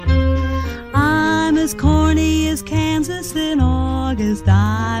as corny as Kansas in August.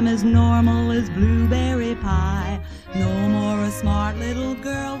 I'm as normal as blueberry pie. No more a smart little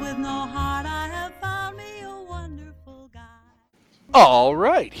girl with no heart. I have found me a wonderful guy. All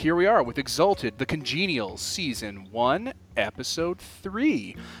right, here we are with Exalted, The Congenials, Season 1, Episode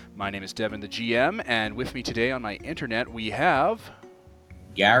 3. My name is Devin, the GM, and with me today on my internet we have...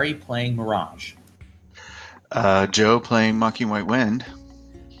 Gary playing Mirage. Joe playing Mocking White Wind.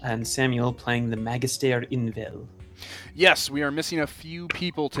 And Samuel playing the Magister Invel. Yes, we are missing a few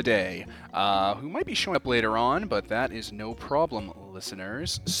people today, who might be showing up later on, but that is no problem,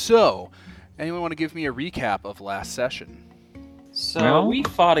 listeners. So, anyone want to give me a recap of last session? So we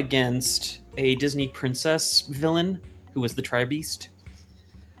fought against a Disney princess villain who was the Tri-Beast.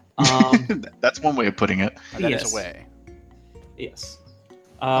 That's one way of putting it. That is a way. Yes.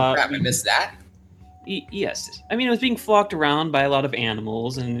 Crap, I missed that. Yes. I mean, it was being flocked around by a lot of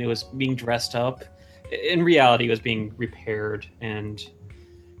animals, and it was being dressed up. In reality, it was being repaired and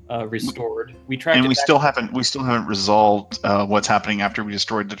restored. We still haven't resolved what's happening after we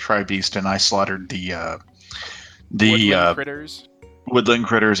destroyed the Tri-Beast and I slaughtered the Woodland critters. Woodland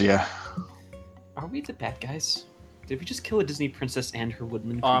critters, yeah. Are we the bad guys? Did we just kill a Disney princess and her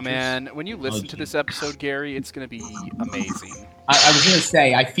woodland creatures? Oh man, when you listen to this episode, Gary, it's going to be amazing. I was going to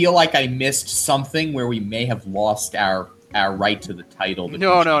say, I feel like I missed something where we may have lost our right to the title.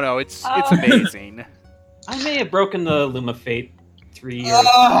 No, it's amazing. I may have broken the Luma Fate 3 or 2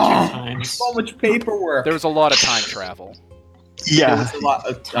 times. So much paperwork. There was a lot of time travel. Yeah. There was a lot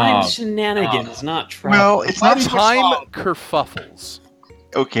of time shenanigans, not travel. Well, it's not time kerfuffles.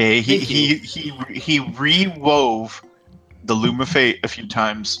 Okay, he re-wove the Luma Fate a few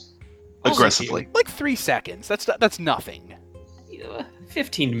times aggressively. Like 3 seconds. That's nothing.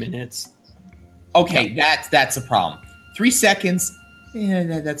 15 minutes. Okay, that's a problem. 3 seconds.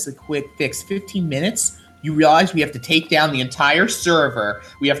 Yeah, that's a quick fix. 15 minutes. You realize we have to take down the entire server.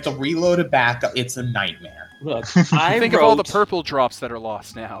 We have to reload a backup. It's a nightmare. Look, think of all the purple drops that are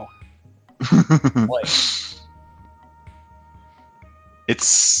lost now.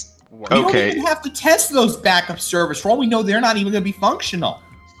 It's okay. We don't even have to test those backup servers. For all we know, they're not even going to be functional.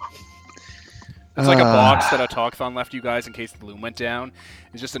 It's like a box that a talkathon left you guys in case the loom went down.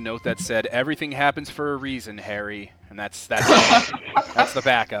 It's just a note that said, "Everything happens for a reason, Harry," and that's that's the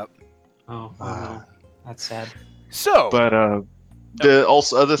backup. Oh, no. That's sad. So, but the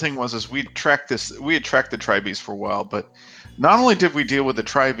other thing was we had tracked the Tri-Beast for a while, but not only did we deal with the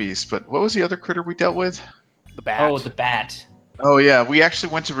Tri-Beast, but what was the other critter we dealt with? The bat. Oh, the bat. Oh yeah, we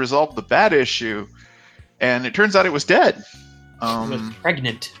actually went to resolve the bat issue, and it turns out it was dead. It was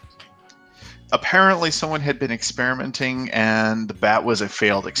pregnant. Apparently, someone had been experimenting, and the bat was a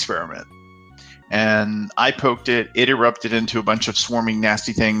failed experiment. And I poked it. It erupted into a bunch of swarming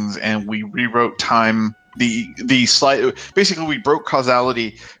nasty things, and we rewrote time. Basically, we broke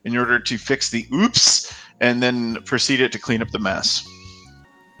causality in order to fix the oops, and then proceeded to clean up the mess.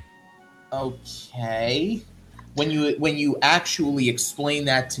 Okay. When you actually explain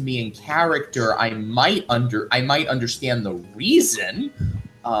that to me in character, I might understand the reason.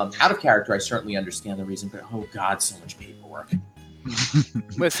 Out of character, I certainly understand the reason, but oh god, so much paperwork.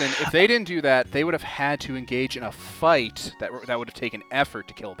 Listen, if they didn't do that, they would have had to engage in a fight that would have taken effort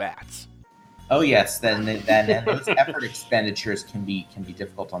to kill bats. Oh yes, then those effort expenditures can be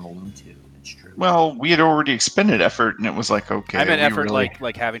difficult on the Loom too. It's true. Well, we had already expended effort, and it was like okay. I meant effort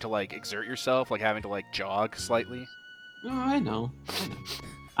like having to exert yourself, like having to jog slightly. Oh, I know.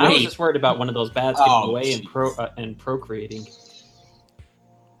 I was just worried about one of those bats getting away and procreating.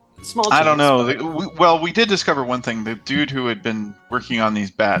 I don't know. We did discover one thing. The dude who had been working on these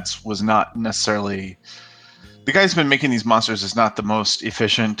bats was not necessarily... The guy who's been making these monsters is not the most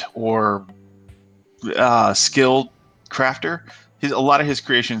efficient or skilled crafter. A lot of his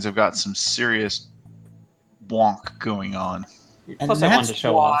creations have got some serious wonk going on. And that's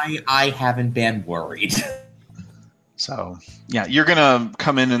why I haven't been worried. So, yeah, you're going to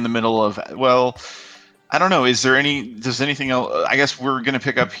come in the middle of... Well... I don't know. Does anything else? I guess we're going to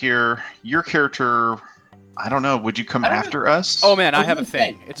pick up here. Your character, I don't know. Would you come after us? Oh, man, I have a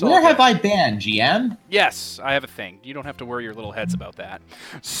thing. Where have I been, GM? Yes, I have a thing. You don't have to worry your little heads about that.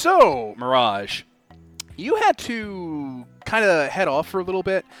 So, Mirage, you had to kind of head off for a little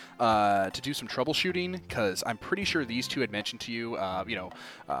bit to do some troubleshooting, because I'm pretty sure these two had mentioned to you,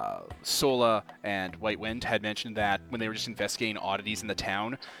 Sola and White Wind had mentioned that when they were just investigating oddities in the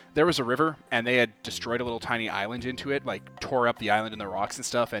town, there was a river, and they had destroyed a little tiny island into it, tore up the island and the rocks and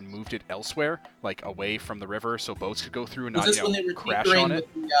stuff, and moved it elsewhere, away from the river, so boats could go through and not, crash on it.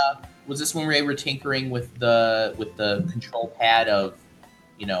 Was this when they were tinkering with the control pad of,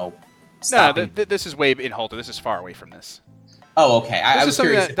 stopping? This is way in Halter. This is far away from this. Oh, okay. I This was is something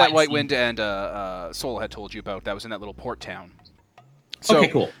curious that, if that I'd White seen- Wind and Soul had told you about. That was in that little port town. So Okay,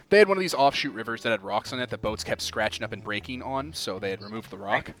 cool. they had one of these offshoot rivers that had rocks on it that boats kept scratching up and breaking on, so they had removed the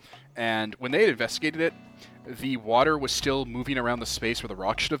rock. And when they had investigated it, the water was still moving around the space where the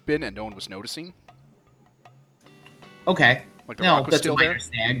rock should have been, and no one was noticing. Okay. Like the No, rock was that's a still there. minor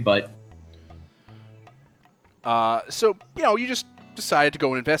snag, but So, you just decided to go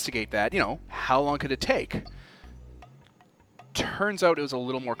and investigate that. How long could it take? Turns out it was a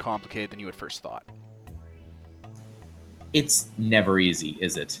little more complicated than you had first thought. it's never easy,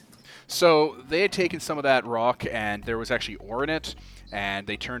 is it? So they had taken some of that rock, and there was actually ore in it, and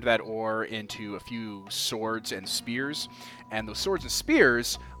they turned that ore into a few swords and spears. And those swords and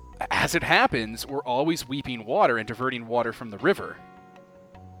spears, as it happens, were always weeping water and diverting water from the river.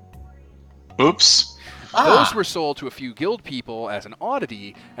 Oops. Those were sold to a few guild people as an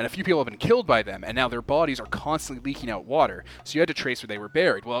oddity, and a few people have been killed by them, and now their bodies are constantly leaking out water. So you had to trace where they were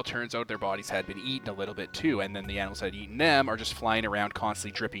buried. Well, it turns out their bodies had been eaten a little bit too, and then the animals that had eaten them are just flying around,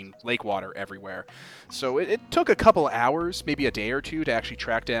 constantly dripping lake water everywhere. So it took a couple hours, maybe a day or two, to actually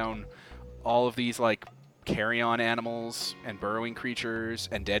track down all of these, like, carrion animals and burrowing creatures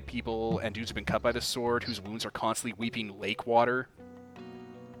and dead people and dudes who've been cut by the sword whose wounds are constantly weeping lake water.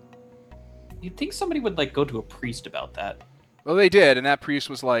 You'd think somebody would go to a priest about that. Well, they did, and that priest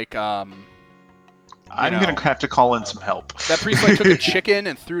was like, I'm know. going to have to call in some help. that priest took a chicken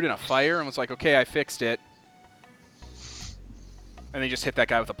and threw it in a fire and was like, okay, I fixed it. And they just hit that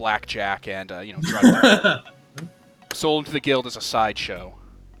guy with a blackjack and, drug him. Sold to the guild as a sideshow.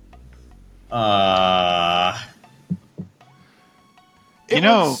 It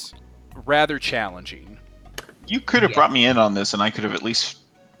was rather challenging. You could have Yeah. brought me in on this, and I could have at least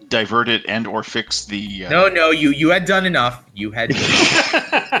diverted and or fixed the... No, you had done enough. You had.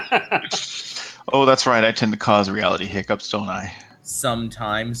 Oh, that's right. I tend to cause reality hiccups, don't I?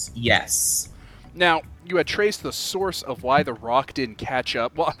 Sometimes, yes. Now, you had traced the source of why the rock didn't catch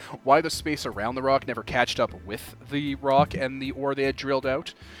up, why the space around the rock never catched up with the rock and the ore they had drilled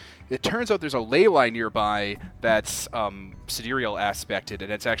out. It turns out there's a ley line nearby that's sidereal aspected,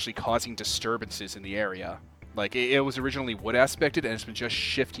 and it's actually causing disturbances in the area. Like, it was originally wood aspected, and it's been just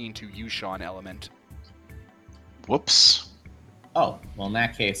shifting to Yushan element. Whoops. Oh, well, in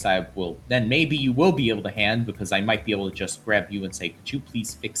that case, I will. Then maybe you will be able to hand, because I might be able to just grab you and say, could you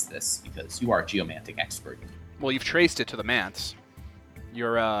please fix this? Because you are a geomantic expert. Well, you've traced it to the manse.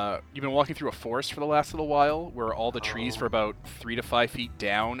 You've been walking through a forest for the last little while, where all the trees for about 3 to 5 feet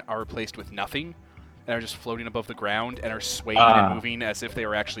down are replaced with nothing, and are just floating above the ground and are swaying and moving as if they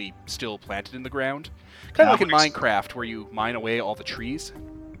were actually still planted in the ground. Kind of like in Minecraft, where you mine away all the trees.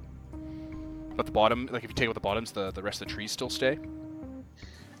 But the bottom, like if you take out the bottoms, the rest of the trees still stay.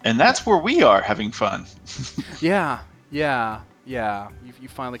 And that's where we are having fun. Yeah. You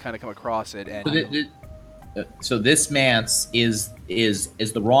finally kind of come across it, and So this manse is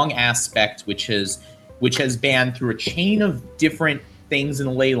the wrong aspect, which has been through a chain of different things in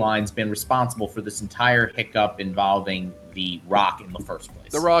the ley lines been responsible for this entire hiccup involving the rock in the first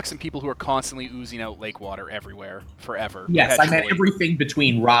place. the rocks and people who are constantly oozing out lake water everywhere, forever. Yes, I meant perpetually. everything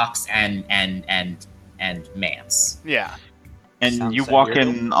between rocks and manse. Yeah. And Sounds you so walk weird.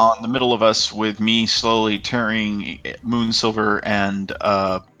 in on the middle of us with me slowly tearing Moonsilver and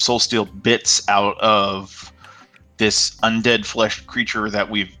Soul Steel bits out of this undead flesh creature that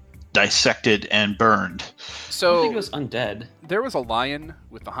we've dissected and burned. I think So it was undead. there was a lion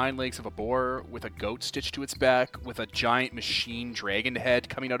with the hind legs of a boar, with a goat stitched to its back, with a giant machine dragon head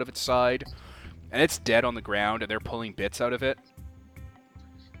coming out of its side, and it's dead on the ground, and they're pulling bits out of it.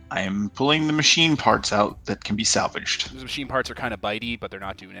 I am pulling the machine parts out that can be salvaged. Those machine parts are kind of bitey, but they're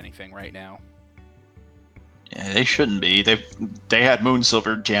not doing anything right now. Yeah, they shouldn't be. They had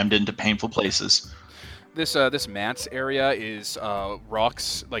Moonsilver jammed into painful places. This manse area is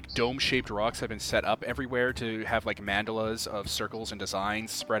rocks, like dome-shaped rocks have been set up everywhere to have like mandalas of circles and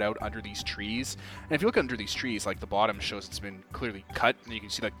designs spread out under these trees. And if you look under these trees, like the bottom shows it's been clearly cut, and you can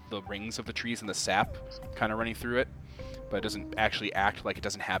see like the rings of the trees and the sap kind of running through it. But it doesn't actually act like it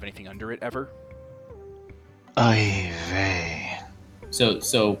doesn't have anything under it ever. Ay vey.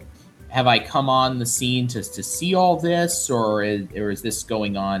 So have I come on the scene to see all this, or is this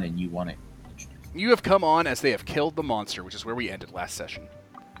going on and you want to? You have come on as they have killed the monster, which is where we ended last session.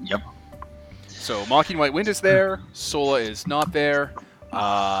 Yep. So Mocking White Wind is there, Sola is not there,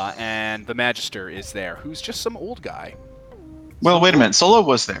 and the Magister is there, who's just some old guy. Well, wait a minute. Solo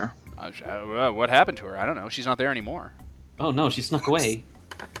was there. What happened to her? I don't know. She's not there anymore. Oh no, she snuck away.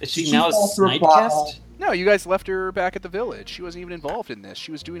 Is she Did now a fall through a snipe plot cast? hole? No, you guys left her back at the village. She wasn't even involved in this.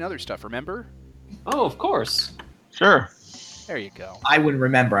 She was doing other stuff, remember? Oh, of course. Sure. There you go. I wouldn't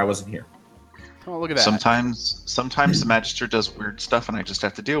remember. I wasn't here. Oh, look at that. Sometimes the Magister does weird stuff, and I just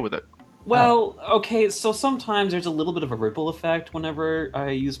have to deal with it. Well, okay, so sometimes there's a little bit of a ripple effect whenever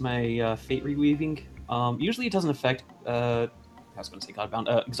I use my Fate Reweaving. Usually it doesn't affect, I was going to say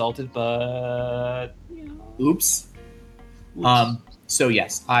Godbound, Exalted, but... Oops. So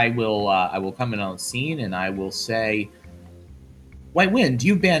yes, I will come in on the scene and I will say, White Wind,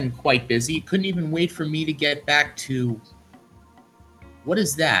 you've been quite busy. Couldn't even wait for me to get back to... What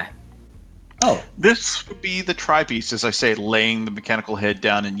is that? Oh. This would be the Tri-Beast, as I say, laying the mechanical head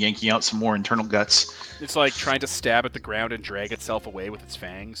down and yanking out some more internal guts. It's like trying to stab at the ground and drag itself away with its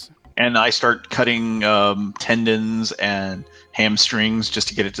fangs. And I start cutting tendons and hamstrings just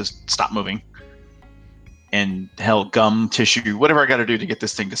to get it to stop moving. And hell, gum, tissue, whatever I got to do to get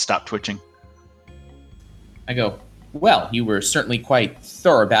this thing to stop twitching. I go, well, you were certainly quite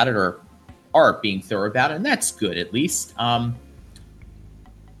thorough about it, or are being thorough about it, and that's good at least.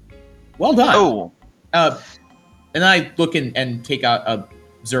 Well done. Oh. And I look and take out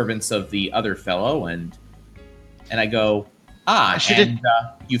observance of the other fellow, and I go,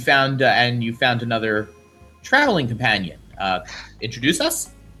 you found another traveling companion. Introduce us?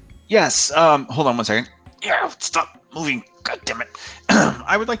 Yes. Hold on one second. Yeah, stop moving. God damn it.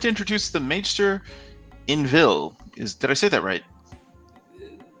 I would like to introduce the Magister Inville. Did I say that right?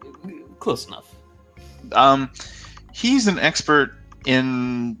 Close enough. He's an expert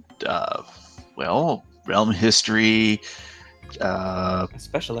in, realm history. I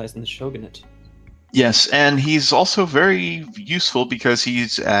specialize in the Shogunate. Yes, and he's also very useful because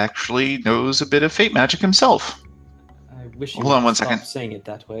he's actually knows a bit of fate magic himself. I wish you Hold on would one stop second. saying it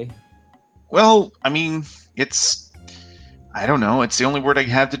that way. Well, I mean, I don't know, it's the only word I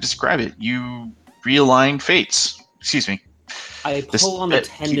have to describe it. You realign fates. Excuse me. I pull on the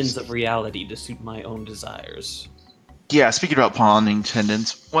tendons of reality to suit my own desires. Yeah, speaking about pawning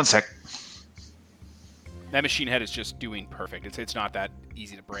tendons, one sec. That machine head is just doing perfect. It's not that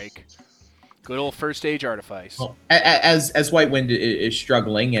easy to break. Good old first stage artifice. Well, as White Wind is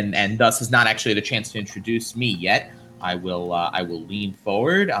struggling and thus has not actually had a chance to introduce me yet, I will lean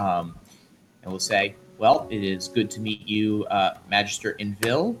forward and will say, well, it is good to meet you, Magister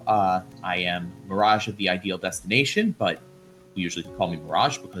Inville. I am Mirage of the Ideal Destination, but we usually call me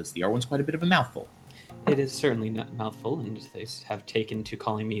Mirage because the R one's quite a bit of a mouthful. It is certainly not a mouthful, and they have taken to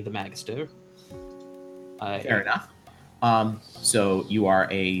calling me the Magister. Fair enough. So you are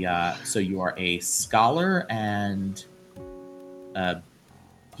a scholar, and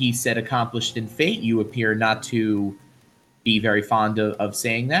he said accomplished in fate. You appear not to be very fond of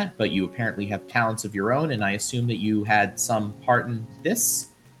saying that, but you apparently have talents of your own, and I assume that you had some part in this.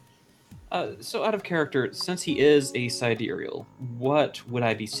 So out of character, since he is a sidereal, what would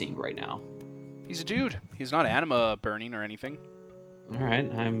I be seeing right now? He's a dude. He's not anima burning or anything. All right,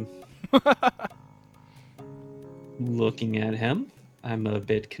 I'm looking at him. I'm a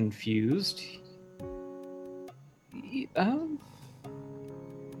bit confused. I'm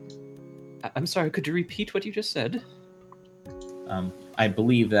sorry, could you repeat what you just said? I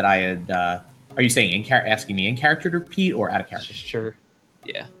believe that I had. Are you saying asking me in character to repeat or out of character? Sure.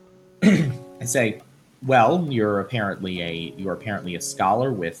 Yeah. I say, well, you're apparently a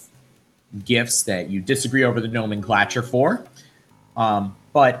scholar with gifts that you disagree over the nomenclature for.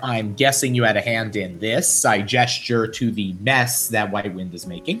 But I'm guessing you had a hand in this. I gesture to the mess that White Wind is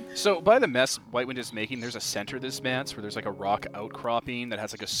making. So by the mess White Wind is making, there's a center of this mess where there's like a rock outcropping that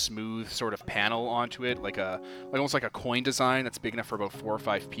has like a smooth sort of panel onto it, like almost like a coin design that's big enough for about 4 or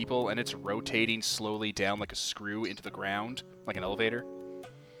 5 people, and it's rotating slowly down like a screw into the ground, like an elevator.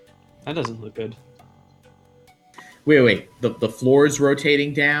 That doesn't look good. Wait. The floor is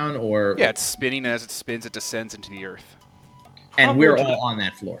rotating down, or Yeah, it's spinning, and as it spins, it descends into the earth. and we're all on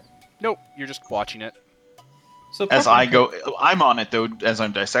that floor. Nope, you're just watching it. So As I go, I'm on it though, as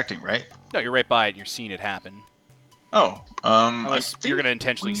I'm dissecting, right? No, you're right by it, and you're seeing it happen. Oh, Unless you're going to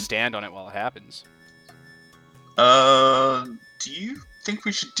intentionally stand on it while it happens. Do you think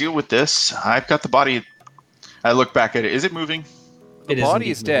we should deal with this? I've got the body. I look back at it. Is it moving? The It body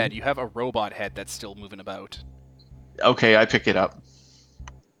indeed is dead. moving. You have a robot head that's still moving about. Okay, I pick it up.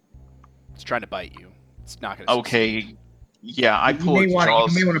 It's trying to bite you. It's not going to. Okay, yeah, I You pull may its want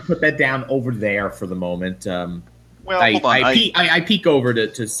jaws. to put that down over there for the moment. Well, I hold on. peek over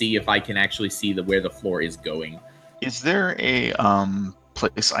to see if I can actually see where the floor is going. Is there a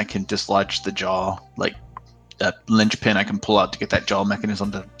place I can dislodge the jaw, like a linchpin I can pull out to get that jaw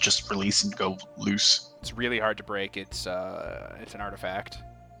mechanism to just release and go loose? It's really hard to break. It's an artifact.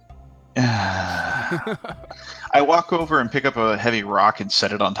 I walk over and pick up a heavy rock and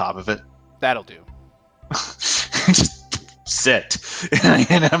set it on top of it. That'll do. Just sit.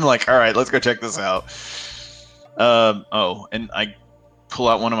 And I'm like, all right, let's go check this out. And I pull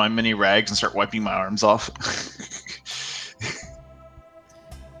out one of my mini rags and start wiping my arms off.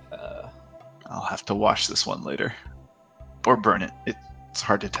 I'll have to wash this one later. Or burn it. It's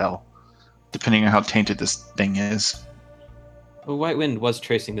hard to tell, depending on how tainted this thing is. Well, White Wind was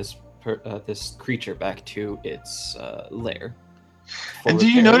tracing this creature back to its lair. And do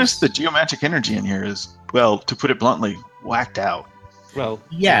you notice the geomantic energy in here is, well, to put it bluntly, whacked out? Well,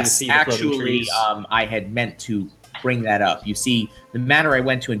 Yes, you can see the floating actually, trees. I had meant to bring that up. You see, the matter I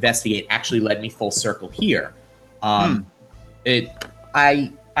went to investigate actually led me full circle here.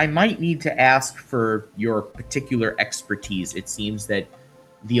 I might need to ask for your particular expertise. It seems that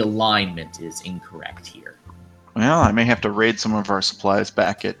the alignment is incorrect here. Well, I may have to raid some of our supplies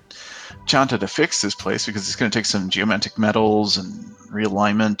back at Chanta to fix this place, because it's going to take some geomantic metals and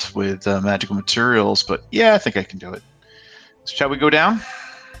realignment with magical materials. But yeah, I think I can do it. Shall we go down?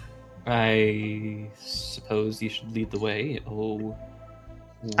 I suppose you should lead the way. I'm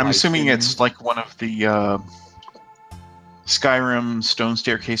White assuming Wind. it's like one of the Skyrim stone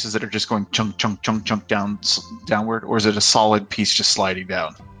staircases that are just going chunk, chunk, chunk, chunk downward, or is it a solid piece just sliding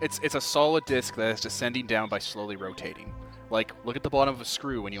down? It's a solid disc that is descending down by slowly rotating. Like, look at the bottom of a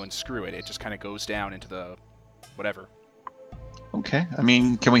screw. When you unscrew it, it just kind of goes down into the whatever. Okay. I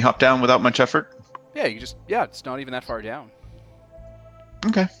mean, can we hop down without much effort? Yeah, it's not even that far down.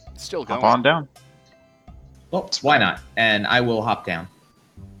 Okay. It's still going. Hop on down. Well, why not? And I will hop down.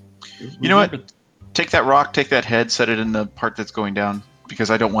 You know what? Take that rock, take that head, set it in the part that's going down,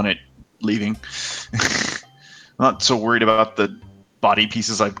 because I don't want it leaving. I'm not so worried about the body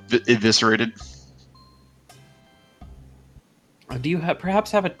pieces I've eviscerated. Do you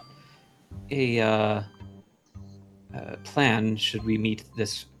perhaps have a plan should we meet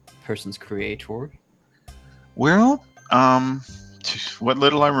this person's creator? Well, what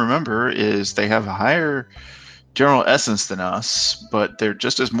little I remember is they have a higher general essence than us, but they're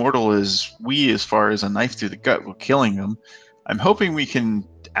just as mortal as we as far as a knife through the gut will killing them. I'm hoping we can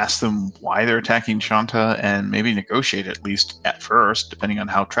ask them why they're attacking Shanta and maybe negotiate at least at first, depending on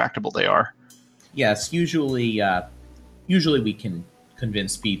how tractable they are. Yes, usually we can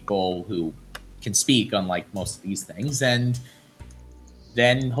convince people who can speak, unlike most of these things, and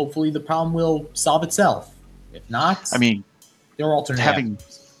then hopefully the problem will solve itself. If not, I mean, there are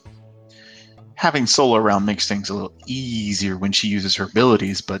alternatives. having Sola around makes things a little easier when she uses her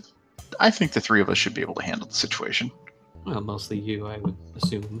abilities, but I think the three of us should be able to handle the situation. Well, mostly you, I would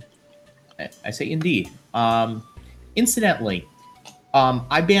assume. I say indeed. Incidentally,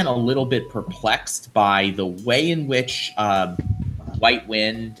 I've been a little bit perplexed by the way in which White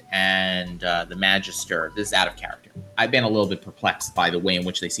Wind and the Magister, this is out of character. I've been a little bit perplexed by the way in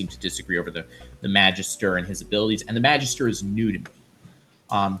which they seem to disagree over the Magister and his abilities, and the Magister is new to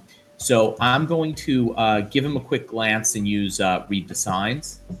me. So I'm going to give him a quick glance and use Read the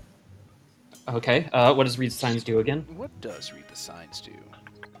Signs. Okay. What does Read Signs do again? What does Read the Signs do?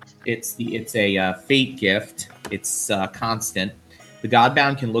 It's a fate gift. It's constant. The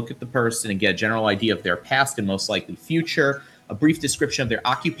Godbound can look at the person and get a general idea of their past and most likely future, a brief description of their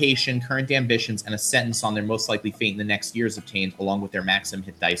occupation, current ambitions, and a sentence on their most likely fate in the next year is obtained, along with their maximum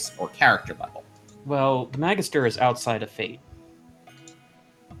hit dice or character level. Well, the Magister is outside of fate.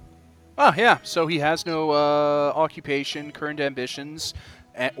 Oh, yeah. So he has no occupation, current ambitions,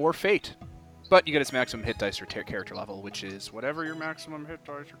 or fate. But you get his maximum hit dice or character level, which is whatever your maximum hit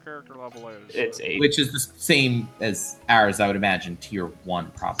dice or character level is. It's 8. Which is the same as ours, I would imagine, tier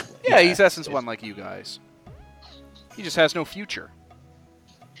 1 probably. Yeah, he's Essence 1 like you guys. He just has no future.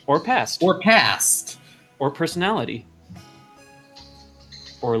 Or past. Or past. Or personality.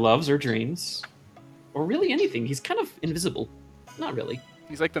 Or loves or dreams. Or really anything. He's kind of invisible. Not really.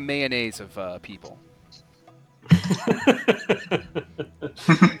 He's like the mayonnaise of people.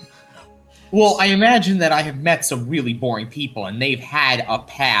 Well, I imagine that I have met some really boring people, and they've had a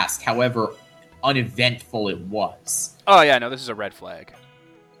past, however uneventful it was. Oh, yeah, no, this is a red flag.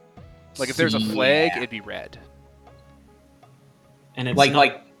 Like, if there's a flag, Yeah. it'd be red. And it's Like,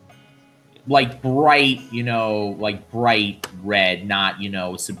 not- like bright, like bright red, not,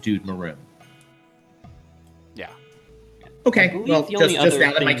 subdued maroon. Yeah. I Okay, believe well, the only just other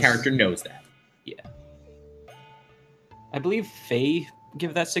now that my things- character knows that. I believe Faye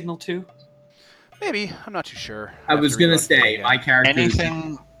give that signal too. Maybe. I'm not too sure. I was gonna say, my character...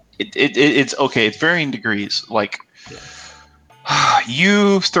 Anything, it's okay. It's varying degrees. Like,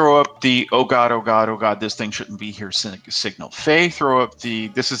 You throw up the oh god, oh god, oh god, this thing shouldn't be here signal. Faye throw up the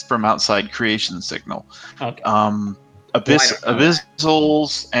this is from outside creation signal. Okay.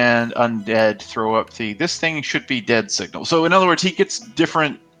 Abyssals and undead throw up the this thing should be dead signal. So in other words, he gets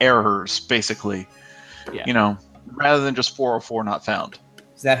different errors basically. Yeah. You know, rather than just 404 not found.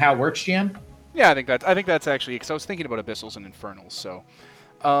 Is that how it works, Jam? Yeah, I think that's actually because I was thinking about abyssals and infernals. So,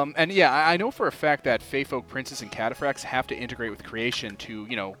 and yeah, I know for a fact that Feyfolk princes and cataphracts have to integrate with creation to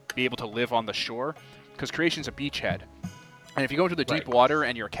be able to live on the shore, because creation's a beachhead. And if you go into the deep water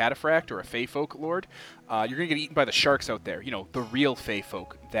and you're a cataphract or a Feyfolk lord, you're gonna get eaten by the sharks out there. The real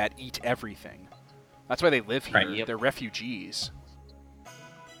Feyfolk that eat everything. That's why they live here. Right, yep. They're refugees.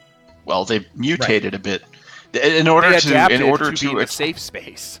 Well, they've mutated a bit in order to be in a safe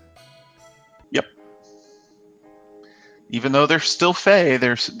space. Yep. Even though they're still Fey,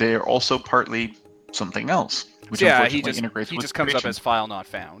 they're also partly something else. Which he integrates just with comes up creation. as file not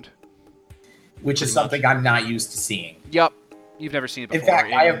found. Which is something I'm not used to seeing. Yep. You've never seen it before. In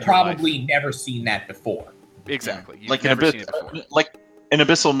fact, I have your probably life. never seen that before. Exactly. You've Like never seen it before. like an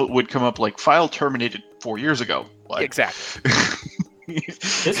abyssal would come up like file terminated 4 years ago. Like, Exactly.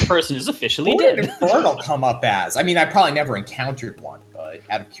 This person is officially What would dead. Infernal come up as? I mean, I probably never encountered one, but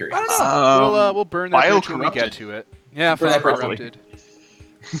out of I curiosity. don't know. We'll burn that bridge when we Biocorrupted. get to it. Yeah, Burn file that bridge.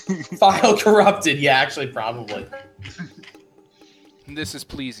 corrupted. File corrupted, yeah, actually, probably. This is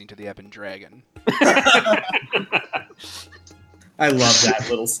pleasing to the Ebon Dragon. I love that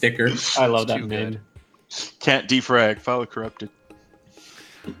little sticker. I love It's that too name. good. Can't defrag. File corrupted.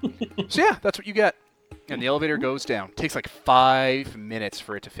 So yeah, that's what you get. And the elevator goes down. Takes like 5 minutes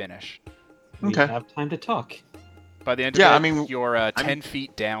for it to finish. We Okay. have time to talk. By the end Yeah, I of it, mean, you're 10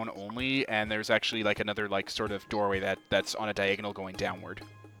 feet down only, and there's actually like another like sort of doorway that's on a diagonal going downward.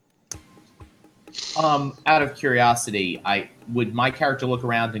 Out of curiosity, would my character look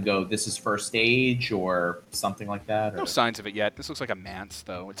around and go, "This is first stage," or something like that? No Or... signs of it yet. This looks like a manse,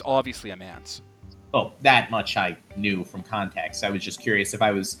 though. It's obviously a manse. Oh, that much I knew from context. I was just curious if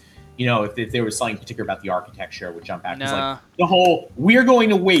I was, if there was something particular about the architecture, I would jump out. 'Cause, Nah. like, the whole, we're going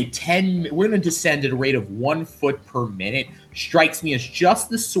to wait 10, we're going to descend at a rate of 1 foot per minute strikes me as just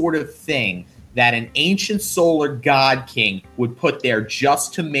the sort of thing that an ancient solar god king would put there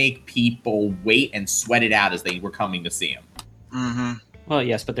just to make people wait and sweat it out as they were coming to see him. Mm-hmm. Well,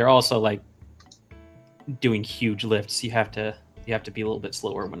 yes, but they're also like doing huge lifts. You have to be a little bit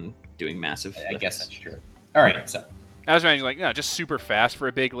slower when doing massive I lifts. guess that's true. All right, so I was imagining just super fast for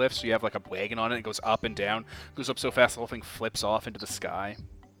a big lift. So you have like a wagon on it. It goes up and down. Goes up so fast the whole thing flips off into the sky.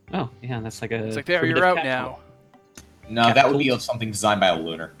 Oh, yeah, that's like a. It's like there, you're primitive out now. no, that would be something designed by a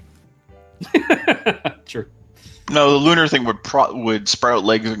lunar. catapult. Sure. No, the lunar thing would sprout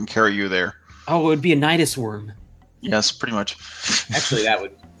legs and carry you there. Oh, it would be a Nidus worm. Yes, pretty much. Actually, that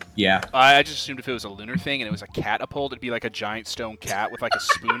would, yeah. I just assumed if it was a lunar thing and it was a catapult, it'd be like a giant stone cat with like a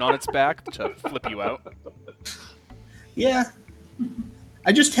spoon on its back to flip you out. Yeah.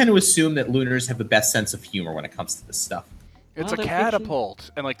 I just tend to assume that lunars have the best sense of humor when it comes to this stuff. It's Well, a they're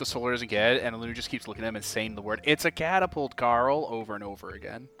catapult. And like the solar doesn't get it, and the lunar just keeps looking at him and saying the word, "It's a catapult, Carl," over and over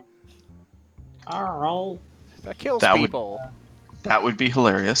again. Carl. That kills That would- people. That would be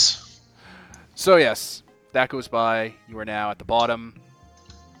hilarious. So yes, that goes by. You are now at the bottom.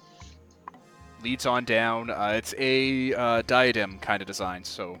 Leads on down. It's a diadem kind of design,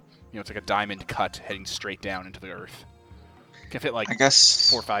 so it's like a diamond cut heading straight down into the earth. Can fit like I guess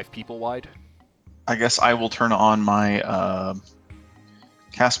 4 or 5 people wide. I guess I will turn on my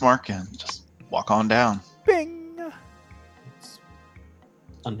cast mark and just walk on down. Bing! It's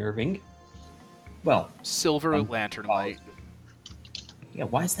unnerving. Well, Silver lantern light. yeah,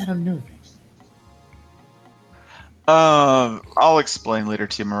 why is that unnerving? I'll explain later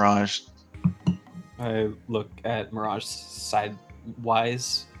to you, Mirage. I look at Mirage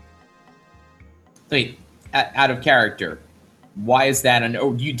sidewise. Wait, out of character. Why is that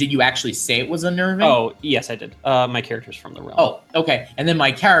did you actually say it was unnerving? Oh, yes, I did. My character's from the realm. Oh, okay. And then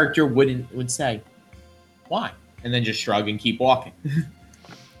my character would say, "Why?" And then just shrug and keep walking.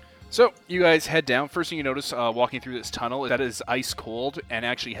 So you guys head down. First thing you notice walking through this tunnel is that it is ice cold and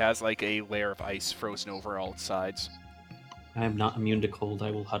actually has like a layer of ice frozen over all its sides. I am not immune to cold.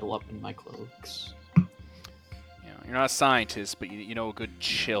 I will huddle up in my cloaks. You're not a scientist, but you know a good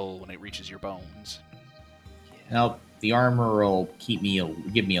chill when it reaches your bones. Now, the armor will give me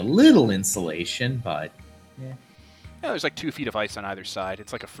a little insulation, but Yeah, there's like 2 feet of ice on either side.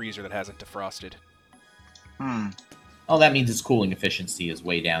 It's like a freezer that hasn't defrosted. oh, that means its cooling efficiency is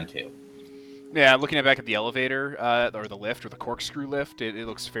way down too. Yeah, looking back at the elevator, or the lift, or the corkscrew lift, it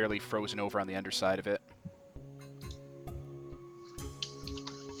looks fairly frozen over on the underside of it.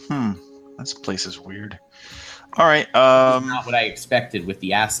 This place is weird. All right. Not what I expected with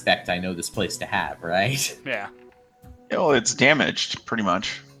the aspect I know this place to have, right? Yeah. Well, it's damaged pretty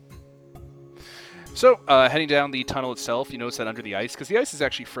much. So, heading down the tunnel itself, you notice that under the ice, because the ice is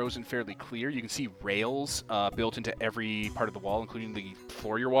actually frozen fairly clear, you can see rails built into every part of the wall, including the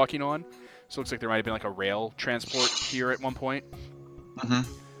floor you're walking on. So it looks like there might have been like a rail transport here at one point.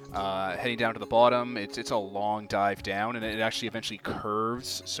 Heading down to the bottom, it's a long dive down, and it actually eventually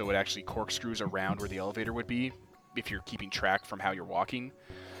curves, so it actually corkscrews around where the elevator would be, if you're keeping track from how you're walking.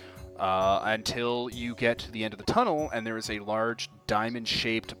 Until you get to the end of the tunnel, and there is a large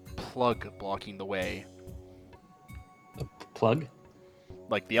diamond-shaped plug blocking the way. A plug?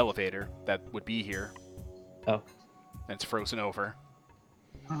 Like the elevator that would be here. Oh. And it's frozen over.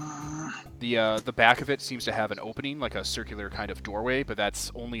 The back of it seems to have an opening, like a circular kind of doorway, but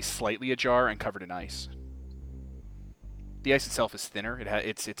that's only slightly ajar and covered in ice. The ice itself is thinner.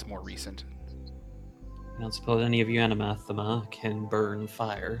 It's more recent. I don't suppose any of you anathema can burn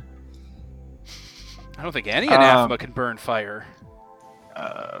fire. I don't think any anathema can burn fire.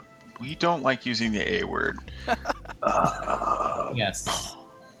 We don't like using the A word. Yes.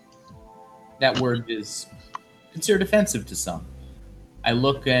 That word is considered offensive to some. I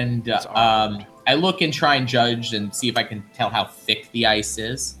look and try and judge and see if I can tell how thick the ice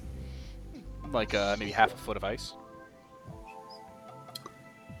is. Like maybe half a foot of ice.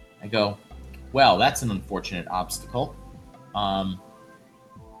 I go, well, that's an unfortunate obstacle.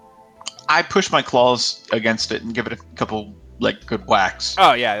 I push my claws against it and give it a couple good whacks.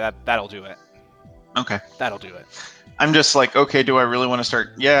 Oh yeah, that'll do it. Okay. That'll do it. I'm just like, okay, do I really want to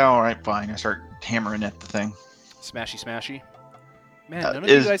start? Yeah, all right, fine. I start hammering at the thing. Smashy, smashy. Man, none of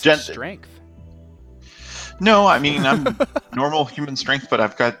you guys have strength. No, I mean, I'm normal human strength, but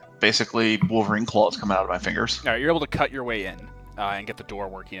I've got basically Wolverine claws coming out of my fingers. All right, you're able to cut your way in and get the door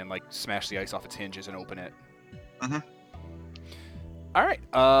working and smash the ice off its hinges and open it. Mm-hmm. All right,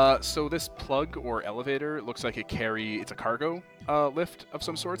 so this plug or elevator looks like it's a cargo lift of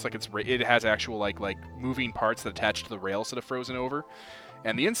some sorts. Like it has actual like moving parts that attach to the rails that have frozen over,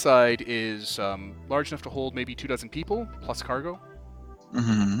 and the inside is large enough to hold maybe 24 people plus cargo.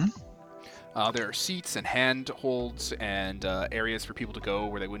 Mm-hmm. There are seats and handholds and areas for people to go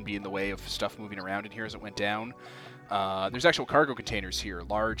where they wouldn't be in the way of stuff moving around in here as it went down. There's actual cargo containers here,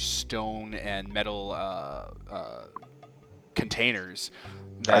 large stone and metal containers.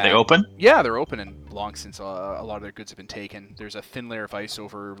 Are they open? Yeah, they're open, and long since a lot of their goods have been taken. There's a thin layer of ice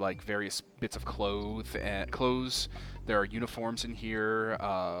over various bits of clothes. There are uniforms in here,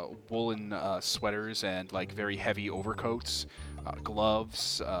 woolen sweaters and very heavy overcoats,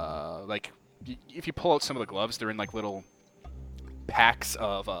 gloves. If you pull out some of the gloves, they're in little packs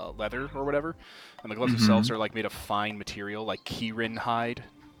of leather or whatever, and the gloves themselves are made of fine material like Kirin hide.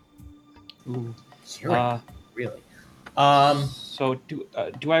 Ooh. Really? So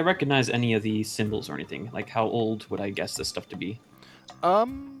do I recognize any of the symbols or anything? Like, how old would I guess this stuff to be? A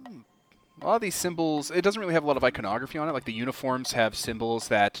lot of these symbols, it doesn't really have a lot of iconography on it. Like the uniforms have symbols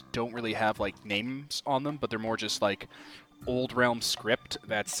that don't really have names on them, but they're more just old realm script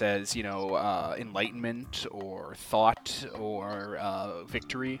that says, enlightenment or thought or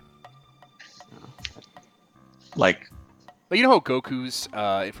victory. You know how Goku's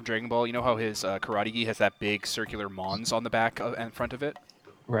from Dragon Ball, you know how his karate gi has that big circular mons on the back and front of it?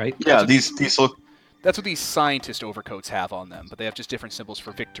 Right. Yeah, these look... That's what these scientist overcoats have on them, but they have just different symbols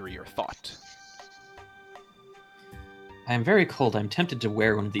for victory or thought. I am very cold. I'm tempted to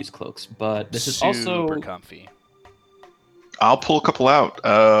wear one of these cloaks, but this is super also... comfy. I'll pull a couple out.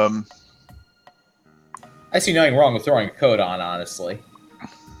 I see nothing wrong with throwing a coat on, honestly.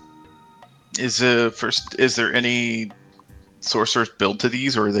 Is there any sorcerer's build to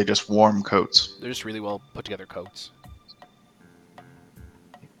these, or are they just warm coats? They're just really well put together coats.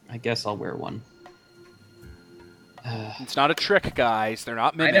 I guess I'll wear one. It's not a trick, guys. They're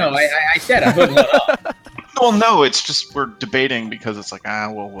not mimics. I know. I said I'm putting one up. Well, no, it's just we're debating because it's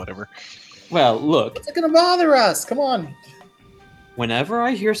whatever. Well, look. What's it gonna bother us? Come on. Whenever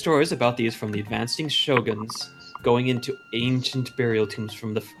I hear stories about these from the advancing shoguns going into ancient burial tombs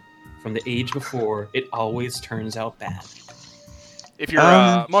from the age before, it always turns out bad. If you're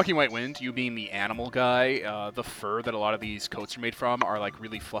Mocking White Wind, you being the animal guy, the fur that a lot of these coats are made from are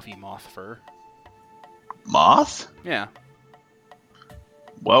really fluffy moth fur. Moth? Yeah.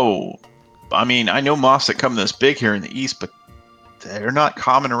 Whoa. I mean, I know moths that come this big here in the east, but they're not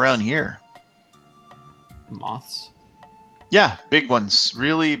common around here. Moths? Yeah, big ones.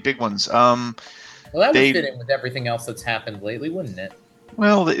 Really big ones. Well, that would fit in with everything else that's happened lately, wouldn't it?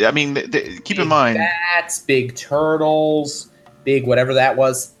 Well, keep in mind... Bats, big turtles, big whatever that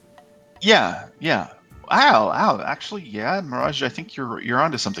was? Yeah. Ow. Actually, yeah, Mirage, I think you're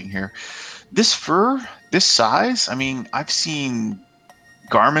onto something here. This fur, this size, I mean, I've seen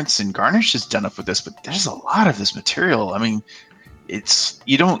garments and garnishes done up with this, but there's a lot of this material. I mean,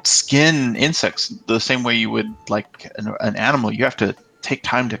 you don't skin insects the same way you would like an animal. You have to take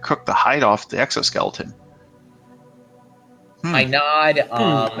time to cook the hide off the exoskeleton. I nod,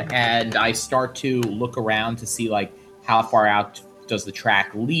 and I start to look around to see like how far out does the track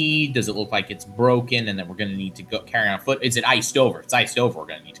lead? Does it look like it's broken, and then we're going to need to go carry on foot? Is it iced over? If it's iced over, we're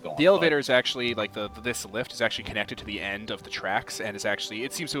going to need to go on The foot. elevator is actually like this lift is actually connected to the end of the tracks, and is actually,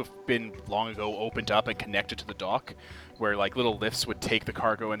 it seems to have been long ago opened up and connected to the dock, where like little lifts would take the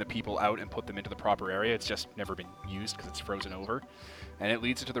cargo and the people out and put them into the proper area. It's just never been used because it's frozen over. And it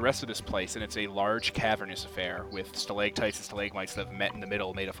leads into the rest of this place, and it's a large cavernous affair with stalactites and stalagmites that have met in the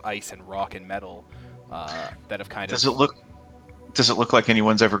middle, made of ice and rock and metal, that have kind of... Does it look like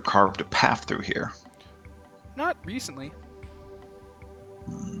anyone's ever carved a path through here? Not recently.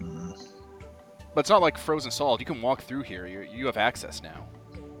 But it's not like frozen solid. You can walk through here. You have access now.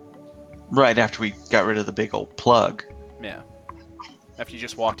 Right after we got rid of the big old plug. Yeah. After you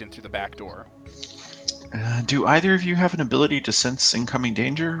just walked in through the back door. Do either of you have an ability to sense incoming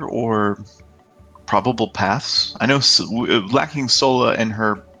danger or probable paths? I know lacking Sola and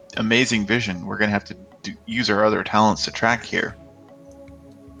her amazing vision, we're going to have to use our other talents to track here.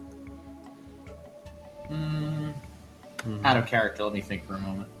 Out of character, let me think for a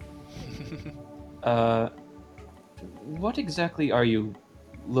moment. What exactly are you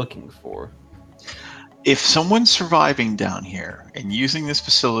looking for? If someone's surviving down here and using this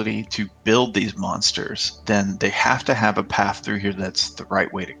facility to build these monsters, then they have to have a path through here that's the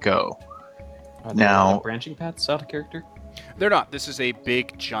right way to go. Are there Now, branching paths out of character? They're not. This is a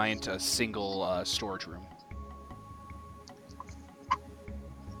big, giant, single storage room.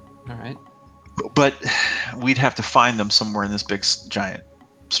 All right. but we'd have to find them somewhere in this big, giant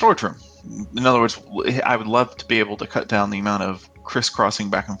storage room. In other words, I would love to be able to cut down the amount of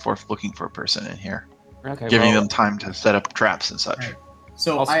crisscrossing back and forth looking for a person in here. Okay, Giving them time to set up traps and such. Right.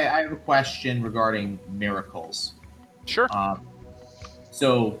 So Also- I have a question regarding miracles. Sure.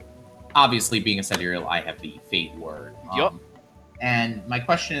 So obviously, being a sidereal, I have the fate word. Yup. And my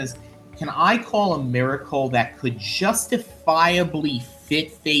question is, can I call a miracle that could justifiably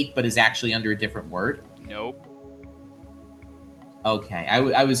fit fate, but is actually under a different word? Nope. Okay,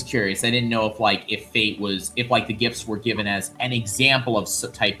 I was curious. I didn't know if the gifts were given as an example of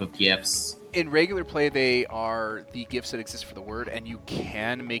type of gifts. In regular play, they are the gifts that exist for the word, and you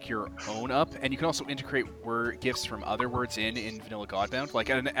can make your own up, and you can also integrate gifts from other words in Vanilla Godbound. Like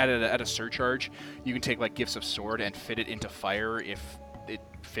at a surcharge, you can take like gifts of sword and fit it into fire if it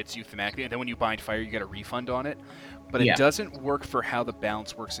fits you thematically, and then when you bind fire, you get a refund on it. But Yeah. it doesn't work for how the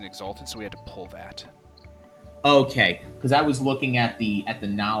balance works in Exalted, so we had to pull that. Okay, because I was looking at the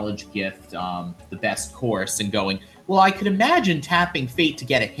knowledge gift, the best course, and going, well, I could imagine tapping fate to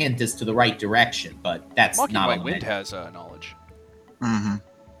get a hint as to the right direction, but that's Mocking not White on Wind the has knowledge. Mm-hmm.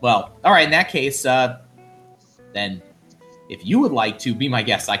 Well, all right. In that case, then if you would like to be my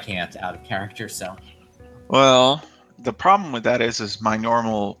guest, I can't out of character. So Well, the problem with that is my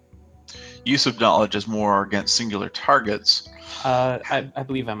normal use of knowledge is more against singular targets. I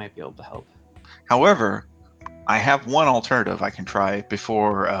believe I might be able to help. However, I have one alternative I can try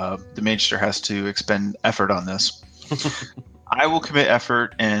before the Magester has to expend effort on this. I will commit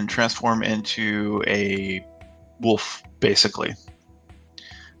effort and transform into a wolf, basically.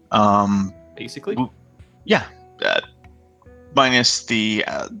 Basically? Yeah, minus the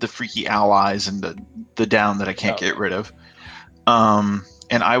freaky allies and the down that I can't get rid of.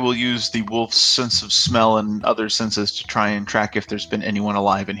 And I will use the wolf's sense of smell and other senses to try and track if there's been anyone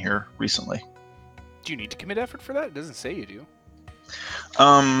alive in here recently. Do you need to commit effort for that? It doesn't say you do.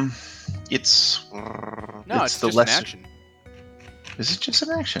 It's No, it's the just lesser- an action. Is it just an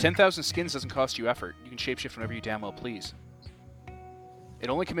action? 10,000 skins doesn't cost you effort. You can shapeshift whenever you damn well please. It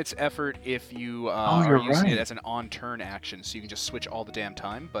only commits effort if you are you're using right. it as an on-turn action, so you can just switch all the damn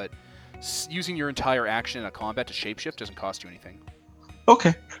time, but using your entire action in a combat to shapeshift doesn't cost you anything.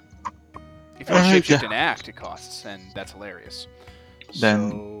 Okay. If you want to Alright, shapeshift yeah. an act, it costs, and that's hilarious.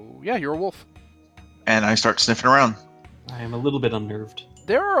 Then- So, yeah, you're a wolf. And I start sniffing around. I am a little bit unnerved.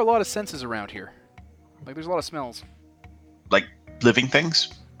 There are a lot of senses around here. Like, there's a lot of smells. Like living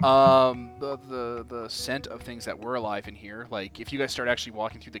things? The scent of things that were alive in here. Like, if you guys start actually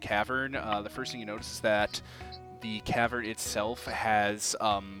walking through the cavern, the first thing you notice is that the cavern itself has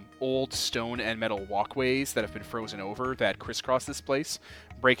old stone and metal walkways that have been frozen over that crisscross this place,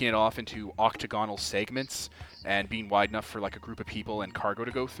 breaking it off into octagonal segments and being wide enough for like a group of people and cargo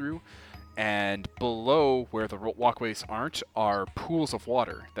to go through. And below, where the walkways aren't, are pools of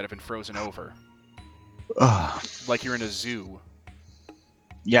water that have been frozen over, like you're in a zoo.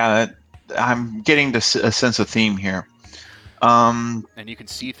 Yeah, I'm getting a sense of theme here. And you can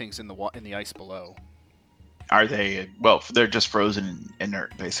see things in the ice below. Are they? Well, they're just frozen and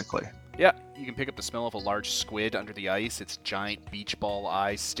inert, basically. Yeah, you can pick up the smell of a large squid under the ice. Its giant beach ball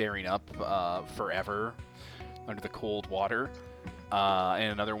eyes staring up forever under the cold water.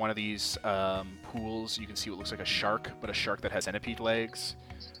 And another one of these pools, you can see what looks like a shark, but a shark that has centipede legs.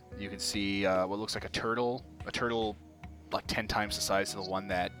 You can see what looks like a turtle like 10 times the size of the one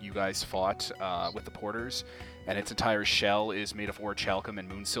that you guys fought with the porters. And its entire shell is made of orichalcum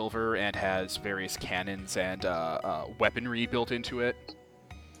and moonsilver and has various cannons and weaponry built into it.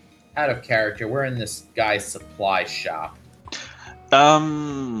 Out of character, we're in this guy's supply shop.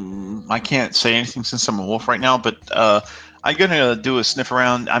 I can't say anything since I'm a wolf right now, but I'm gonna do a sniff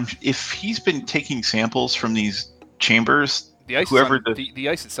around. If he's been taking samples from these chambers, the ice the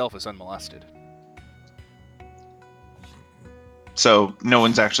ice itself is unmolested. So no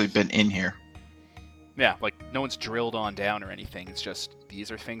one's actually been in here. Yeah, like no one's drilled on down or anything. It's just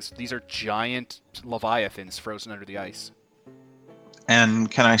these are giant leviathans frozen under the ice.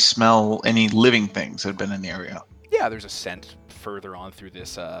 And can I smell any living things that have been in the area? Yeah, there's a scent further on through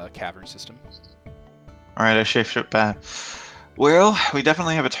this cavern system. All right, I shaped it back. Well, we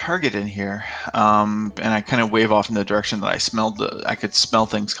definitely have a target in here, and I kind of wave off in the direction that I could smell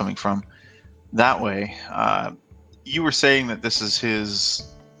things coming from. That way, you were saying that this is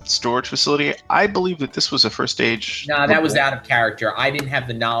his storage facility. I believe that this was a first stage. No, that was out of character. I didn't have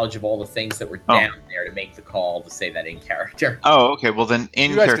the knowledge of all the things that were down there to make the call to say that in character. Oh, okay. Well, then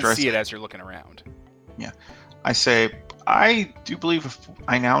in character, you guys can see it as you're looking around. Yeah, I say I do believe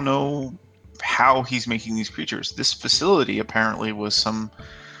I now know how he's making these creatures. This facility apparently was some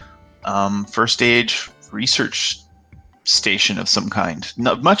first stage research station of some kind,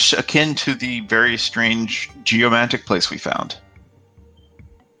 not much akin to the very strange geomantic place we found.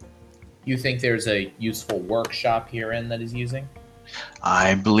 You think there's a useful workshop herein that he's using?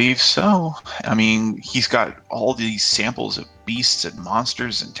 I believe so. I mean, he's got all these samples of beasts and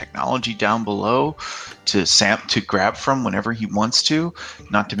monsters and technology down below to grab from whenever he wants to.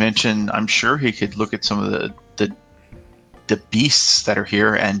 Not to mention, I'm sure he could look at some of the beasts that are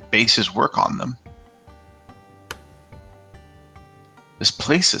here and base his work on them. This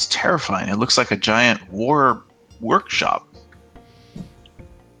place is terrifying. It looks like a giant war workshop.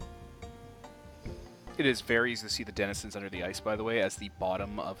 It is very easy to see the denizens under the ice, by the way, as the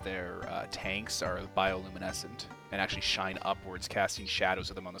bottom of their tanks are bioluminescent and actually shine upwards, casting shadows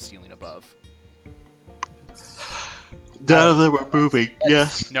of them on the ceiling above. None of them are moving.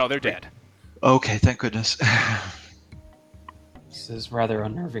 Yes. No, they're dead. Okay, thank goodness. This is rather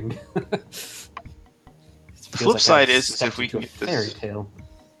unnerving. The flip side is if we can get this fairy tale.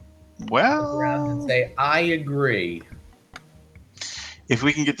 Look around and say, I agree. If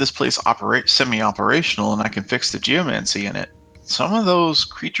we can get this place semi-operational and I can fix the geomancy in it, some of those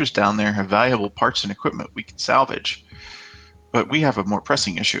creatures down there have valuable parts and equipment we can salvage. But we have a more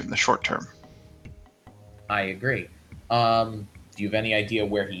pressing issue in the short term. I agree. Do you have any idea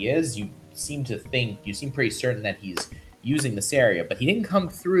where he is? You seem pretty certain that he's using this area, but he didn't come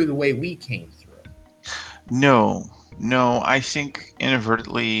through the way we came through. No, I think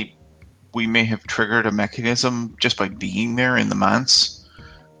inadvertently we may have triggered a mechanism just by being there in the manse,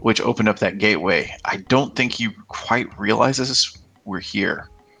 which opened up that gateway. I don't think he quite realizes we're here.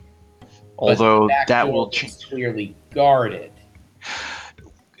 Although that will change. Clearly guarded.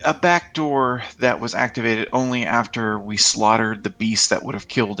 A back door that was activated only after we slaughtered the beast that would have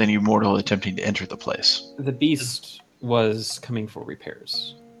killed any mortal attempting to enter the place. The beast was coming for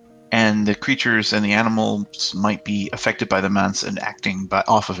repairs. And the creatures and the animals might be affected by the manse and acting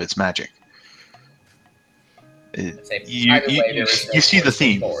off of its magic. You see the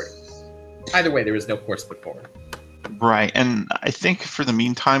theme. Either way, there is no course put forward. Right, and I think for the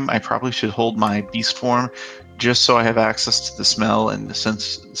meantime, I probably should hold my beast form just so I have access to the smell and the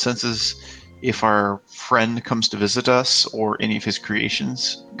senses. If our friend comes to visit us or any of his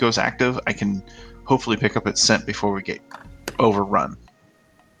creations goes active, I can hopefully pick up its scent before we get overrun.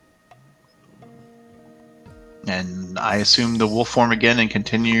 And I assume the wolf form again and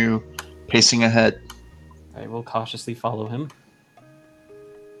continue pacing ahead. I will cautiously follow him.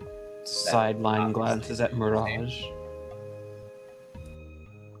 Sideline glances at Mirage.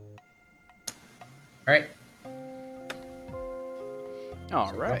 Alright.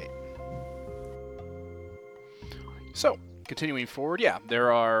 All right. So, continuing forward, yeah,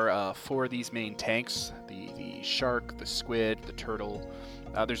 there are 4 of these main tanks. The shark, the squid, the turtle.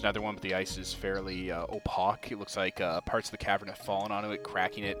 There's another one, but the ice is fairly opaque. It looks like parts of the cavern have fallen onto it,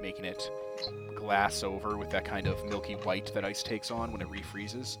 cracking it, making it glass over with that kind of milky white that ice takes on when it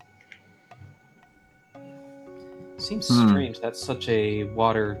refreezes. Seems strange. That's such a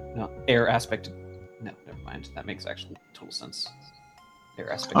air aspect. No, never mind. That makes actual total sense.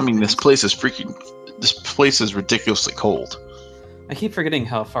 Air aspect. I mean, this place is ridiculously cold. I keep forgetting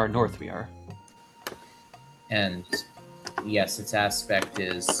how far north we are. And yes, its aspect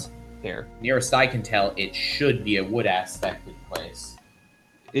is, Air. nearest I can tell, it should be a wood aspected place.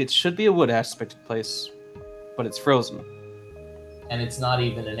 It should be a wood aspected place, but it's frozen. And it's not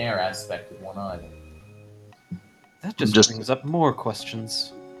even an air aspected one either. That just brings up more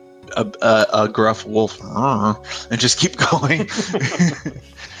questions. A gruff wolf, and just keep going.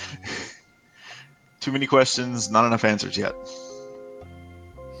 Too many questions, not enough answers yet.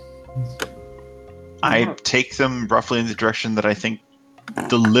 I take them roughly in the direction that I think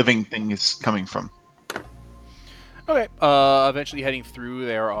the living thing is coming from. Okay. Eventually heading through,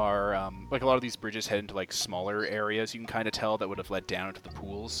 there are like a lot of these bridges head into like smaller areas. You can kind of tell that would have led down into the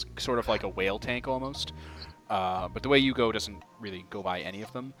pools, sort of like a whale tank almost. But the way you go doesn't really go by any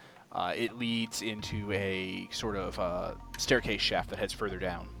of them. It leads into a sort of staircase shaft that heads further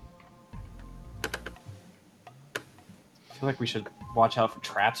down. I feel like we should watch out for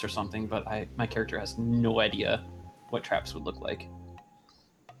traps or something, but my character has no idea what traps would look like.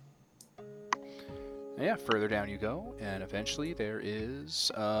 Yeah, further down you go, and eventually there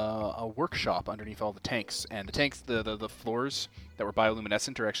is a workshop underneath all the tanks. And the tanks, the floors that were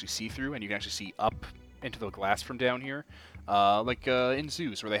bioluminescent are actually see-through, and you can actually see up into the glass from down here. Like in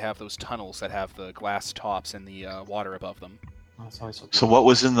zoos where they have those tunnels that have the glass tops and the water above them. Oh, that's always so So what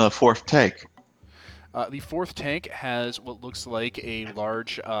was in the 4th tank? The 4th tank has what looks like a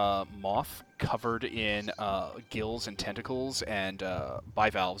large moth covered in gills and tentacles and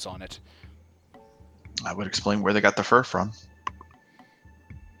bivalves on it. I would explain where they got the fur from.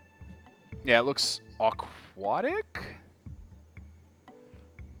 Yeah, it looks aquatic,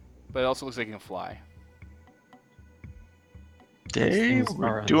 but it also looks like it can fly. They things were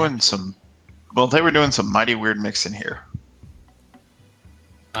are doing some mighty weird mixing here.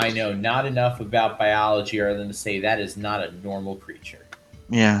 I know not enough about biology other than to say that is not a normal creature.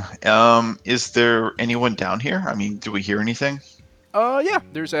 Yeah. Is there anyone down here? I mean, do we hear anything? Yeah,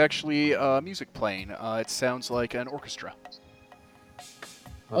 there's actually music playing. It sounds like an orchestra.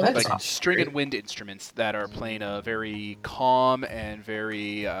 Oh, that's Like string and wind instruments that are playing a very calm and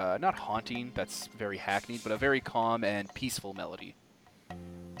very, not haunting, that's very hackneyed, but a very calm and peaceful melody.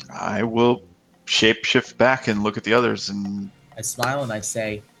 I will shapeshift back and look at the others, and I smile and I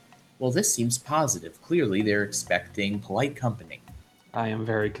say, well, this seems positive. Clearly, they're expecting polite company. I am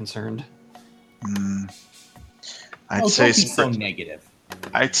very concerned. I'd Don't say be so negative.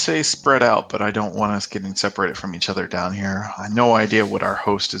 I'd say spread out, but I don't want us getting separated from each other down here. I have no idea what our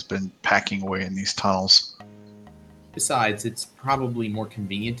host has been packing away in these tunnels. Besides, it's probably more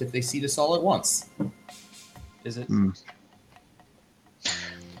convenient if they see us all at once. Is it?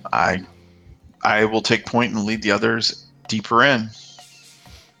 I will take point and lead the others deeper in.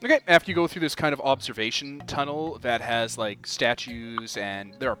 Okay, after you go through this kind of observation tunnel that has like statues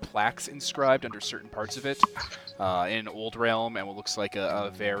and there are plaques inscribed under certain parts of it in Old Realm and what looks like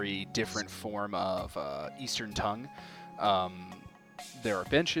a very different form of Eastern tongue. There are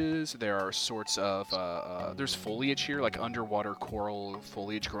benches, there are sorts of, there's foliage here, like underwater coral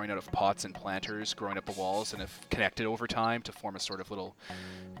foliage growing out of pots and planters growing up the walls and have connected over time to form a sort of little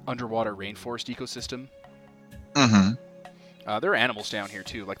underwater rainforest ecosystem. Mm-hmm. There are animals down here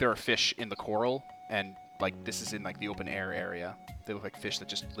too. Like there are fish in the coral, and like this is in like the open air area. They look like fish that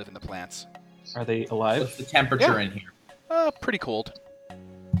just live in the plants. Are they alive? What's the temperature Yeah. in here? Pretty cold.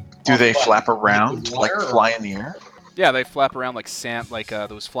 Do they What? flap around, Liquid like water or- fly in the air? Yeah, they flap around like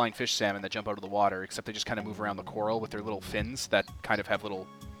those flying fish salmon that jump out of the water. Except they just kind of move around the coral with their little fins that kind of have little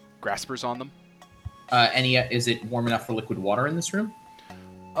graspers on them. Is it warm enough for liquid water in this room?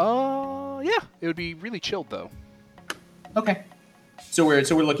 Yeah, it would be really chilled though. Okay. So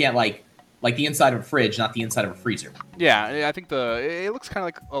we're looking at like the inside of a fridge, not the inside of a freezer. Yeah, I think it looks kind of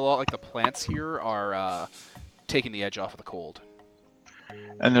like a lot like the plants here are taking the edge off of the cold.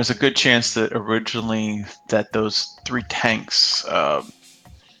 And there's a good chance that originally that those 3 tanks,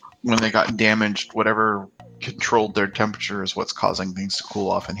 when they got damaged, whatever controlled their temperature is what's causing things to cool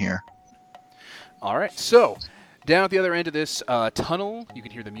off in here. All right, so down at the other end of this tunnel, you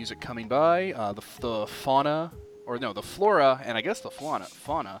can hear the music coming by. The fauna or no, the flora and I guess the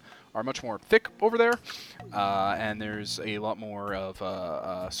fauna are much more thick over there, and there's a lot more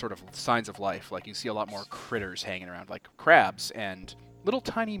of sort of signs of life. Like you see a lot more critters hanging around, like crabs and little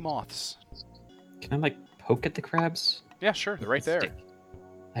tiny moths. Can I like poke at the crabs? Yeah, sure, they're right there. Stick.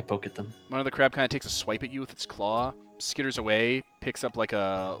 I poke at them. One of the crab kind of takes a swipe at you with its claw, skitters away, picks up like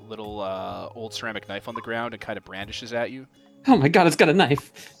a little old ceramic knife on the ground, and kind of brandishes at you. Oh my god, it's got a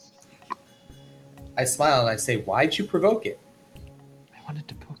knife. I smile and I say, "Why'd you provoke it? I wanted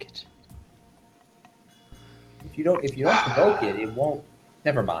to poke it. If you don't provoke it, it won't.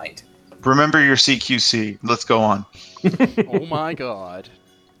 Never mind." Remember your CQC. Let's go on. Oh my god.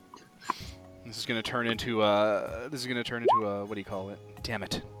 This is gonna turn into what do you call it? Damn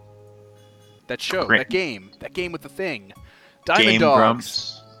it. That show, Great. that game with the thing. Diamond Game Dogs.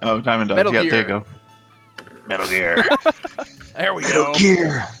 Grumps. Oh, Diamond Dogs. Metal Yeah, Gear. there you go. Metal Gear. There we Metal go.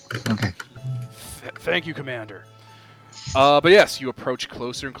 Gear. Okay. Thank you, Commander. But yes, you approach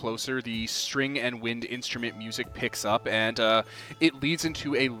closer and closer. The string and wind instrument music picks up, and it leads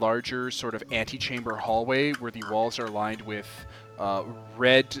into a larger sort of antechamber hallway where the walls are lined with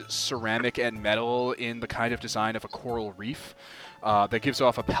red ceramic and metal in the kind of design of a coral reef that gives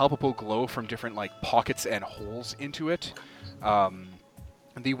off a palpable glow from different like pockets and holes into it.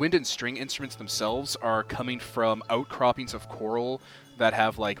 The wind and string instruments themselves are coming from outcroppings of coral that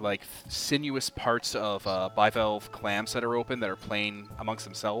have like sinuous parts of bivalve clams that are open that are playing amongst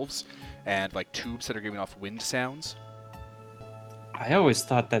themselves, and like tubes that are giving off wind sounds. I always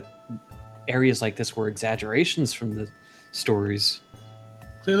thought that areas like this were exaggerations from the stories.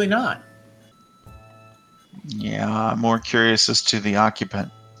 Clearly not. Yeah, I'm more curious as to the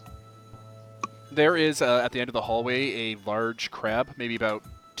occupant. There is at the end of the hallway a large crab, maybe about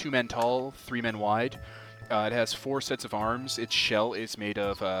 2 men tall, 3 men wide. It has 4 sets of arms. Its shell is made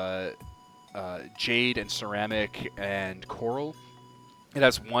of jade and ceramic and coral. It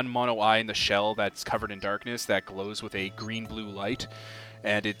has one mono eye in the shell that's covered in darkness that glows with a green-blue light.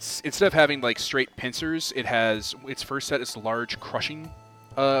 And it's instead of having like straight pincers, it has its first set is large crushing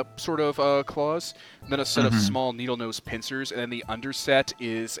sort of claws, and then a set of small needle-nose pincers, and then the underset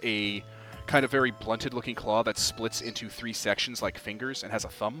is a kind of very blunted-looking claw that splits into 3 sections like fingers and has a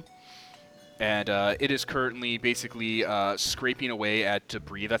thumb. And it is currently basically scraping away at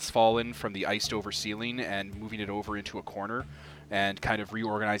debris that's fallen from the iced-over ceiling and moving it over into a corner, and kind of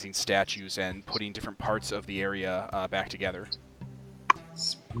reorganizing statues and putting different parts of the area back together.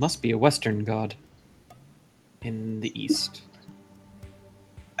 This must be a Western god in the East.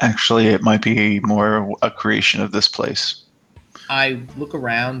 Actually, it might be more a creation of this place. I look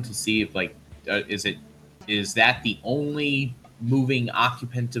around to see if is that the only moving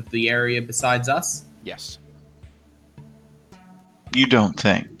occupant of the area besides us? Yes. You don't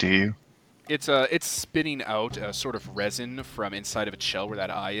think, do you? It's spitting out a sort of resin from inside of its shell where that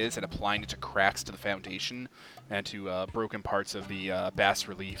eye is, and applying it to cracks to the foundation and to broken parts of the bas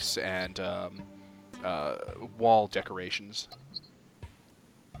reliefs and wall decorations.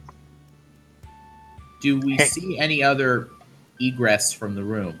 Do we see any other egress from the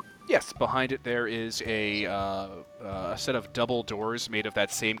room? Yes, behind it there is a set of double doors made of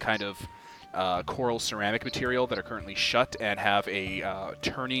that same kind of coral ceramic material that are currently shut and have a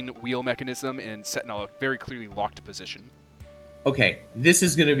turning wheel mechanism and set in a very clearly locked position. Okay, this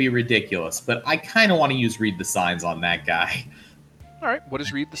is going to be ridiculous, but I kind of want to use read the signs on that guy. All right, what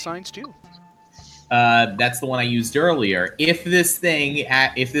does read the signs do? That's the one I used earlier. If this thing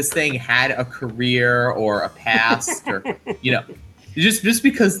had a career or a past, or just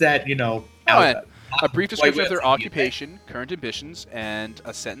because that A brief description of their Wait, occupation, current ambitions, and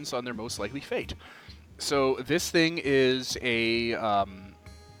a sentence on their most likely fate. So this thing is a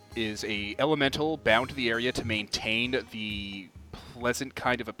elemental bound to the area to maintain the pleasant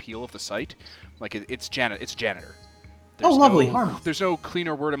kind of appeal of the site. Like it's janitor. There's lovely, no, harmless. There's no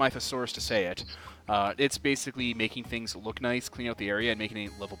cleaner word in my thesaurus to say it. It's basically making things look nice, clean out the area, and making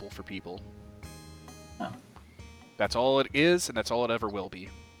it livable for people. Oh. That's all it is, and that's all it ever will be.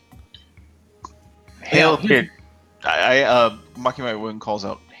 Hail Kid. Mocking My Wound calls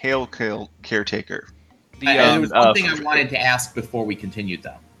out, Hail Caretaker. There was one thing I wanted to ask before we continued,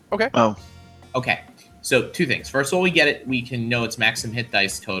 though. Okay. Oh. Okay, so 2 things. First of all, we get it. We can know it's maximum hit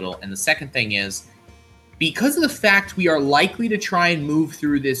dice total. And the second thing is, because of the fact we are likely to try and move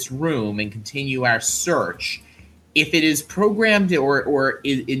through this room and continue our search, if it is programmed or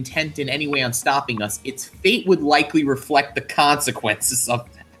is intent in any way on stopping us, its fate would likely reflect the consequences of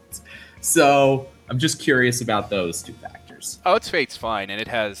that. So I'm just curious about those 2 factors. Oh, its fate's fine, and it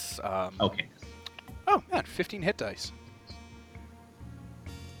has... Okay. Oh, man, 15 hit dice.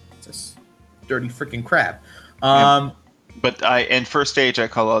 It's a dirty freaking crap. But in first stage, I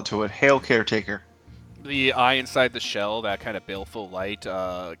call out to it, "Hail, caretaker." The eye inside the shell, that kind of baleful light,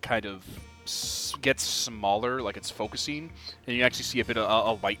 kind of gets smaller, like it's focusing, and you actually see a bit of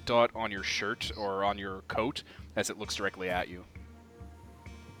a white dot on your shirt or on your coat as it looks directly at you.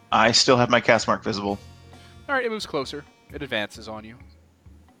 I still have my cast mark visible. All right, it moves closer. It advances on you.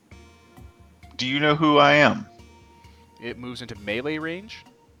 Do you know who I am? It moves into melee range.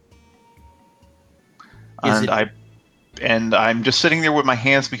 And I'm just sitting there with my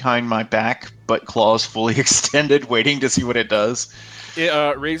hands behind my back, but claws fully extended, waiting to see what it does.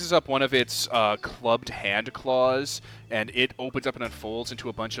 It raises up one of its clubbed hand claws, and it opens up and unfolds into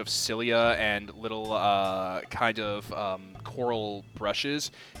a bunch of cilia and little kind of coral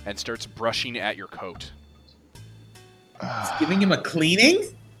brushes, and starts brushing at your coat. It's giving him a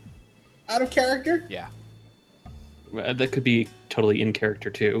cleaning? Out of character? Yeah. That could be totally in character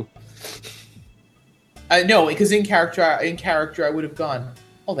too. No, because in character, I would have gone,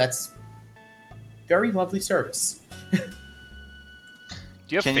 oh, that's very lovely service. Do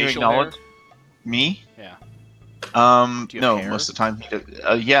you have Can you facial acknowledge hair? me? Yeah. Do you have No, hair? most of the time he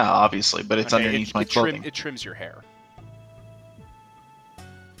does. Yeah, obviously, but it's Okay, underneath my clothing. It trims your hair.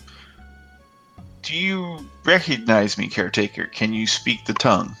 Do you recognize me, caretaker? Can you speak the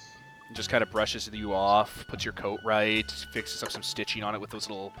tongue? It just kind of brushes you off, puts your coat right, fixes up some stitching on it with those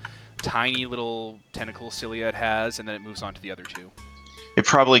little tiny little tentacle cilia it has, and then it moves on to the other two. It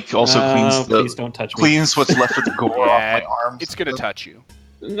probably also Please don't touch me. cleans what's left of the gore Yeah, off my arms. It's gonna touch you.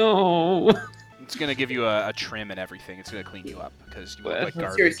 No. It's gonna give you a trim and everything. It's gonna clean you up because you look like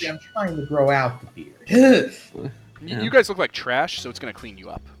garbage. Seriously, I'm trying to grow out the beard. You guys look like trash, so it's gonna clean you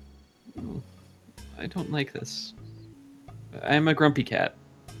up. I don't like this. I'm a grumpy cat.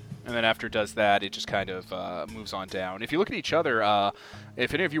 And then after it does that, it just kind of moves on down. If you look at each other,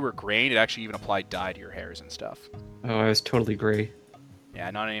 if any of you were graying, it actually even applied dye to your hairs and stuff. Oh, I was totally gray. Yeah,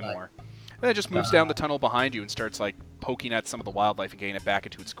 not anymore. Then it just moves down the tunnel behind you and starts like poking at some of the wildlife and getting it back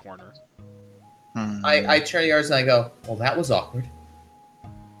into its corner. I turn yours and I go, well, that was awkward.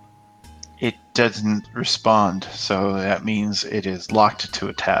 It doesn't respond, so that means it is locked to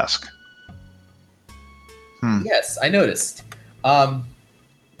a task. Yes, I noticed.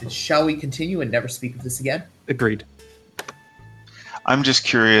 Shall we continue and never speak of this again? Agreed. I'm just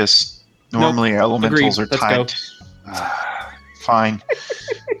curious. Normally, elementals Agreed. are Let's tied. Fine.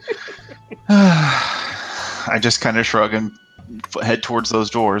 I just kind of shrug and head towards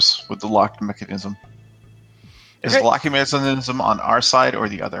those doors with the locked mechanism. Is Okay. the locking mechanism on our side or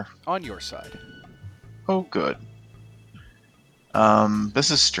the other? On your side. Oh, good.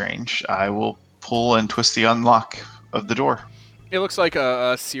 This is strange. I will pull and twist the unlock of the door. It looks like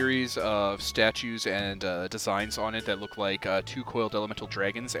a series of statues and designs on it that look like two coiled elemental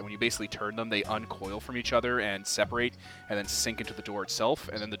dragons, and when you basically turn them, they uncoil from each other and separate, and then sink into the door itself,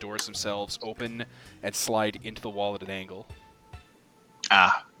 and then the doors themselves open and slide into the wall at an angle.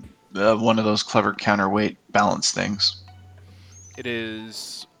 One of those clever counterweight balance things. It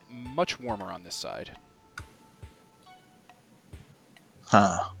is much warmer on this side.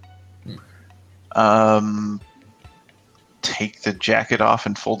 Huh. Take the jacket off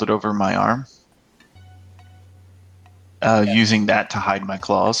and fold it over my arm. Using that to hide my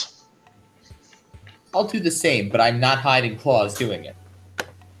claws. I'll do the same, but I'm not hiding claws doing it.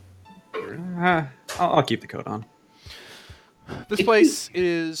 I'll keep the coat on. This place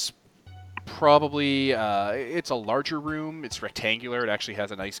is probably it's a larger room. It's rectangular. It actually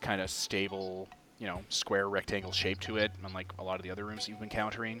has a nice kind of stable, square rectangle shape to it, unlike a lot of the other rooms you've been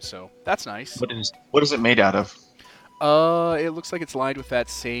encountering. So that's nice. What is it made out of? It looks like it's lined with that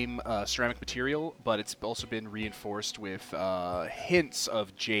same ceramic material, but it's also been reinforced with hints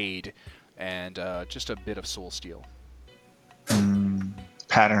of jade and just a bit of soul steel.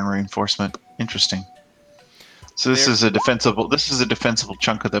 Pattern reinforcement. Interesting. So this is a defensible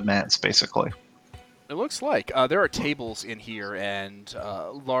chunk of the mats, basically. It looks like there are tables in here and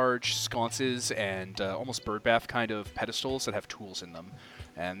large sconces and almost birdbath kind of pedestals that have tools in them,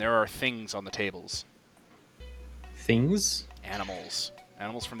 and there are things on the tables. Things? Animals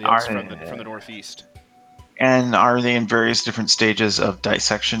from the from the northeast. And are they in various different stages of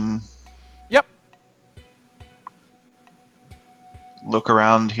dissection? Yep. Look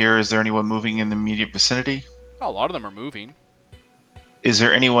around here. Is there anyone moving in the immediate vicinity? A lot of them are moving. Is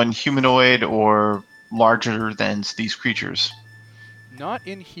there anyone humanoid or larger than these creatures? Not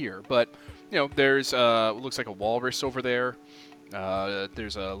in here, but there's what looks like a walrus over there.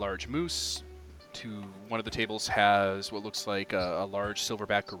 There's a large moose. One of the tables has what looks like a large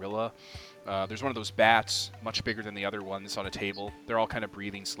silverback gorilla. There's one of those bats, much bigger than the other ones, on a table. They're all kind of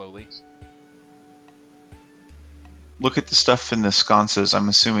breathing slowly. look at the stuff in the sconces, I'm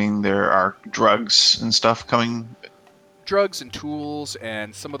assuming there are drugs and stuff coming. Drugs and tools,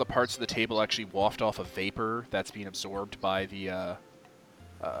 and some of the parts of the table actually waft off a vapor that's being absorbed by the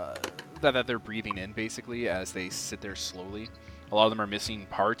that they're breathing in, basically, as they sit there slowly. A lot of them are missing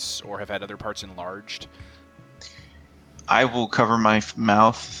parts or have had other parts enlarged. I will cover my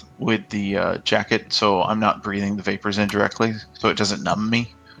mouth with the jacket so I'm not breathing the vapors in directly, so it doesn't numb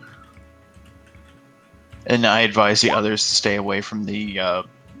me. And I advise the others to stay away from the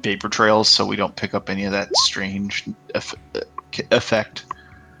vapor trails so we don't pick up any of that strange effect.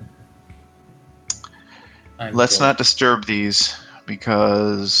 Let's not disturb these,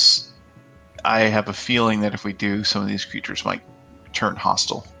 because I have a feeling that if we do, some of these creatures might turn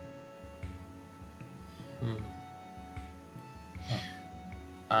hostile.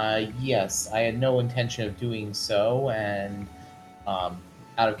 Yes, I had no intention of doing so, and out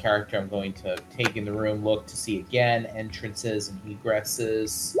of character, I'm going to take in the room, look to see again entrances and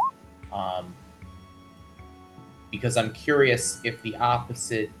egresses, because I'm curious if the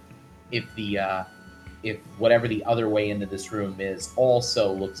opposite, if whatever the other way into this room is,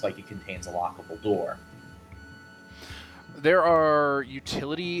 also looks like it contains a lockable door. There are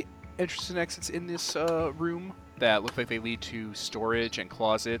utility entrances and exits in this room that look like they lead to storage and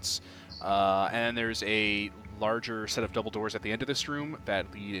closets, and there's a larger set of double doors at the end of this room that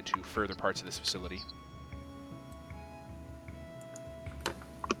lead into further parts of this facility.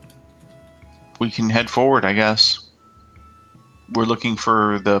 We can head forward, I guess. We're looking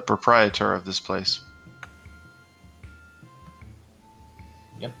for the proprietor of this place.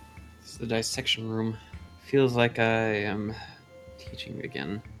 Yep. It's the dissection room. Feels like I am teaching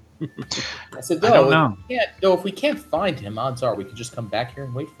again. I said, I don't know. if we can't find him, odds are we could just come back here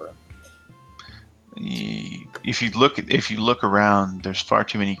and wait for him. If you look around, there's far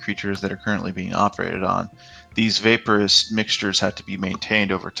too many creatures that are currently being operated on. These vaporous mixtures have to be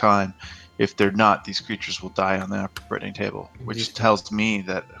maintained over time. If they're not, these creatures will die on the operating table, which tells me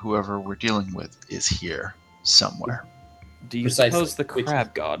that whoever we're dealing with is here somewhere. Do you Precisely. suppose the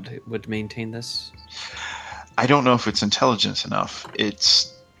crab god would maintain this? I don't know if it's intelligence enough.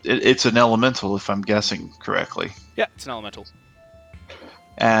 It's an elemental, if I'm guessing correctly. Yeah, it's an elemental.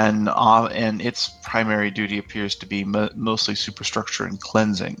 And its primary duty appears to be mostly superstructure and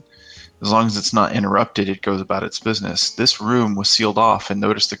cleansing. As long as it's not interrupted, it goes about its business. This room was sealed off, and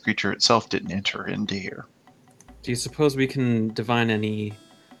notice the creature itself didn't enter into here. Do you suppose we can divine any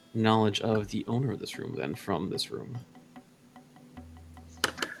knowledge of the owner of this room, then, from this room?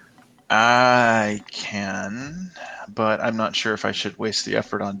 I can, but I'm not sure if I should waste the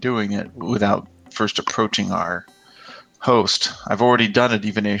effort on doing it without first approaching our host. I've already done a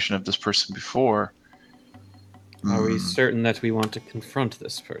divination of this person before. Are we certain that we want to confront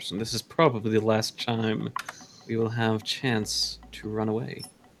this person? This is probably the last time we will have chance to run away.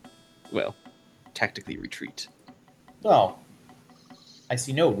 Well, tactically retreat. Well, I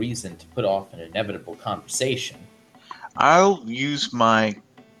see no reason to put off an inevitable conversation. I'll use my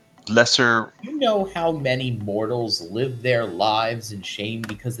lesser... You know how many mortals live their lives in shame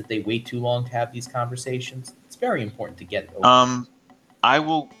because that they wait too long to have these conversations? It's very important to get over. I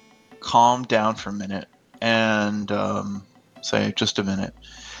will calm down for a minute and say just a minute,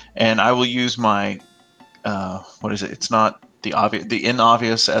 and I will use my what is it? It's not the obvious, the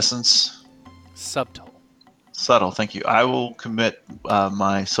inobvious essence. Subtle. Thank you. I will commit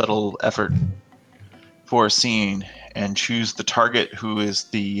my subtle effort for a scene and choose the target, who is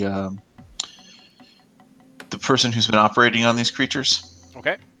the person who's been operating on these creatures.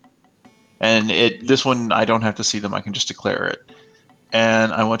 Okay. And this one, I don't have to see them. I can just declare it.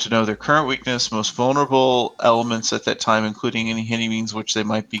 And I want to know their current weakness, most vulnerable elements at that time, including any hidden means which they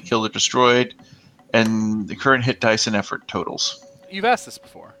might be killed or destroyed, and the current hit dice and effort totals. You've asked this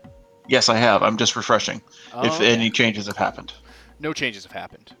before. Yes, I have. I'm just refreshing if Okay. any changes have happened. No changes have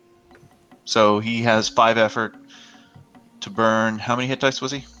happened. So he has 5 effort to burn. How many hit dice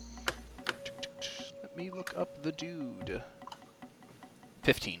was he? Let me look up the dude.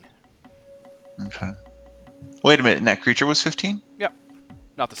 15. Okay. Wait a minute, and that creature was 15? Yep.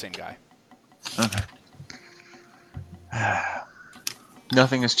 Not the same guy. Okay.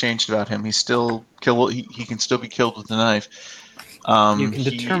 Nothing has changed about him. He's still kill. He can still be killed with a knife. You can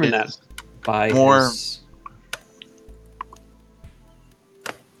determine that by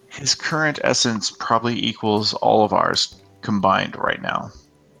his current essence probably equals all of ours combined right now.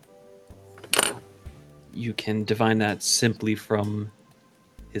 You can divine that simply from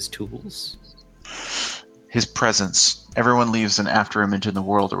his tools. His presence. Everyone leaves an after image in the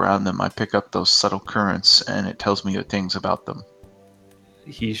world around them. I pick up those subtle currents, and it tells me things about them.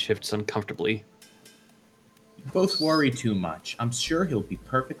 He shifts uncomfortably. Both worry too much. I'm sure he'll be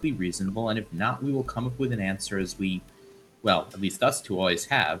perfectly reasonable, and if not, we will come up with an answer as we, well, at least us two always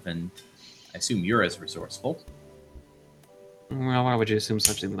have, and I assume you're as resourceful. Well, why would you assume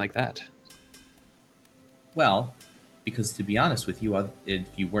something like that? Well, because to be honest with you, if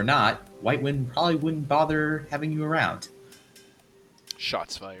you were not, White Wind probably wouldn't bother having you around.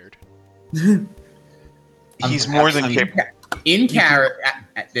 Shots fired. He's more than capable.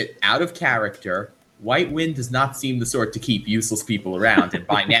 Out of character, White Wind does not seem the sort to keep useless people around, and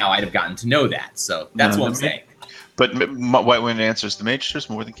by now I'd have gotten to know that. So that's what I'm saying. But White Wind answers, the Mage is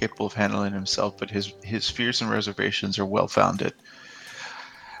more than capable of handling himself, but his fears and reservations are well founded.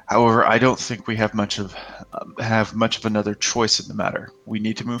 However, I don't think we have much of another choice in the matter. We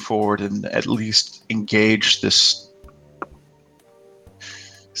need to move forward and at least engage this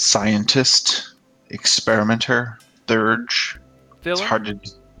scientist, experimenter, Thurge. Villain? It's hard to.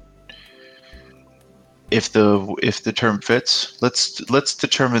 If the term fits, let's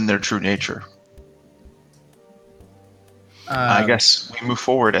determine their true nature. I guess we move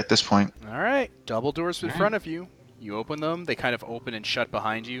forward at this point. All right. Double doors in front of you. You open them. They kind of open and shut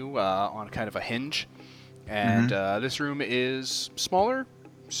behind you on kind of a hinge. And this room is smaller,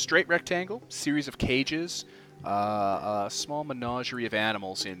 straight rectangle, series of cages, a small menagerie of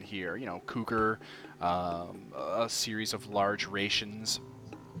animals in here. You know, cougar, a series of large rations,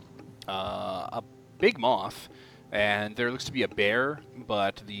 a big moth, and there looks to be a bear,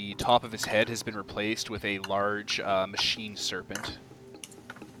 but the top of his head has been replaced with a large machine serpent.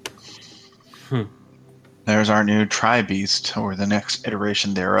 There's our new tri-beast, or the next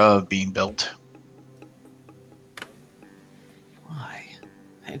iteration thereof, being built. Why?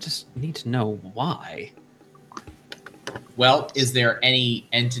 I just need to know why. Well, is there any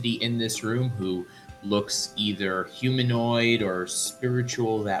entity in this room who looks either humanoid or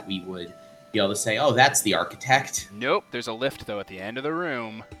spiritual that we would be able to say, oh, that's the architect? Nope, there's a lift, though, at the end of the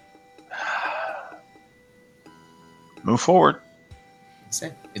room. Move forward.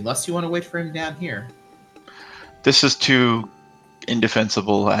 Unless you want to wait for him down here. This is too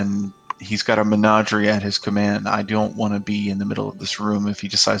indefensible, and he's got a menagerie at his command. I don't want to be in the middle of this room if he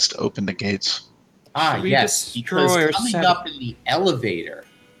decides to open the gates. Yes, because coming up in the elevator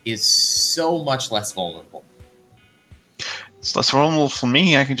is so much less vulnerable. It's less vulnerable for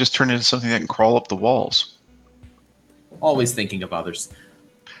me. I can just turn it into something that can crawl up the walls. Always thinking of others.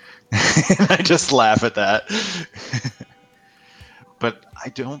 I just laugh at that. But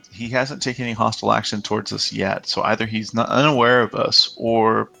he hasn't taken any hostile action towards us yet, so either he's not unaware of us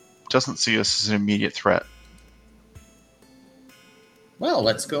or doesn't see us as an immediate threat. Well,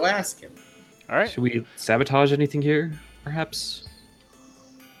 let's go ask him. All right. Should we sabotage anything here, perhaps?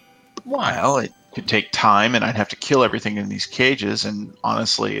 Why? Well, it could take time, and I'd have to kill everything in these cages, and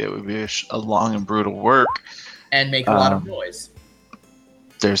honestly, it would be a long and brutal work. And make a lot of noise.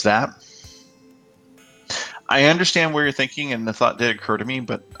 There's that. I understand where you're thinking, and the thought did occur to me,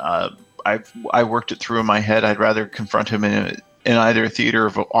 but I worked it through in my head. I'd rather confront him in either a theater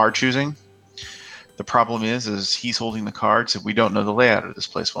of our choosing. The problem is he's holding the cards, and we don't know the layout of this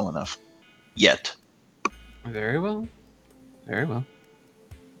place well enough yet. Very well. Very well.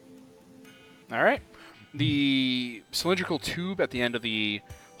 All right. The cylindrical tube at the end of the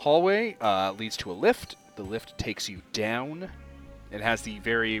hallway leads to a lift. The lift takes you down. It has the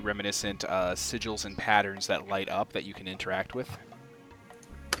very reminiscent sigils and patterns that light up that you can interact with.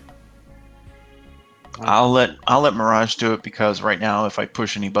 I'll let Mirage do it, because right now, if I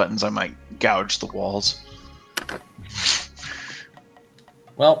push any buttons, I might gouge the walls.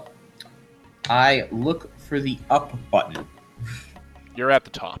 Well, I look for the up button. You're at the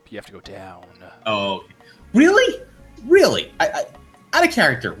top. You have to go down. Oh, really? Really? I out of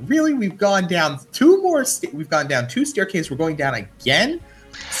character. Really? We've gone down we've gone down 2 staircases. We're going down again?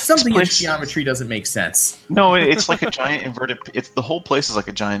 Something in geometry doesn't make sense. No, it's like a giant inverted. The whole place is like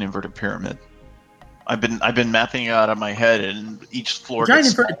a giant inverted pyramid. I've been mapping it out of my head, and each floor. Giant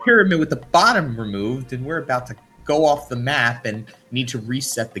inverted pyramid with the bottom removed, and we're about to go off the map and need to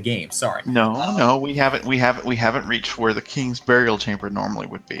reset the game. Sorry. No, we haven't reached where the king's burial chamber normally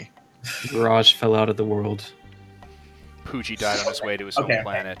would be. Mirage fell out of the world. Poochie died on his way to his home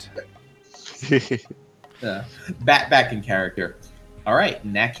planet. Back in character. All right.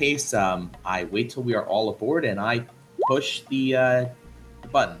 In that case, I wait till we are all aboard, and I push the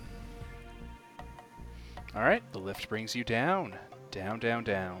button. All right. The lift brings you down, down, down,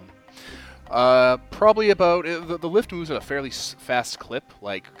 down. Probably about the lift moves at a fairly fast clip,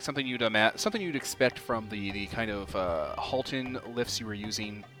 like something you'd expect from the kind of Halton lifts you were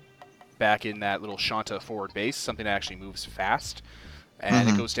using back in that little Shanta forward base. Something that actually moves fast, and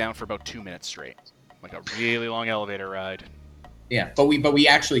it goes down for about 2 minutes straight. like a really long elevator ride. Yeah, but we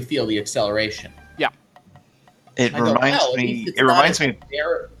actually feel the acceleration. It I go, reminds well, at me. least it's It not reminds as me.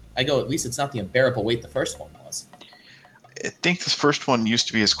 I go, at least it's not the unbearable weight the first one was. I think this first one used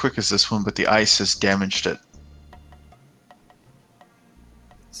to be as quick as this one, but the ice has damaged it.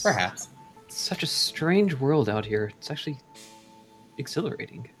 Perhaps. It's such a strange world out here. It's actually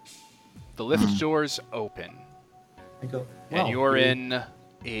exhilarating. The lift doors open, I go, and well, you're in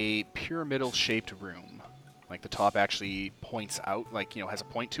a pyramidal-shaped room. Like the top actually points out, like, has a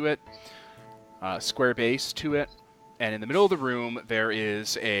point to it, square base to it, and in the middle of the room there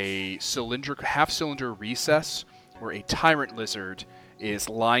is a half-cylinder recess where a tyrant lizard is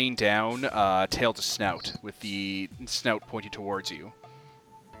lying down, tail to snout, with the snout pointing towards you.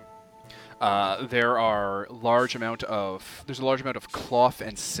 There's a large amount of cloth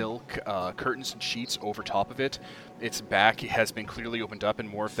and silk curtains and sheets over top of it. Its back has been clearly opened up, and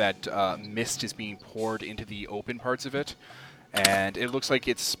more of that mist is being poured into the open parts of it. And it looks like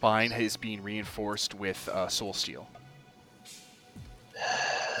its spine is being reinforced with soul steel.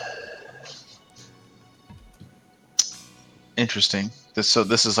 Interesting. This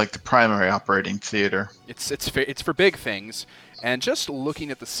is like the primary operating theater. It's for big things. And just looking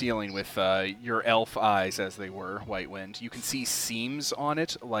at the ceiling with your elf eyes, as they were, White Wind, you can see seams on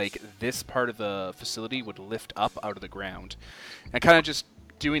it, like this part of the facility would lift up out of the ground. And kind of just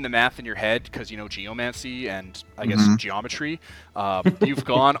doing the math in your head, because you know geomancy and I guess geometry, you've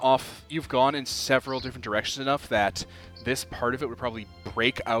gone in several different directions enough that this part of it would probably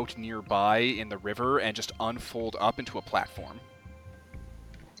break out nearby in the river and just unfold up into a platform.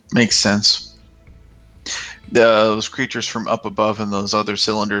 Makes sense. Those creatures from up above and those other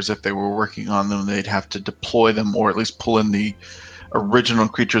cylinders, if they were working on them, they'd have to deploy them or at least pull in the original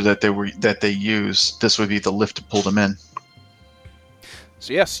creature that they used. This would be the lift to pull them in.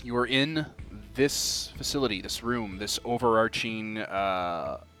 So yes, you are in this facility, this room, this overarching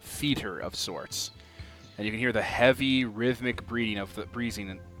theater of sorts, and you can hear the heavy, rhythmic breathing of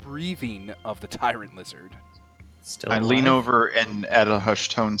the tyrant lizard. Still I alive? lean over and at a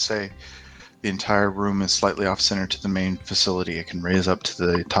hushed tone say, the entire room is slightly off-center to the main facility. It can raise up to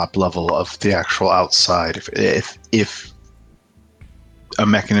the top level of the actual outside if a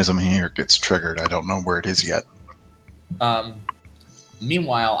mechanism here gets triggered. I don't know where it is yet.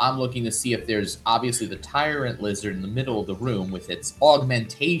 Meanwhile, I'm looking to see if there's obviously the tyrant lizard in the middle of the room with its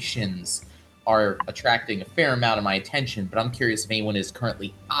augmentations are attracting a fair amount of my attention, but I'm curious if anyone is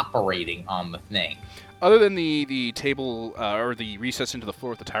currently operating on the thing. Other than the table or the recess into the floor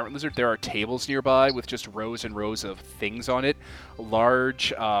with the tyrant lizard, there are tables nearby with just rows and rows of things on it.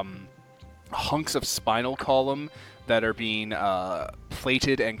 Large hunks of spinal column that are being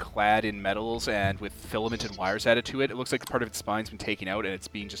plated and clad in metals and with filament and wires added to it. It looks like part of its spine's been taken out and it's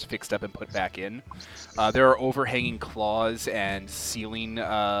being just fixed up and put back in. There are overhanging claws and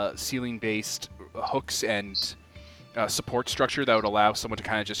ceiling-based hooks and support structure that would allow someone to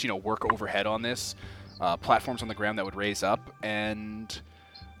kind of just work overhead on this. Platforms on the ground that would raise up, and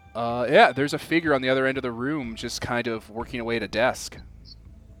there's a figure on the other end of the room just kind of working away at a desk.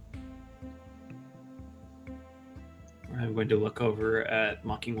 I'm going to look over at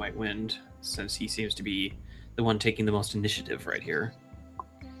Mocking White Wind, since he seems to be the one taking the most initiative right here.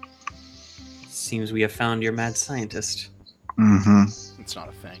 Seems we have found your mad scientist. Mm-hmm. It's not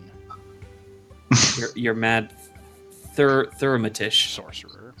a thing. Your mad Thermatish.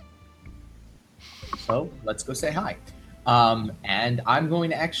 Sorcerer. So let's go say hi. And I'm going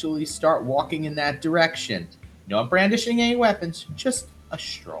to actually start walking in that direction. No brandishing any weapons, just a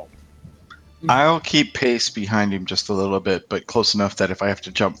stroll. I'll keep pace behind him just a little bit, but close enough that if I have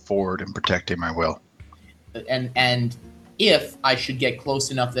to jump forward and protect him, I will. And if I should get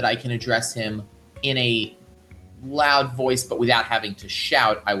close enough that I can address him in a loud voice but without having to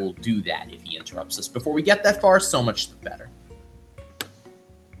shout, I will do that if he interrupts us. Before we get that far, so much the better.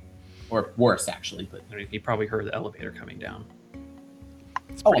 Or worse, actually. But I mean, he probably heard the elevator coming down.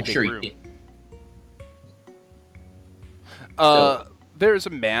 It's a I'm pretty big sure room. he did. There's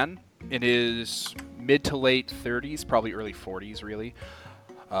a man in his mid to late 30s, probably early 40s, really.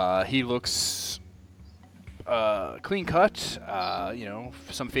 He looks clean cut,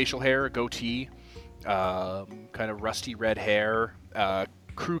 some facial hair, a goatee, kind of rusty red hair,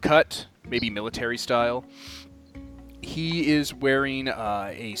 crew cut, maybe military style. He is wearing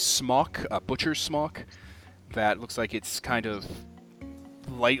a smock, a butcher's smock, that looks like it's kind of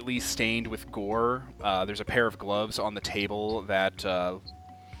lightly stained with gore. There's a pair of gloves on the table that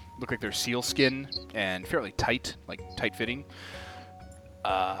look like they're sealskin and fairly tight, like tight-fitting.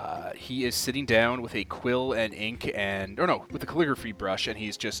 He is sitting down with a quill and ink with a calligraphy brush, and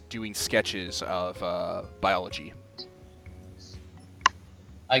he's just doing sketches of biology.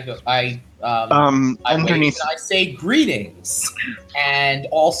 I wave Underneath. and I say greetings, and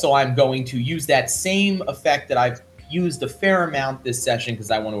also I'm going to use that same effect that I've used a fair amount this session because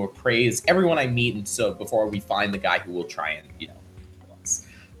I want to appraise everyone I meet, and so before we find the guy who will try and kill us.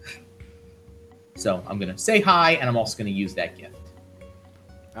 So I'm gonna say hi, and I'm also gonna use that gift.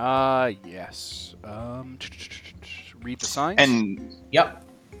 Yes. Read the signs. And Yep.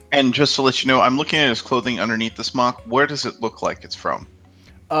 just to let you know, I'm looking at his clothing underneath the smock. Where does it look like it's from?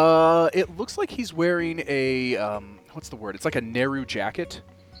 It looks like he's wearing a what's the word? It's like a Nehru jacket.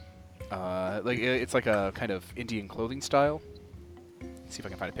 It's like a kind of Indian clothing style. Let's see if I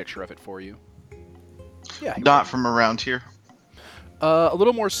can find a picture of it for you. Yeah. Not from around here. A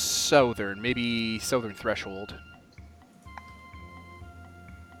little more southern, maybe Southern Threshold.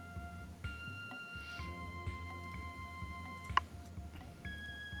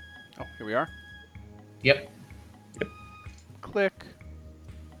 Oh, here we are. Yep. Click.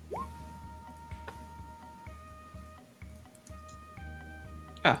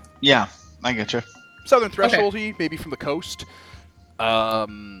 Yeah, I get you. Southern Threshold, maybe from the coast.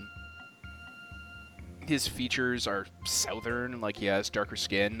 His features are southern, like he has darker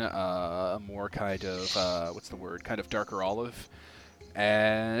skin, more kind of, what's the word? Kind of darker olive.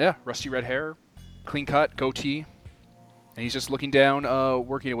 And yeah, rusty red hair, clean cut, goatee. And he's just looking down,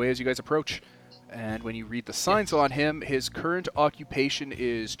 working away as you guys approach. And when you read the signs on him, his current occupation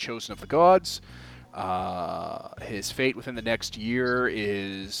is Chosen of the Gods. His fate within the next year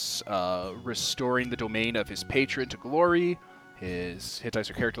is restoring the domain of his patron to glory. His hit dice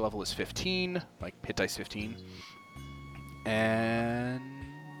or character level is 15, like hit dice 15. And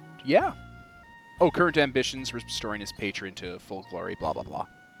yeah. Oh, current ambitions, restoring his patron to full glory, blah, blah, blah.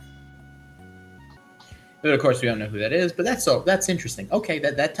 But of course, we don't know who that is, but that's interesting. Okay,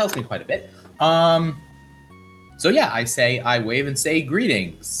 that tells me quite a bit. So yeah, I wave and say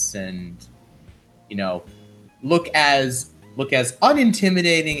greetings, and look as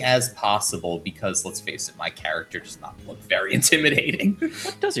unintimidating as possible, because let's face it, my character does not look very intimidating.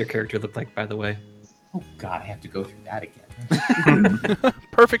 What does your character look like, by the way? Oh God, I have to go through that again.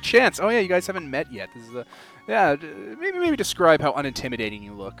 Perfect chance. Oh yeah, you guys haven't met yet. This is maybe describe how unintimidating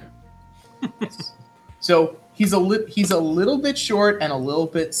you look. Yes. So he's a little bit short and a little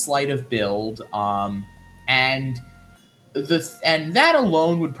bit slight of build, and that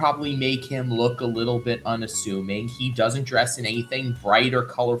alone would probably make him look a little bit unassuming. He doesn't dress in anything bright or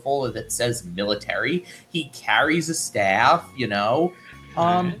colorful that says military. He carries a staff,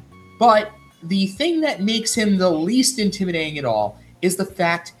 But the thing that makes him the least intimidating at all is the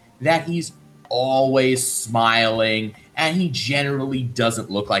fact that he's always smiling, and he generally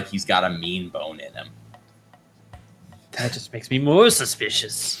doesn't look like he's got a mean bone in him. That just makes me more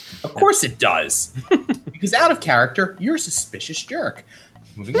suspicious. Of course it does. Because out of character, you're a suspicious jerk.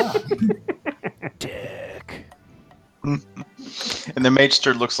 Moving on. Dick. And the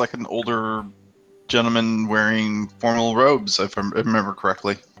Magester looks like an older gentleman wearing formal robes, if I remember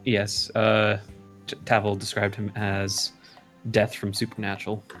correctly. Yes, Tavel described him as Death from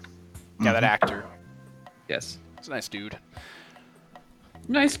Supernatural. Yeah, that actor. Yes. He's a nice dude.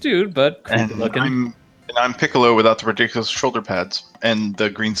 Nice dude, but creepy looking. I'm Piccolo without the ridiculous shoulder pads and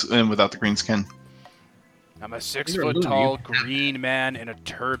without the green skin. I'm a 6-foot-tall green man in a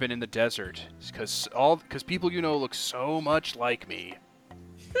turban in the desert. Because people look so much like me.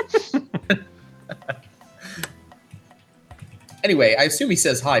 Anyway, I assume he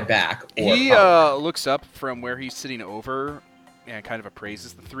says hi back. He looks up from where he's sitting over and kind of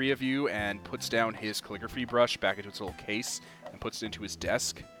appraises the three of you and puts down his calligraphy brush back into its little case and puts it into his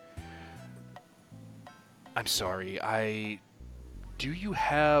desk. I'm sorry, do you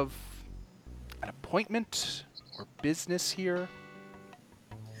have an appointment or business here?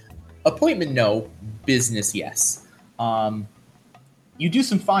 Appointment, no. Business, yes. You do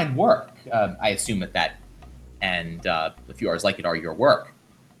some fine work. I assume that and a few hours like it are your work.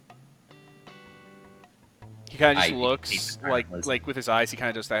 He kind of just looks like with his eyes. He kind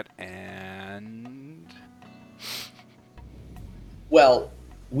of does that, and well,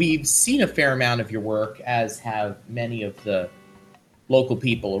 we've seen a fair amount of your work, as have many of the local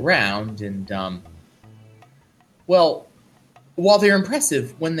people around, and well, while they're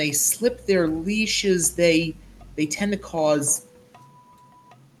impressive, when they slip their leashes, they tend to cause,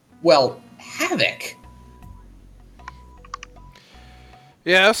 well, havoc.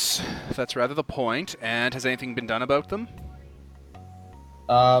 Yes, that's rather the point. And has anything been done about them?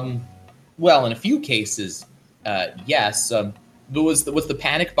 Well, in a few cases, yes. was the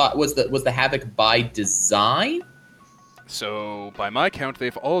panic was the havoc by design? So, by my count,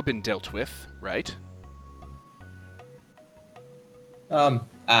 they've all been dealt with, right? I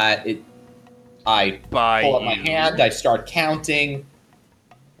By pull up my you. hand. I start counting.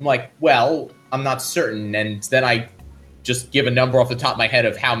 I'm like, well, I'm not certain, and then I just give a number off the top of my head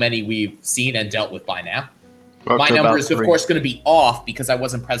of how many we've seen and dealt with by now. We're up My to number about is, of 3. course, going to be off because I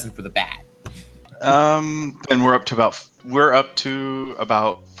wasn't present for the bat. And we're up to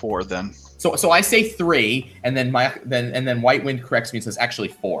about 4 then. So I say 3, and then White Wind corrects me and says actually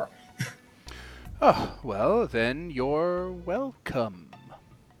 4. Oh, well, then you're welcome.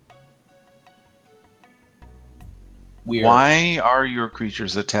 Weird. Why are your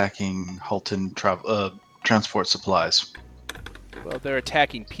creatures attacking Halton transport supplies? Well, they're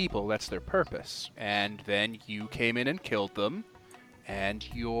attacking people, that's their purpose. And then you came in and killed them, and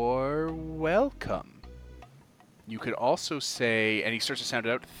you're welcome. You could also say, and he starts to sound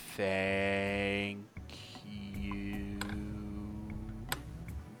it out, thank you.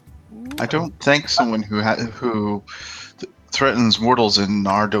 I don't thank someone who threatens mortals in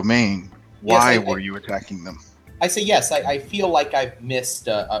our domain. Why Yes, were you attacking them? I say yes. I feel like I've missed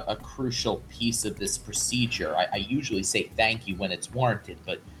a crucial piece of this procedure. I usually say thank you when it's warranted,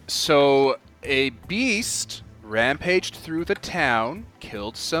 but So, a beast rampaged through the town,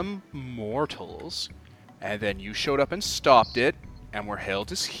 killed some mortals, and then you showed up and stopped it, and were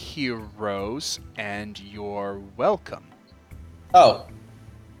hailed as heroes, and you're welcome.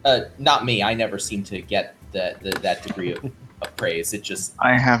 Not me. I never seem to get that degree of praise. It just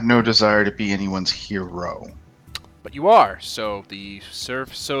I have no desire to be anyone's hero. But you are, so the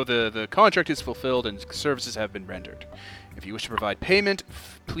contract is fulfilled and services have been rendered. If you wish to provide payment,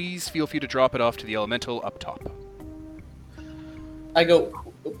 please feel free to drop it off to the elemental up top. I go.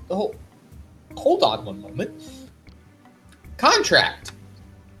 Hold on one moment. Contract.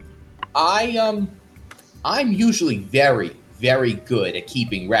 I'm usually very, very good at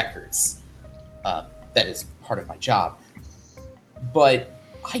keeping records. That is part of my job. But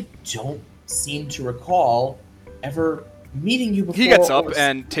I don't seem to recall ever meeting you before. He gets up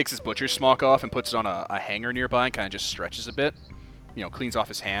and takes his butcher's smock off and puts it on a hanger nearby and kind of just stretches a bit. You know, cleans off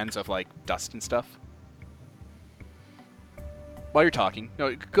his hands of, like, dust and stuff. While you're talking.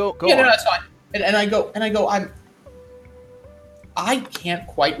 No, go Yeah, on. no, that's fine. And I go. I can't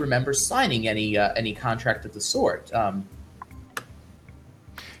quite remember signing any contract of the sort. Can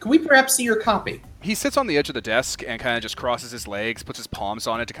we perhaps see your copy? He sits on the edge of the desk and kind of just crosses his legs, puts his palms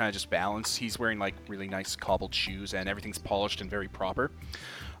on it to kind of just balance. He's wearing, like, really nice cobbled shoes, and everything's polished and very proper.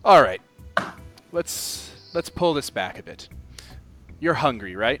 All right. Let's pull this back a bit. You're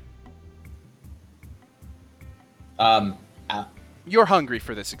hungry, right? You're hungry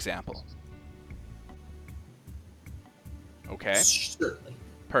for this example. Okay. Certainly.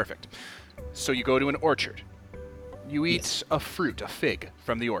 Perfect. So you go to an orchard. You eat a fruit, a fig,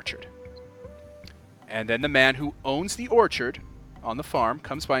 from the orchard. And then the man who owns the orchard on the farm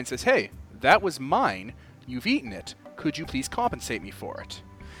comes by and says, "Hey, that was mine. You've eaten it. Could you please compensate me for it?"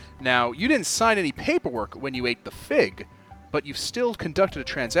 Now, you didn't sign any paperwork when you ate the fig, but you've still conducted a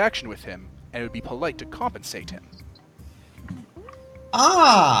transaction with him, and it would be polite to compensate him.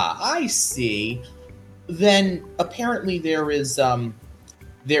 Ah, I see. Then apparently there is a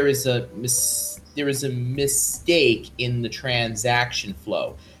mistake in the transaction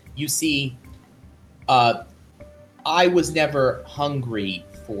flow. You see, I was never hungry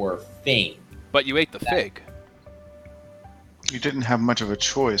for fame. But you ate the fig. You didn't have much of a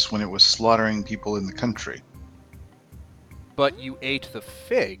choice when it was slaughtering people in the country. But you ate the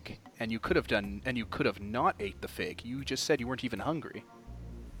fig, and you could have not ate the fig. You just said you weren't even hungry.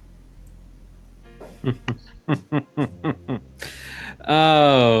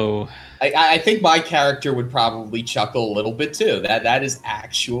 Oh. I think my character would probably chuckle a little bit too. That is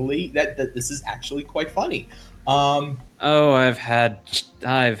actually that this is actually quite funny. Oh, I've had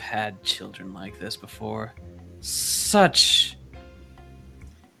children like this before. Such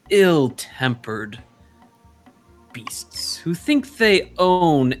ill-tempered beasts who think they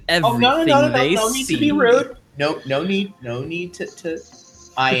own everything they no see. need to be rude. No need to.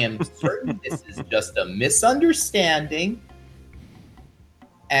 I am certain this is just a misunderstanding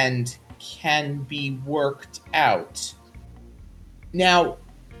and can be worked out. Now,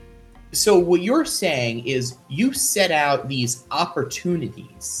 so what you're saying is you set out these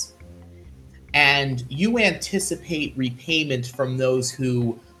opportunities and you anticipate repayment from those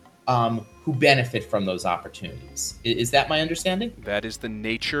who benefit from those opportunities. Is that my understanding? That is the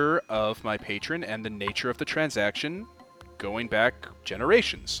nature of my patron and the nature of the transaction going back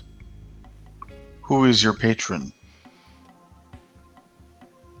generations. Who is your patron?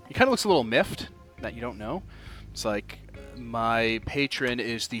 He kind of looks a little miffed that you don't know. It's like, my patron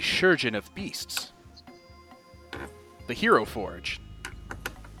is the Shurgeon of Beasts. The Hero Forge.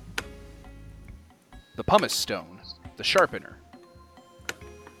 The Pumice Stone. The Sharpener.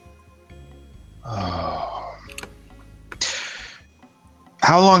 Oh.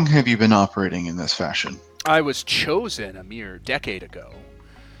 How long have you been operating in this fashion? I was chosen a mere decade ago,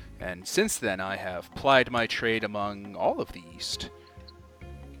 and since then I have plied my trade among all of the East,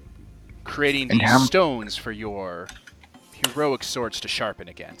 creating these stones for your heroic swords to sharpen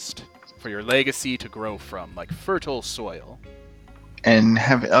against, for your legacy to grow from, like fertile soil. And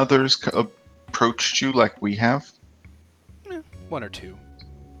have others approached you like we have? One or two.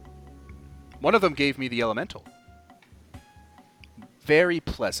 One of them gave me the elemental. Very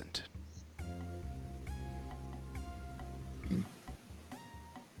pleasant.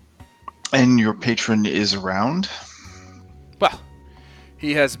 And your patron is around? Well,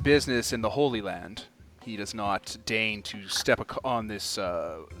 he has business in the Holy Land. He does not deign to step on this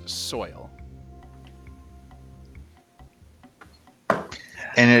soil.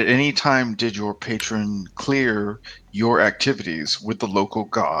 And at any time did your patron clear your activities with the local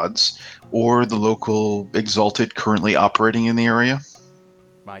gods or the local exalted currently operating in the area?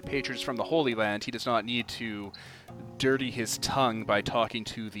 My patron's from the Holy Land. He does not need to dirty his tongue by talking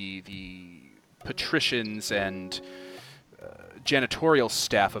to the patricians and janitorial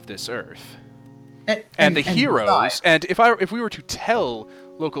staff of this earth. And the heroes. And if we were to tell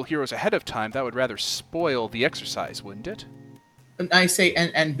local heroes ahead of time, that would rather spoil the exercise, wouldn't it? I say,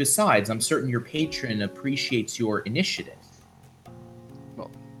 and besides, I'm certain your patron appreciates your initiative. Well,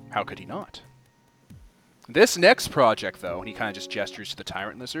 how could he not? This next project, though, and he kind of just gestures to the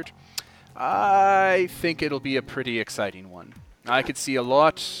Tyrant Lizard, I think it'll be a pretty exciting one. I could see a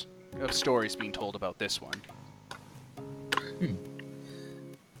lot of stories being told about this one.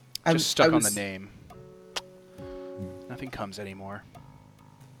 Just stuck on the name. Nothing comes anymore.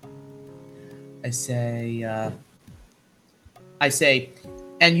 I say,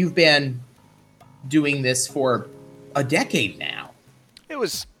 and you've been doing this for a decade now. It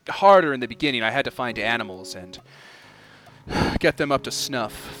was harder in the beginning. I had to find animals and get them up to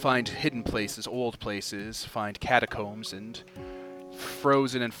snuff, find hidden places, old places, find catacombs and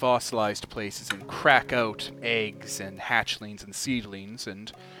frozen and fossilized places, and crack out eggs and hatchlings and seedlings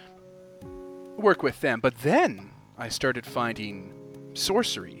and work with them. But then I started finding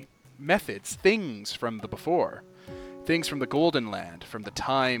sorcery, methods, things from the before. Things from the Golden Land, from the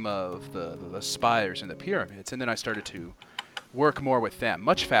time of the spires and the pyramids, and then I started to work more with them.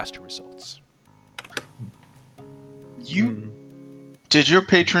 Much faster results. Did your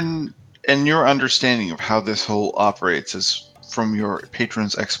patron, and your understanding of how this whole operates is from your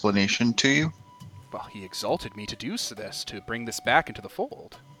patron's explanation to you? Well, he exalted me to do this, to bring this back into the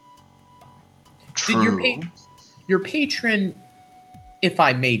fold. True. Did your patron, if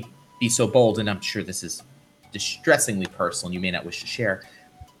I may be so bold, and I'm sure this is distressingly personal, you may not wish to share,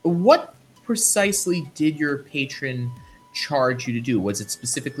 what precisely did your patron charge you to do? Was it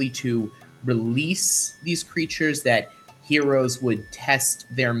specifically to release these creatures that heroes would test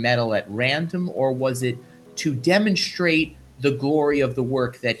their mettle at random, or was it to demonstrate the glory of the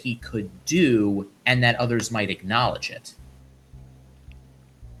work that he could do and that others might acknowledge it?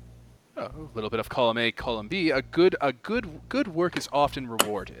 A little bit of column A, column B. A good work is often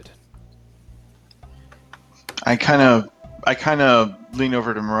rewarded. I kind of lean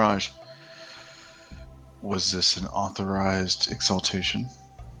over to Mirage. Was this an authorized exaltation?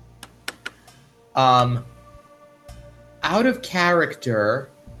 Out of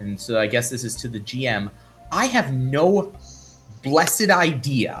character, and so I guess this is to the GM, I have no blessed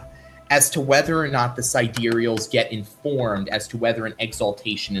idea as to whether or not the sidereals get informed as to whether an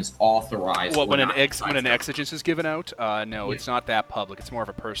exaltation is authorized. Well, when an an exigence is given out, no, it's not that public. It's more of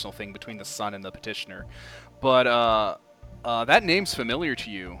a personal thing between the Sun and the petitioner. But that name's familiar to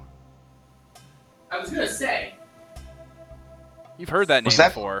you. I was gonna say. You've heard that name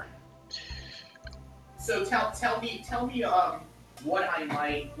before. So tell me, what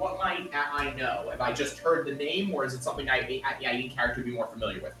might I know? Have I just heard the name, or is it something I in character be more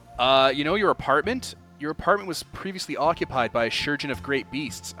familiar with? Your apartment? Your apartment was previously occupied by a Shurgeon of Great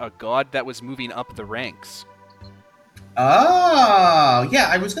Beasts, a god that was moving up the ranks. Oh, yeah,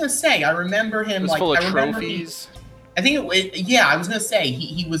 I was gonna say, I remember him. It was full of trophies. I think I was gonna say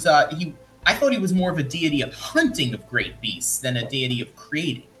he was I thought he was more of a deity of hunting of great beasts than a deity of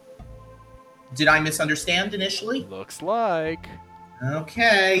creating. Did I misunderstand initially? Looks like.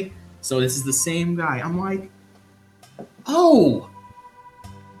 Okay, so this is the same guy. I'm like, oh,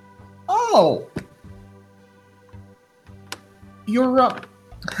 you're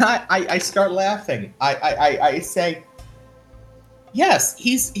I start laughing. I say, yes,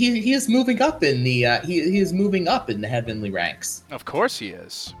 he is moving up in the he is moving up in the heavenly ranks. Of course he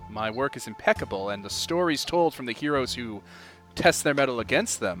is. My work is impeccable, and the stories told from the heroes who test their mettle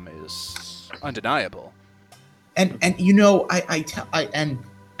against them is undeniable. And I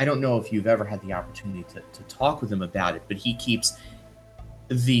don't know if you've ever had the opportunity to talk with him about it, but he keeps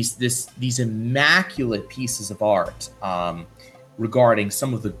these immaculate pieces of art regarding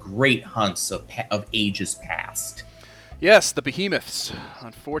some of the great hunts of ages past. Yes, the behemoths.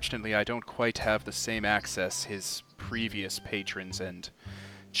 Unfortunately, I don't quite have the same access his previous patrons and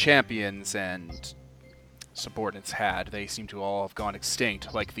champions and subordinates had. They seem to all have gone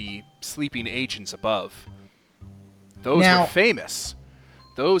extinct, like the sleeping agents above. Those Now- were famous.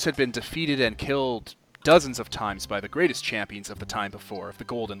 Those had been defeated and killed dozens of times by the greatest champions of the time before, of the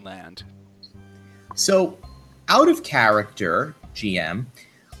Golden Land. So, out of character, GM,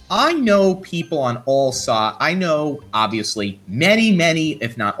 I know people on all sides. I know, obviously, many,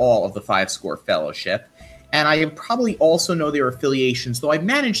 if not all, of the Five Score Fellowship. And I probably also know their affiliations, though I've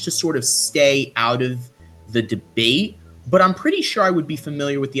managed to sort of stay out of the debate. But I'm pretty sure I would be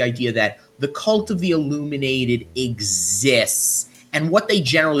familiar with the idea that the Cult of the Illuminated exists and what they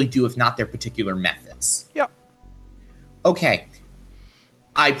generally do, if not their particular methods. Yep. Okay.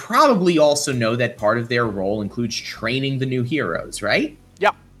 I probably also know that part of their role includes training the new heroes, right?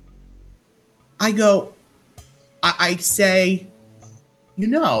 Yep. I say,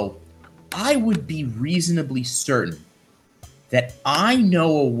 I would be reasonably certain that I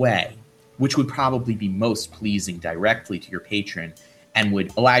know a way which would probably be most pleasing directly to your patron and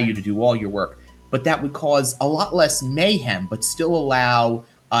would allow you to do all your work, but that would cause a lot less mayhem, but still allow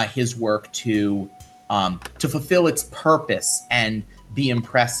his work to fulfill its purpose and be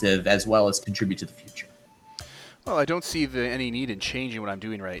impressive as well as contribute to the future. Well, I don't see any need in changing what I'm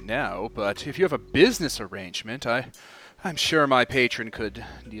doing right now, but if you have a business arrangement, I'm sure my patron could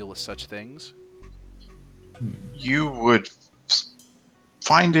deal with such things. You would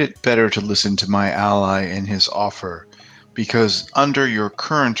find it better to listen to my ally in his offer, because under your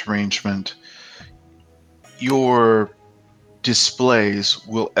current arrangement, your displays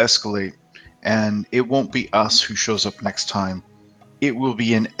will escalate, and it won't be us who shows up next time. It will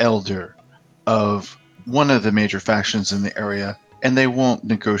be an elder of one of the major factions in the area, and they won't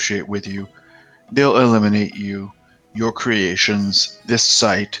negotiate with you. They'll eliminate you, your creations, this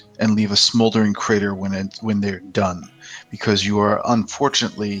site, and leave a smoldering crater when they're done, because you are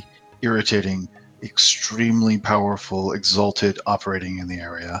unfortunately irritating, extremely powerful, exalted operating in the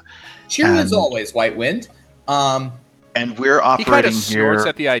area. Cheery as always, White Wind. And we're He kind operating of snorts here.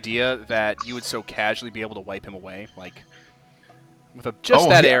 at the idea that you would so casually be able to wipe him away, like, with just Oh,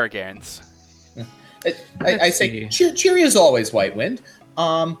 that yeah. arrogance. I say cheery as always, White Wind.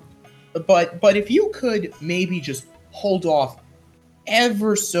 But if you could maybe just hold off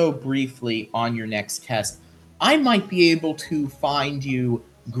ever so briefly on your next test, I might be able to find you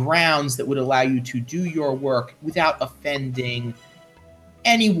grounds that would allow you to do your work without offending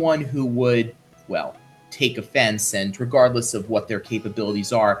anyone who would, well, take offense and, regardless of what their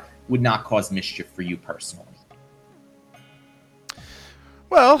capabilities are, would not cause mischief for you personally.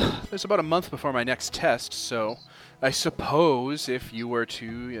 Well, there's about a month before my next test, so I suppose if you were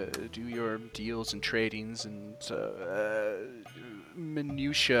to do your deals and tradings and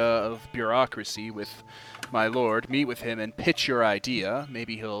minutiae of bureaucracy with my lord, meet with him and pitch your idea,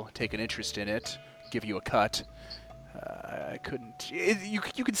 maybe he'll take an interest in it, give you a cut. I couldn't... You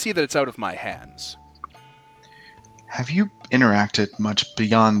can see that it's out of my hands. Have you interacted much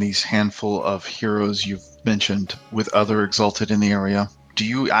beyond these handful of heroes you've mentioned with other exalted in the area? Do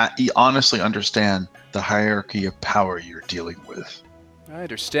you honestly understand the hierarchy of power you're dealing with? I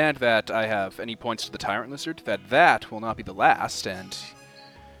understand that I have any points to the Tyrant Lizard, that will not be the last, and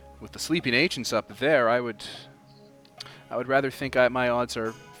with the sleeping agents up there, I would rather think my odds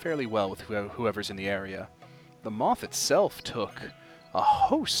are fairly well with whoever's in the area. The Moth itself took a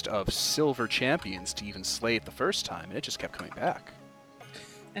host of silver champions to even slay it the first time, and it just kept coming back.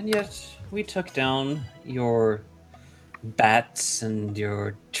 And yet, we took down your bats and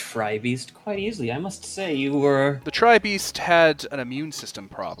your tri-beast quite easily. I must say, you were... The Tri-Beast had an immune system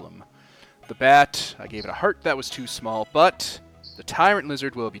problem. The bat, I gave it a heart that was too small, but the Tyrant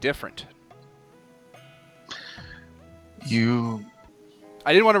Lizard will be different. I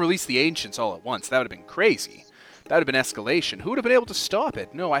didn't want to release the Ancients all at once. That would have been crazy. That would have been escalation. Who would have been able to stop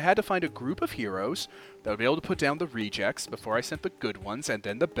it? No, I had to find a group of heroes that would be able to put down the rejects before I sent the good ones, and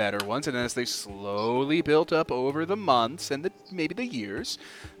then the better ones, and then as they slowly built up over the months and maybe the years,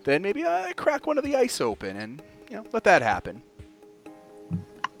 then maybe I crack one of the ice open and, let that happen.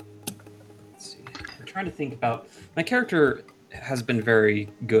 trying to think about my character has been very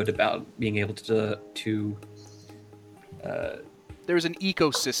good about being able to There's an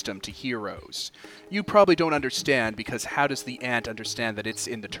ecosystem to heroes. You probably don't understand because how does the ant understand that it's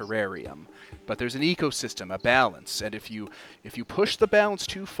in the terrarium? But there's an ecosystem, a balance, and if you push the balance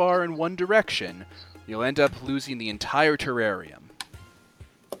too far in one direction, you'll end up losing the entire terrarium.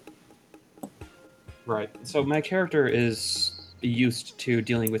 Right. So my character is used to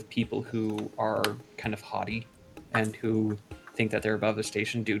dealing with people who are kind of haughty and who think that they're above the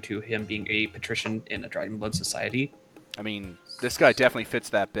station due to him being a patrician in a Dragonblood society. I mean, this guy definitely fits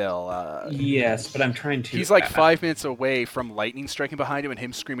that bill. Yes, but I'm trying to... He's like 5 minutes away from lightning striking behind him and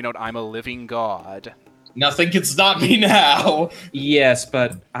him screaming out, "I'm a living god." Nothing can stop me now. Yes,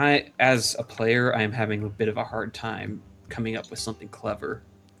 but as a player, I'm having a bit of a hard time coming up with something clever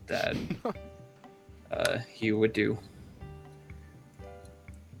that he would do.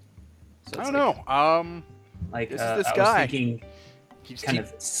 So I don't know. Like, This is this I guy. was thinking kind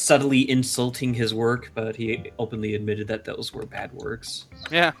of subtly insulting his work, but he openly admitted that those were bad works.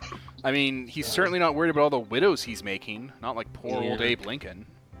 Yeah. I mean, he's certainly not worried about all the widows he's making. Not like poor old Yeah. Abe Lincoln.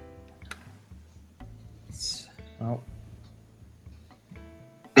 Well,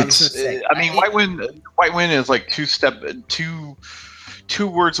 It's. I mean, White Wind is like two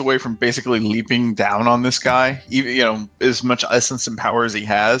words away from basically leaping down on this guy. Even as much essence and power as he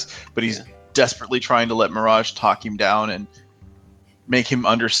has, but he's desperately trying to let Mirage talk him down and make him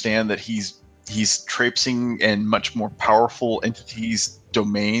understand that he's traipsing in much more powerful entities'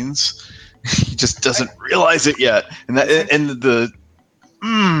 domains. He just doesn't realize it yet,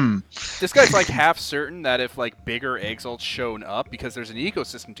 This guy's like half certain that if like bigger exalts shown up, because there's an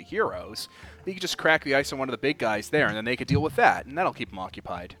ecosystem to heroes, he could just crack the ice on one of the big guys there, and then they could deal with that, and that'll keep him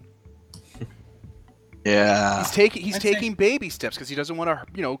occupied. Yeah. He's taking baby steps because he doesn't want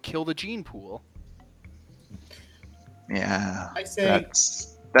to kill the gene pool. Yeah. I say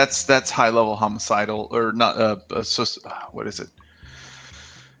that's high level homicidal or not. What is it?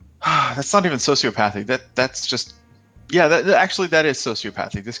 That's not even sociopathy. That's just. Yeah, that is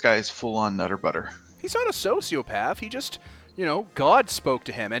sociopathy. This guy is full on nutter butter. He's not a sociopath. He just, God spoke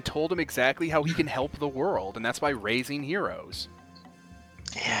to him and told him exactly how he can help the world, and that's by raising heroes.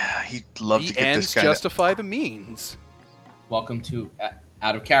 Yeah, he'd love to The get ends this guy. justify the means. welcome to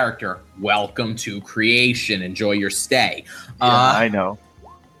out of character. Welcome to creation. Enjoy your stay. Yeah, I know.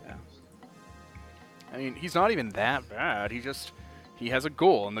 I mean, he's not even that bad. He has a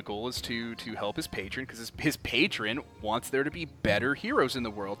goal, and the goal is to help his patron, because his patron wants there to be better heroes in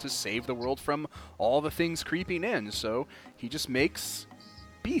the world to save the world from all the things creeping in. So he just makes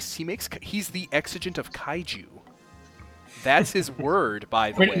beasts. He's the exigent of kaiju. That's his word,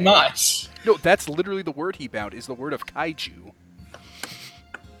 by the way. Pretty much. No, that's literally the word he bound, is the word of kaiju.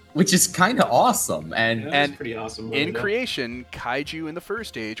 Which is kind of awesome. And that's pretty awesome. In creation, kaiju in the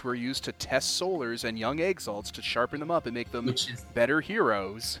first age were used to test solars and young exalts to sharpen them up and make them better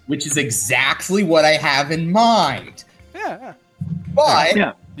heroes. which is exactly what I have in mind. Yeah. But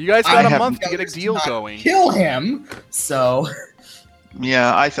Yeah. You guys I got a have month to get a noticed deal not going. kill him. So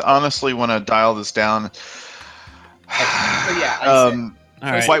Yeah, I honestly want to dial this down. yeah, All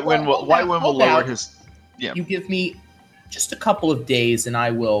right. White Wind will lower out. his. Yeah. You give me just a couple of days and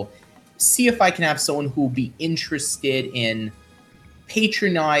I will see if I can have someone who will be interested in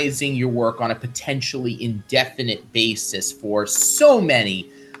patronizing your work on a potentially indefinite basis for so many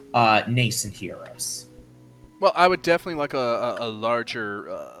nascent heroes. Well, I would definitely like a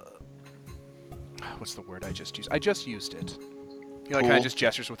larger. What's the word I just used? I just used it. He kind Pool. of just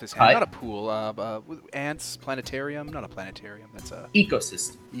gestures with his hand. Hut? Not a pool. With ants, planetarium. Not a planetarium. That's a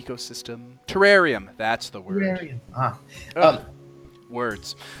Ecosystem. ecosystem. Terrarium. That's the word. Ah. Ugh.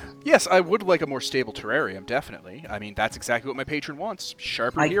 Words. Yes, I would like a more stable terrarium, definitely. I mean, that's exactly what my patron wants.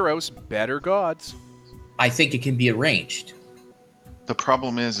 Sharper heroes, better gods. I think it can be arranged. The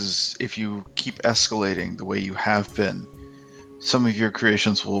problem is if you keep escalating the way you have been, some of your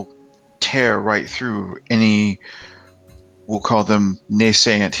creations will tear right through any, we'll call them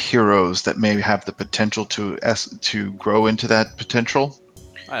nascent heroes that may have the potential to grow into that potential.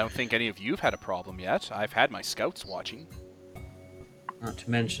 I don't think any of you've had a problem yet. I've had my scouts watching. Not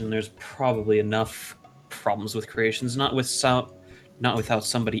to mention, there's probably enough problems with creations, not without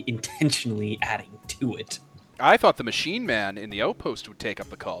somebody intentionally adding to it. I thought the machine man in the outpost would take up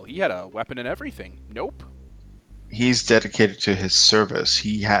the call. He had a weapon and everything. Nope. He's dedicated to his service.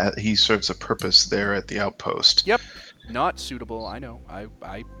 He serves a purpose there at the outpost. Yep. Not suitable. I know.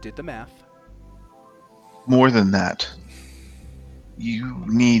 I did the math. More than that, you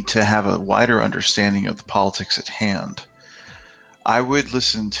need to have a wider understanding of the politics at hand. I would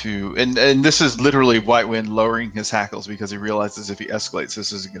listen to, and this is literally White Wind lowering his hackles because he realizes if he escalates,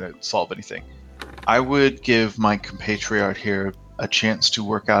 this isn't going to solve anything. I would give my compatriot here a chance to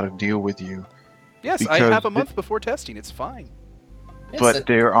work out a deal with you. Yes, I have a month before testing. It's fine. But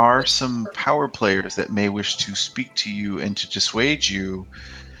there are some power players that may wish to speak to you and to dissuade you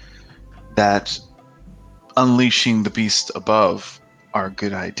that unleashing the beast above are a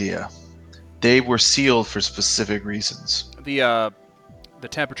good idea. They were sealed for specific reasons. The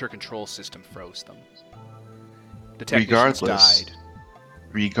temperature control system froze them. The technicians died.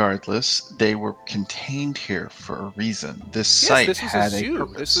 Regardless, they were contained here for a reason. This site had a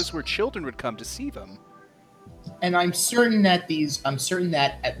purpose. This is where children would come to see them. And I'm certain that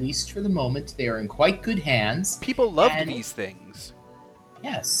at least for the moment, they are in quite good hands. People love these things.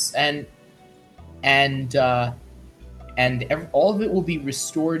 Yes, all of it will be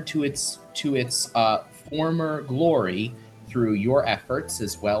restored to its former glory through your efforts,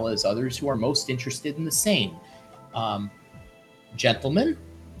 as well as others who are most interested in the same. Gentlemen,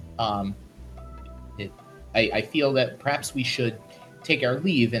 I feel that perhaps we should take our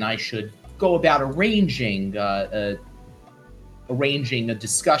leave, and I should go about arranging a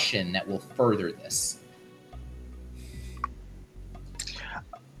discussion that will further this.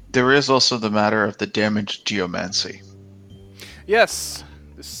 There is also the matter of the damaged geomancy. Yes,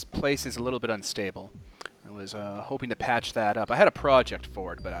 this place is a little bit unstable. I was hoping to patch that up. I had a project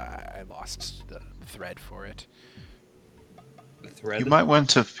for it, but I lost the thread for it. You might want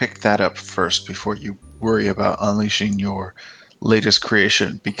to pick that up first before you worry about unleashing your latest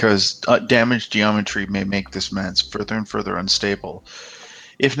creation, because damaged geometry may make this man's further and further unstable,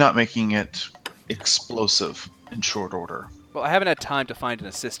 if not making it explosive in short order. Well, I haven't had time to find an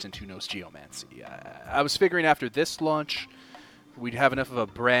assistant who knows geomancy. I was figuring after this launch, we'd have enough of a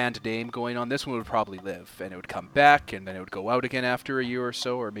brand name going on. This one would probably live, and it would come back, and then it would go out again after a year or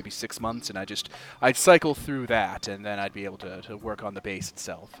so, or maybe 6 months, and I'd cycle through that, and then I'd be able to work on the base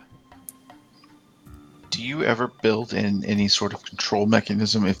itself. Do you ever build in any sort of control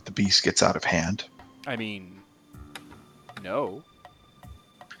mechanism if the beast gets out of hand? I mean, no.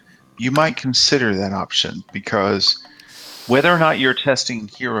 You might consider that option, because whether or not you're testing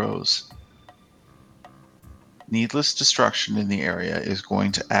heroes, needless destruction in the area is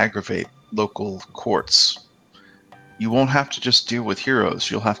going to aggravate local courts. You won't have to just deal with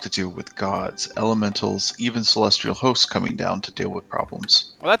heroes, you'll have to deal with gods, elementals, even celestial hosts coming down to deal with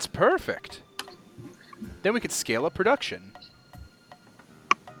problems. Well, that's perfect. Then we could scale up production.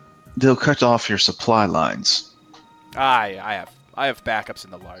 They'll cut off your supply lines. I have backups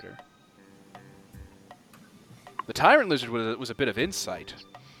in the larder. The Tyrant Lizard was a bit of insight.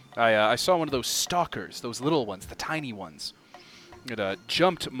 I saw one of those stalkers, those little ones, the tiny ones. It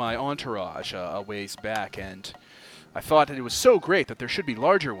jumped my entourage a ways back, and I thought that it was so great that there should be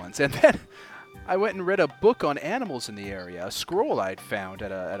larger ones. And then I went and read a book on animals in the area, a scroll I'd found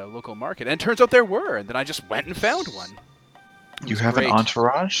at a local market, and it turns out there were, and then I just went and found one. You have an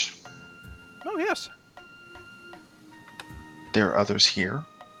entourage? Oh, yes. There are others here?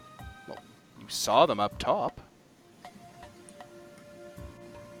 Well, you saw them up top.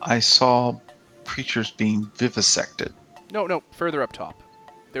 I saw creatures being vivisected. No, further up top.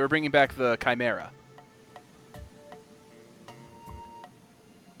 They were bringing back the Chimera.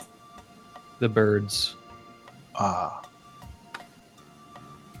 The birds.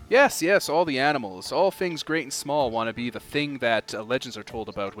 Yes, all the animals, all things great and small want to be the thing that legends are told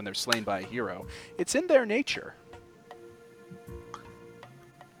about when they're slain by a hero. It's in their nature.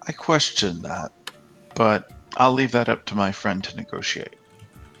 I question that, but I'll leave that up to my friend to negotiate.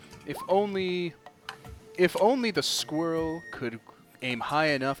 If only the squirrel could aim high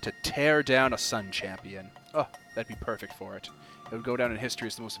enough to tear down a sun champion. Oh, that'd be perfect for it. It would go down in history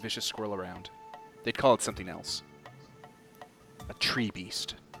as the most vicious squirrel around. They'd call it something else. A tree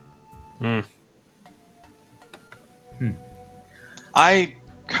beast. I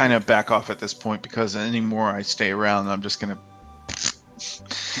kind of back off at this point because any more I stay around, I'm just going to...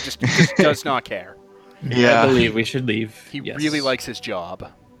 He just does not care. Yeah. I believe we should leave. He Yes. really likes his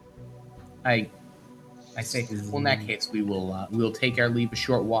job. I say, well, in that case, we'll take our leave a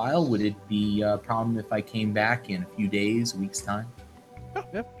short while. Would it be a problem if I came back in a few days, a week's time? Oh,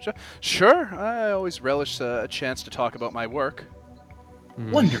 yeah, sure. I always relish a chance to talk about my work.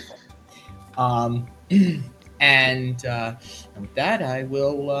 Wonderful. And with that, I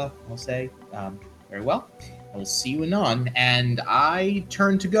will I'll say, very well. I will see you anon. And I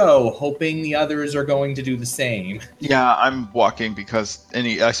turn to go, hoping the others are going to do the same. Yeah, I'm walking because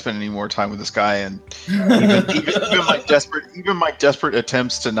I spend any more time with this guy, and even my desperate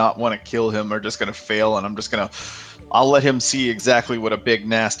attempts to not want to kill him are just going to fail, and I'm just going to I'll let him see exactly what a big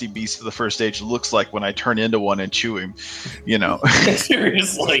nasty beast of the first stage looks like when I turn into one and chew him. You know,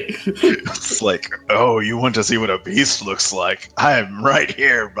 Seriously. it's like, oh, you want to see what a beast looks like? I'm right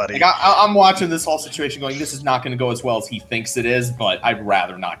here, buddy. Like I'm watching this whole situation going, this is not going to go as well as he thinks it is, but I'd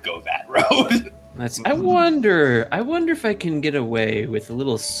rather not go that road. I wonder if I can get away with a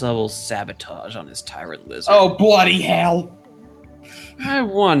little subtle sabotage on his tyrant lizard. Oh, bloody hell. I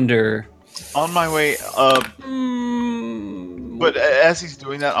wonder. On my way up. But as he's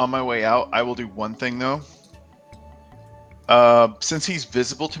doing that, on my way out, I will do one thing though. Since he's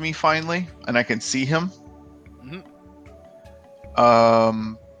visible to me finally, and I can see him.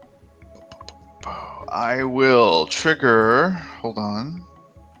 I will trigger. Hold on.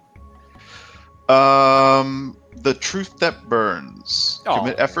 The truth that burns.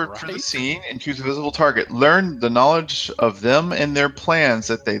 Commit effort for the scene and choose a visible target. Learn the knowledge of them and their plans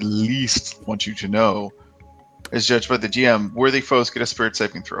that they least want you to know. As judged by the GM, worthy foes get a spirit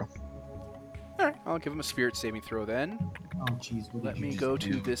saving throw. Alright, I'll give him a spirit saving throw then. Oh, jeez. Let me go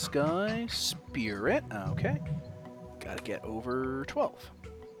to this guy. Spirit. Okay. Gotta get over 12.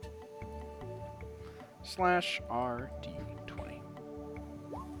 /RD20.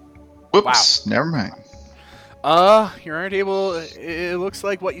 Whoops, never mind. You aren't able. It looks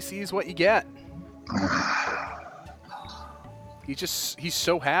like what you see is what you get. He's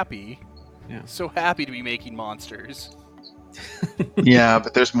so happy. Yeah. So happy to be making monsters. Yeah,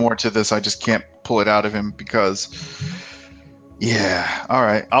 but there's more to this. I just can't pull it out of him because. Yeah. All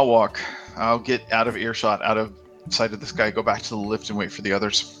right. I'll walk. I'll get out of earshot, out of sight of this guy, go back to the lift and wait for the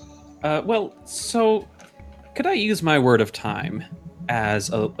others. Well, so could I use my word of time as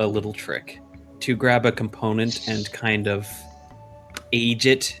a little trick to grab a component and kind of age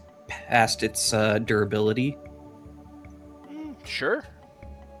it past its durability? Sure.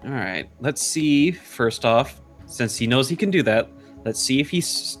 All right. Let's see. First off, since he knows he can do that, let's see if he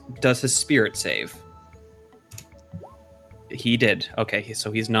does his spirit save. He did. Okay,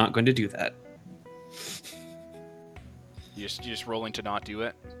 so he's not going to do that. You're just rolling to not do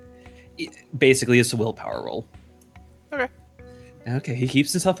it? Basically, it's a willpower roll. Okay. Okay, he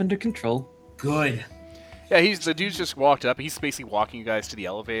keeps himself under control. Good. Yeah, the dude's just walked up. He's basically walking you guys to the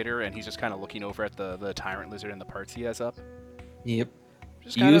elevator, and he's just kind of looking over at the tyrant lizard and the parts he has up. Yep.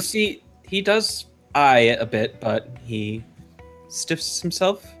 Just You see, he does eye a bit, but he stiffs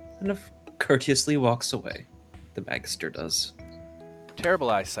himself and courteously walks away. The Magister does. Terrible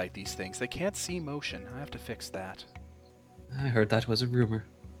eyesight, these things. They can't see motion. I have to fix that. I heard that was a rumor.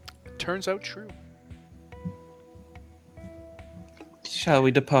 Turns out true. Shall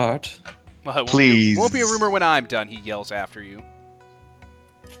we depart? Well, it Please. won't be a rumor when I'm done, he yells after you.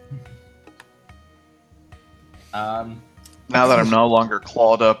 Now that I'm no longer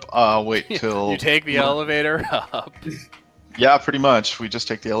clawed up, wait till... You take the elevator up. Yeah, pretty much. We just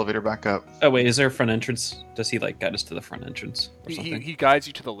take the elevator back up. Oh wait, is there a front entrance? Does he guide us to the front entrance or something? He guides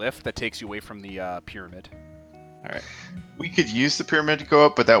you to the lift that takes you away from the pyramid. All right. We could use the pyramid to go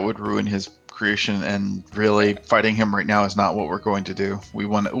up, but that would ruin his creation, and really fighting him right now is not what we're going to do. We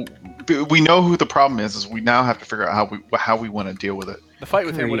know who the problem is we now have to figure out how we want to deal with it. The fight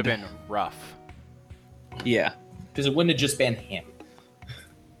with him would have been rough. Yeah. Because it wouldn't have just been him.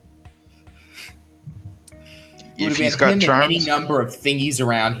 If he's got him charms, and any number of thingies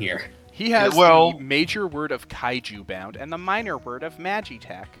around here. He has well- the major word of kaiju bound and the minor word of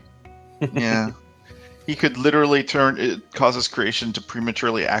magitech. yeah, he could literally cause his creation to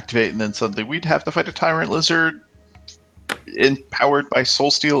prematurely activate, and then suddenly we'd have to fight a tyrant lizard empowered by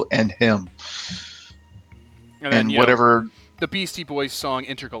Soul Steel and him, And then, whatever. The Beastie Boys song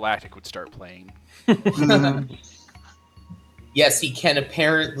Intergalactic would start playing. Yes, he can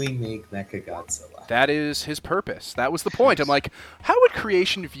apparently make Mechagodzilla. That is his purpose. That was the point. I'm like, how would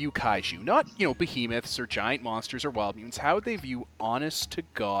creation view kaiju? Not, behemoths or giant monsters or wild mutants. How would they view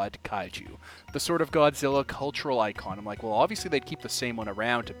honest-to-God kaiju? The sort of Godzilla cultural icon. I'm like, well, obviously they'd keep the same one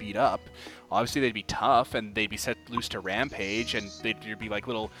around to beat up. Obviously they'd be tough, and they'd be set loose to rampage, and there'd be like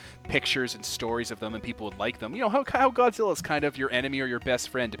little pictures and stories of them, and people would like them. How Godzilla's kind of your enemy or your best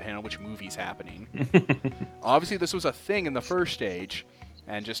friend, depending on which movie's happening. Obviously this was a thing in the first stage,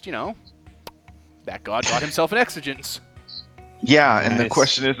 and just, that god brought himself an exigence. Yeah, and the Nice.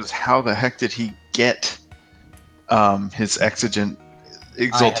 question is how the heck did he get his exigent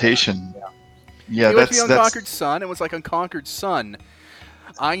exaltation? Yeah, He went to that's the Unconquered Sun and was like, Unconquered Sun,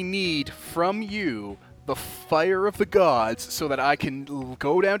 I need from you the fire of the gods so that I can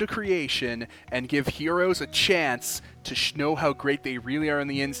go down to creation and give heroes a chance to know how great they really are on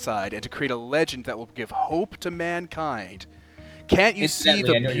the inside and to create a legend that will give hope to mankind. Can't you see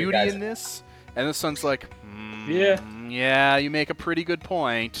Incidentally, I the know you beauty guys- in this? And the son's like, yeah, you make a pretty good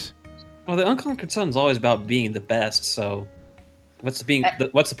point. Well, the Unconquered Sun's always about being the best, so what's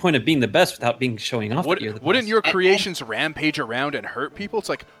the point of being the best without showing off that you're the best? Wouldn't your creations rampage around and hurt people? It's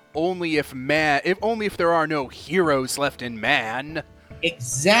like only if there are no heroes left in man.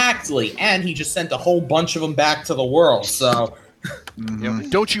 Exactly, and he just sent a whole bunch of them back to the world. So,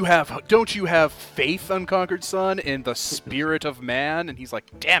 don't you have faith, Unconquered Son, in the spirit of man? And he's like,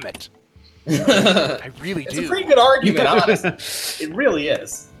 damn it, I really do. It's a pretty good argument, honestly. It really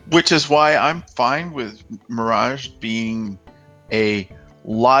is. Which is why I'm fine with Mirage being a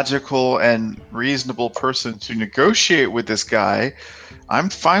logical and reasonable person to negotiate with this guy. I'm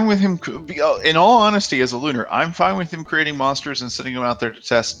fine with him, in all honesty, as a Lunar, I'm fine with him creating monsters and sending them out there to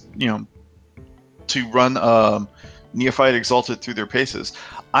test, to run Neophyte Exalted through their paces.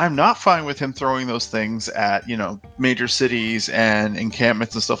 I'm not fine with him throwing those things at, major cities and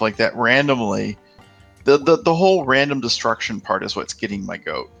encampments and stuff like that randomly. The whole random destruction part is what's getting my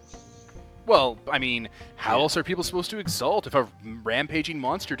goat. Well, I mean, how else are people supposed to exalt if a rampaging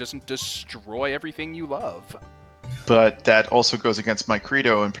monster doesn't destroy everything you love? But that also goes against my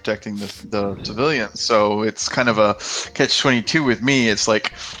credo in protecting the civilians. So it's kind of a catch-22 with me. It's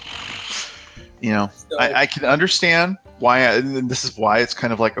like, I can understand why, and this is why it's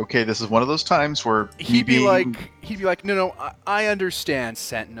kind of like, okay, this is one of those times where he'd be like, no, I understand,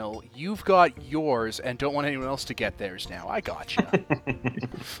 Sentinel. You've got yours and don't want anyone else to get theirs now. I gotcha.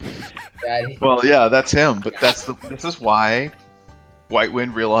 Well, yeah, that's him. But this is why White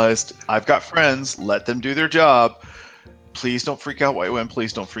Wind realized, I've got friends, let them do their job. Please don't freak out, White Wind.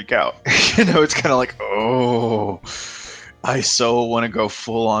 Please don't freak out. It's kind of like, oh, I so want to go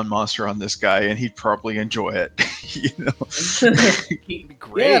full on monster on this guy, and he'd probably enjoy it. He'd be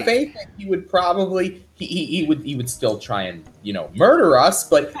great. Yeah, if anything, he would probably he would still try and murder us,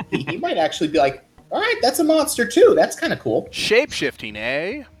 but he might actually be like, all right, that's a monster too. That's kind of cool. Shape-shifting,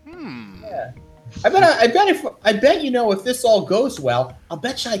 eh? Yeah. I bet if this all goes well, I'll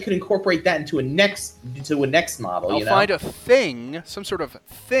bet you I could incorporate that into a next model. I'll find a thing, some sort of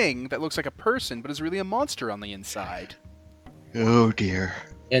thing that looks like a person but is really a monster on the inside. Oh dear.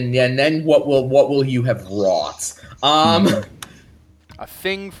 And then what will you have wrought? A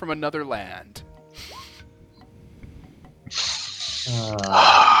thing from another land.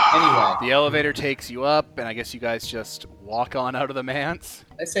 Anyway, the elevator takes you up, and I guess you guys just walk on out of the manse.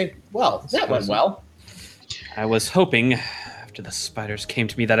 I say, well, that went well. I was hoping, after the spiders came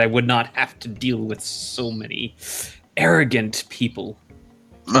to me, that I would not have to deal with so many arrogant people.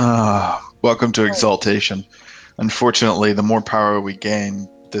 Welcome to Exaltation. Unfortunately, the more power we gain,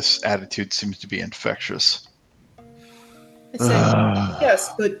 this attitude seems to be infectious. I say,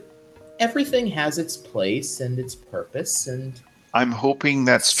 yes, but everything has its place and its purpose, and I'm hoping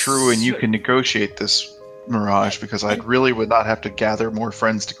that's true, and you can negotiate this, Mirage, because I really would not have to gather more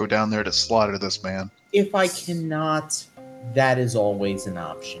friends to go down there to slaughter this man. If I cannot, that is always an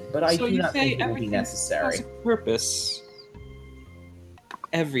option, but I do not think it will be necessary. Has a purpose.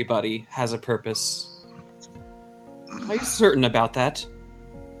 Everybody has a purpose. Are you certain about that?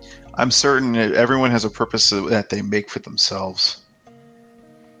 I'm certain that everyone has a purpose that they make for themselves.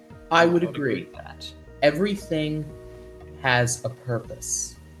 I would agree that everything has a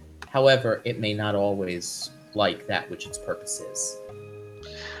purpose. However, it may not always like that which its purpose is.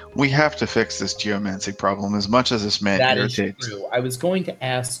 We have to fix this geomancy problem as much as this man irritates. That is true. I was going to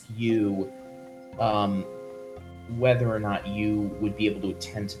ask you whether or not you would be able to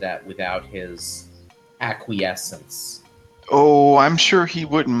attend to that without his acquiescence. Oh, I'm sure he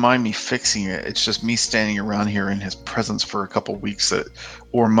wouldn't mind me fixing it. It's just me standing around here in his presence for a couple weeks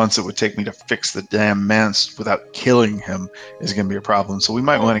or months it would take me to fix the damn manse without killing him is going to be a problem. So we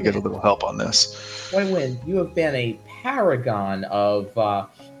might want to get a little help on this. Win, you have been a paragon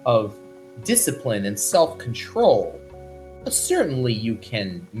of discipline and self-control. Certainly you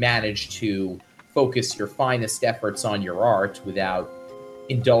can manage to focus your finest efforts on your art without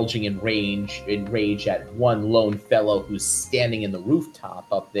indulging in rage at one lone fellow who's standing in the rooftop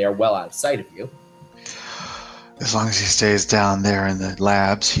up there well out of sight of you. As long as he stays down there in the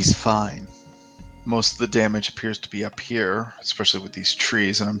labs, he's fine. Most of the damage appears to be up here, especially with these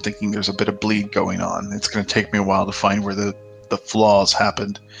trees, and I'm thinking there's a bit of bleed going on. It's going to take me a while to find where the flaws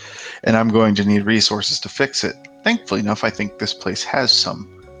happened, and I'm going to need resources to fix it. Thankfully enough, I think this place has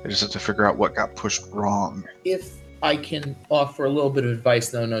some. I just have to figure out what got pushed wrong. If I can offer a little bit of advice,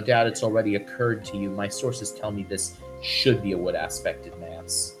 though no doubt it's already occurred to you. My sources tell me this should be a wood-aspected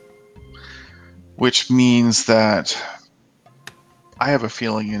manse. Which means that I have a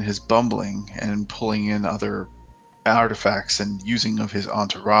feeling in his bumbling and pulling in other artifacts and using of his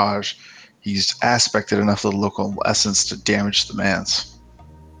entourage, he's aspected enough of the local essence to damage the manse.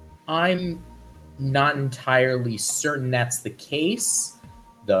 I'm not entirely certain that's the case,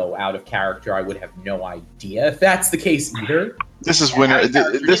 though out of character I would have no idea if that's the case either. This is when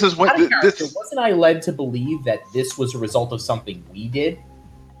Wasn't I led to believe that this was a result of something we did?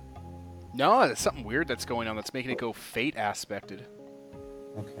 No, there's something weird that's going on that's making it go fate aspected.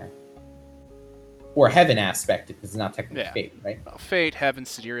 Okay. Or heaven aspected, because it's not technically Yeah. fate, right? Fate, heaven,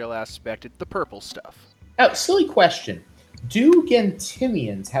 sidereal aspected, the purple stuff. Oh, silly question. Do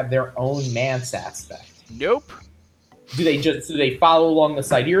Gentimians have their own manse aspect? Nope. Do they follow along the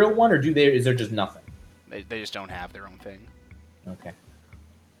sidereal one, or is there just nothing? They just don't have their own thing. Okay.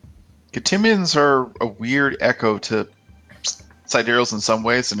 Catimians are a weird echo to sidereals in some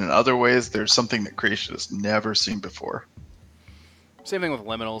ways, and in other ways, there's something that creation has never seen before. Same thing with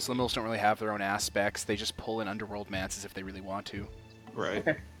liminals. Liminals don't really have their own aspects. They just pull in underworld mances if they really want to. Right.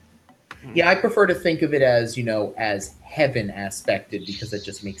 Okay. Yeah, I prefer to think of it as, as heaven aspected, because it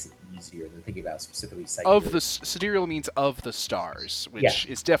just makes it easier than thinking about specifically sidereal. Of the sidereal means of the stars, which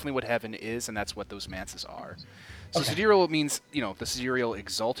is definitely what heaven is, and that's what those mances are. So sidereal means, the sidereal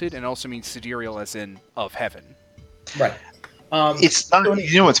exalted, and it also means sidereal as in of heaven. Right. It's not.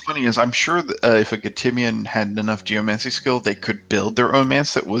 What's funny is I'm sure that, if a Gatimian had enough geomancy skill, they could build their own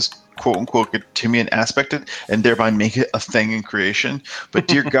manse that was "quote unquote" Gatimian aspected, and thereby make it a thing in creation. But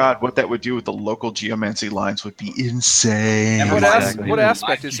dear God, what that would do with the local geomancy lines would be insane. What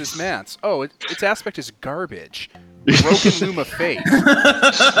aspect is this manse? Oh, its aspect is garbage. Broken Luma Fate.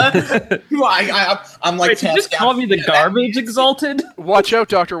 I'm like, Wait, you just called me the garbage exalted? Watch out,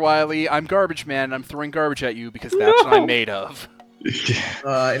 Dr. Wiley. I'm garbage man, and I'm throwing garbage at you because that's what I'm made of.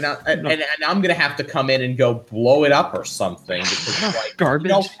 And I'm gonna have to come in and go blow it up or something. Because,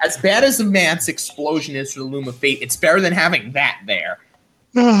 garbage. As bad as the man's explosion is for the Luma Fate, it's better than having that there.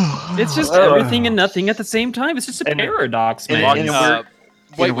 It's just everything and nothing at the same time. It's just a paradox, man. In a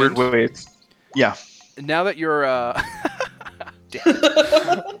weird way, yeah. Now that you're now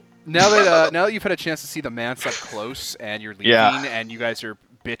that you've had a chance to see the manse up close and you're leaving and you guys are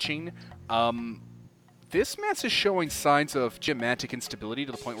bitching, this manse is showing signs of geomantic instability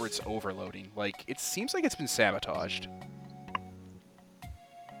to the point where it's overloading. Like, it seems like it's been sabotaged.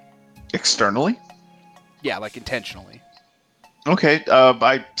 Externally? Yeah, like intentionally. Okay,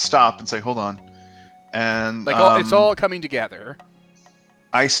 I stop and say, hold on. And it's all coming together.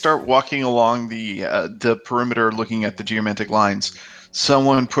 I start walking along the perimeter looking at the geomantic lines.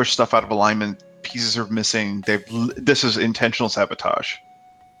 Someone pushed stuff out of alignment. Pieces are missing. This is intentional sabotage.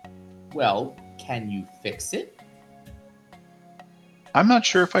 Well, can you fix it? I'm not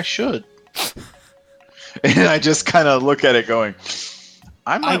sure if I should. And I just kind of look at it going,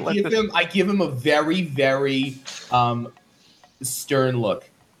 I give him a very, very stern look.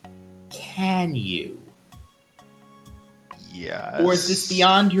 Can you? Yes. Or is this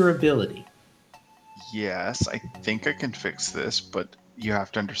beyond your ability? Yes, I think I can fix this, but you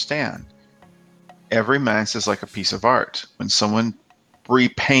have to understand. Every manse is like a piece of art. When someone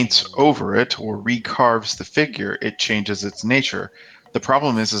repaints over it or recarves the figure, it changes its nature. The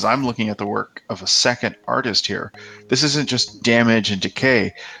problem is I'm looking at the work of a second artist here. This isn't just damage and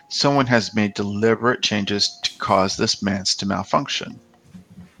decay. Someone has made deliberate changes to cause this manse to malfunction.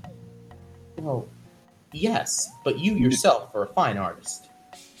 Well, yes, but you yourself are a fine artist.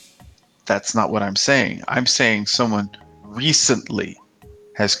 That's not what I'm saying. I'm saying someone recently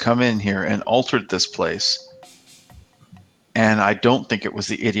has come in here and altered this place, and I don't think it was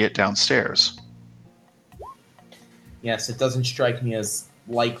the idiot downstairs. Yes, it doesn't strike me as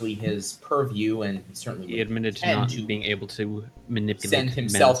likely his purview, and certainly He admitted to not being able to manipulate send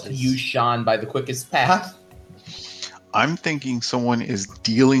himself to use Sean by the quickest path. I'm thinking someone is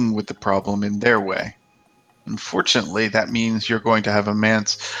dealing with the problem in their way. Unfortunately, that means you're going to have a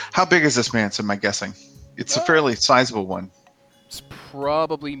manse. How big is this manse, am I guessing? It's a fairly sizable one. It's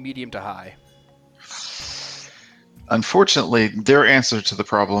probably medium to high. Unfortunately, their answer to the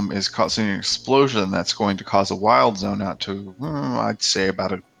problem is causing an explosion that's going to cause a wild zone out to, I'd say,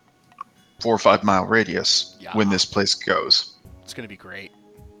 about a 4 or 5 mile radius when this place goes. It's going to be great.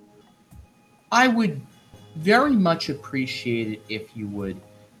 I would very much appreciate it if you would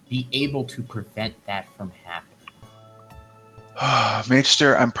be able to prevent that from happening.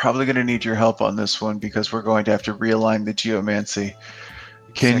 Magester, I'm probably going to need your help on this one because we're going to have to realign the geomancy.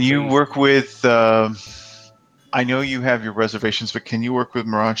 Can you work with... I know you have your reservations, but can you work with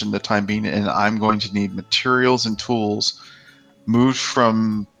Mirage in the time being? And I'm going to need materials and tools moved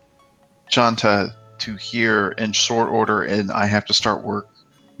from Janta to here in short order, and I have to start work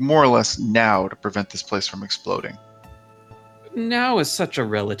more or less now to prevent this place from exploding. Now is such a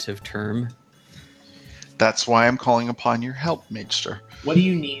relative term. That's why I'm calling upon your help, Magester. What do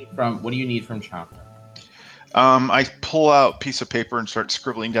you need from Chopper? I pull out a piece of paper and start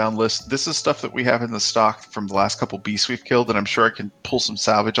scribbling down lists. This is stuff that we have in the stock from the last couple beasts we've killed, and I'm sure I can pull some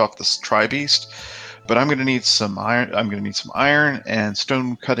salvage off this tri-beast. But I'm going to need some iron. I'm going to need some iron and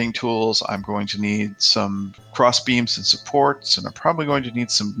stone cutting tools. I'm going to need some cross beams and supports, and I'm probably going to need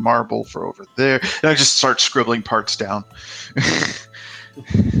some marble for over there. And I just start scribbling parts down.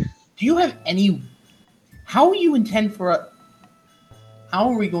 Do you have any? How you intend for a? How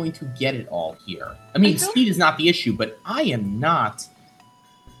are we going to get it all here? I mean, speed is not the issue, but I am not.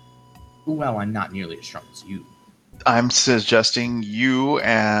 Well, I'm not nearly as strong as you. I'm suggesting you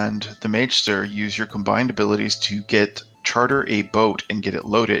and the Magester use your combined abilities to charter a boat and get it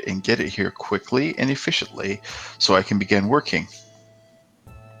loaded and get it here quickly and efficiently so I can begin working.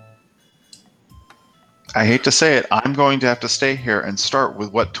 I hate to say it, I'm going to have to stay here and start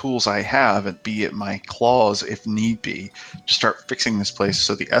with what tools I have, and be it my claws if need be, to start fixing this place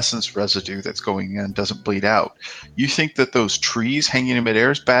so the essence residue that's going in doesn't bleed out. You think that those trees hanging in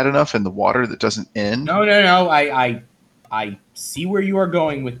midair is bad enough, and the water that doesn't end? No. I see where you are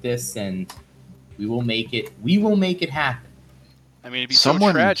going with this, and we will make it happen. I mean, it'd be so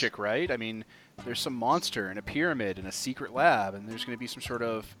tragic, right? I mean, there's some monster in a pyramid in a secret lab, and there's going to be some sort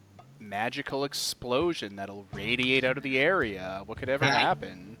of magical explosion that'll radiate out of the area. What could ever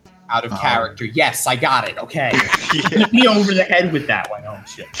happen? Out of character. Yes, I got it. Okay. Hit me over the head with that one. Oh,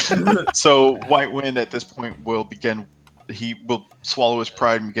 shit. So White Wind at this point will begin. He will swallow his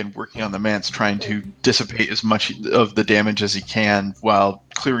pride and begin working on the manse, trying to dissipate as much of the damage as he can while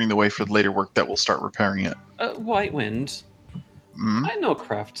clearing the way for the later work that will start repairing it. White Wind, I know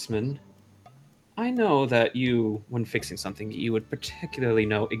craftsmen. I know that you, when fixing something, you would particularly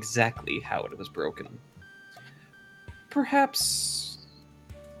know exactly how it was broken. Perhaps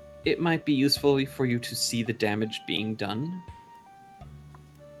it might be useful for you to see the damage being done.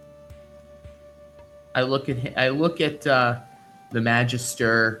 I look at the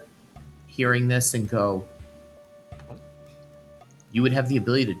Magister hearing this and go, you would have the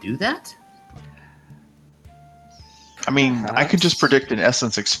ability to do that? I mean, perhaps. I could just predict an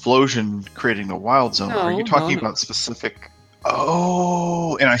essence explosion creating the wild zone. Are you talking about specific?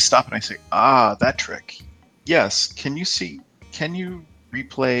 Oh, and I stop and I say, that trick. Yes. Can you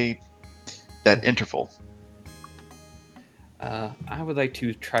replay that interval? I would like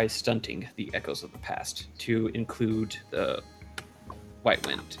to try stunting the Echoes of the Past to include the White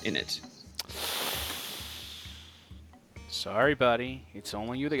Wind in it. Sorry, buddy. It's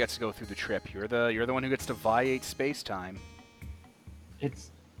only you that gets to go through the trip. You're the one who gets to viate space-time.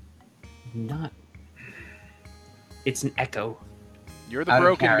 It's not. It's an echo. You're the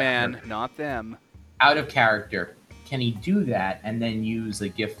broken man, not them. Out of character. Can he do that and then use a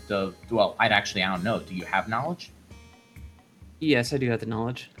gift of? Well, I don't know. Do you have knowledge? Yes, I do have the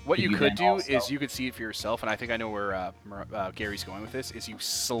knowledge. What you could do is you could see it for yourself, and I think I know where Gary's going with this, is you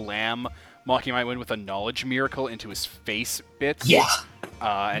slam Mocking White Wind with a knowledge miracle into his face bits. Yeah.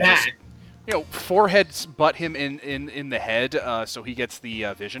 And just, forehead butt him in the head so he gets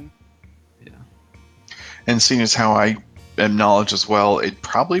the vision. Yeah. And seeing as how I am knowledge as well, it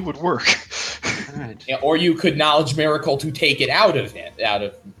probably would work. All right. Yeah, or you could knowledge miracle to take it out of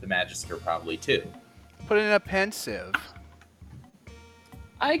the Magister probably too. Put it in a pensive.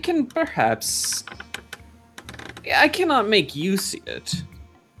 I can perhaps... I cannot make you see it,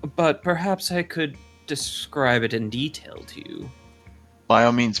 but perhaps I could describe it in detail to you. By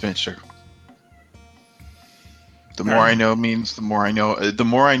all means, Mister. The more I know means the more I know. The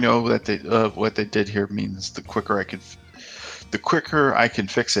more I know that what they did here means the quicker I can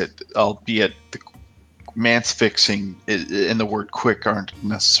fix it. Albeit the man's fixing and the word "quick" aren't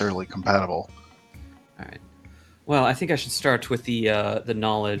necessarily compatible. All right. Well, I think I should start with the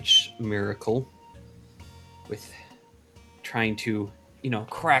knowledge miracle, with trying to,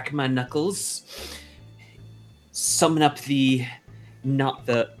 crack my knuckles, summon up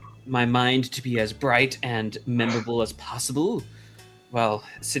my mind to be as bright and memorable as possible, while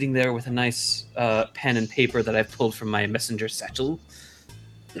sitting there with a nice pen and paper that I've pulled from my messenger satchel.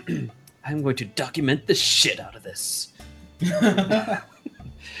 I'm going to document the shit out of this.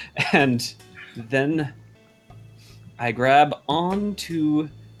 And then I grab onto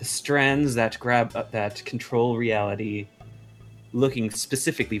the strands that that control reality, looking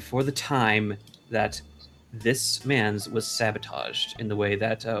specifically for the time that this man's was sabotaged in the way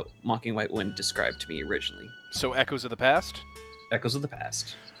that Mocking White Wind described to me originally. So Echoes of the Past? Echoes of the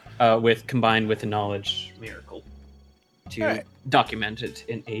Past, combined with a knowledge miracle to document it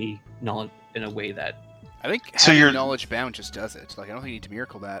in a way that I think So having you're- knowledge bound just does it. Like, I don't think you need to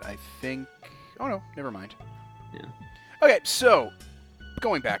miracle that. I think... Oh, no. Never mind. Yeah. Okay, so,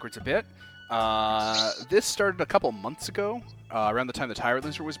 going backwards a bit. This started a couple months ago. Around the time the Tyrant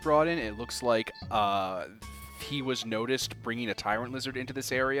Lizard was brought in, it looks like he was noticed bringing a Tyrant Lizard into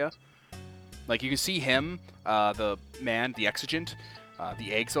this area. Like, you can see him, the man, the Exigent,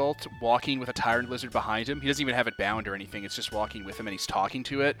 the Exalt, walking with a Tyrant Lizard behind him. He doesn't even have it bound or anything. It's just walking with him, and he's talking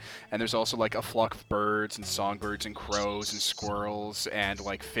to it. And there's also, like, a flock of birds and songbirds and crows and squirrels and,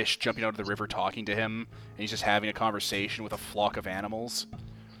 like, fish jumping out of the river talking to him. And he's just having a conversation with a flock of animals.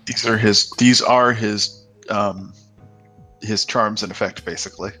 These are his charms in effect,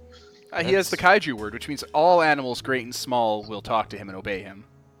 basically. He has the kaiju word, which means all animals, great and small, will talk to him and obey him.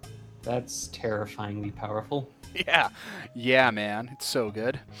 That's terrifyingly powerful. Yeah, man, it's so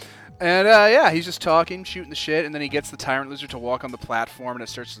good. And yeah, he's just talking, shooting the shit, and then he gets the Tyrant Lizard to walk on the platform, and it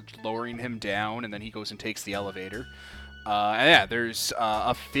starts lowering him down, and then he goes and takes the elevator. And yeah, there's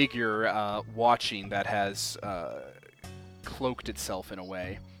a figure watching that has cloaked itself in a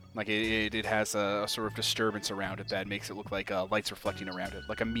way. Like it has a sort of disturbance around it that makes it look like lights reflecting around it,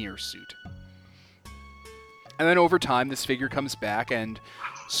 like a mirror suit. And then over time, this figure comes back and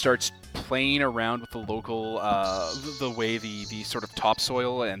starts playing around with the local, the way the sort of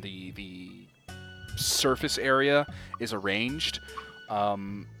topsoil and the surface area is arranged.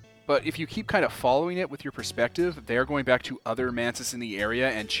 But if you keep kind of following it with your perspective, they're going back to other manses in the area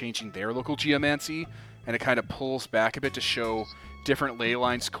and changing their local geomancy, and it kind of pulls back a bit to show different ley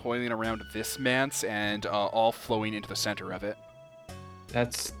lines coiling around this manse and all flowing into the center of it.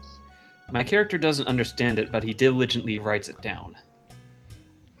 That's... My character doesn't understand it, but he diligently writes it down.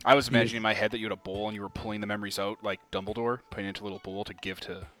 I was imagining in my head that you had a bowl and you were pulling the memories out like Dumbledore, putting it into a little bowl to give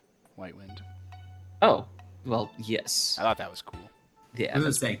to Whitewind. Oh, well, yes. I thought that was cool. Yeah, I was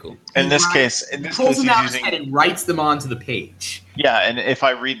that's gonna say, pretty cool. In this case, pulls them he's out his using. head and writes them onto the page. Yeah, and if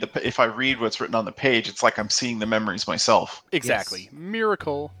I read what's written on the page, it's like I'm seeing the memories myself. Exactly.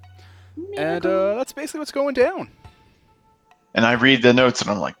 Miracle. And that's basically what's going down. And I read the notes, and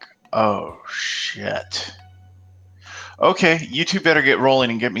I'm like, oh shit. Okay, you two better get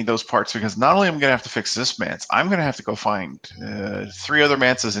rolling and get me those parts, because not only am I going to have to fix this manse, I'm going to have to go find 3 other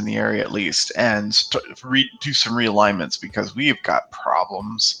manses in the area at least and do some realignments, because we've got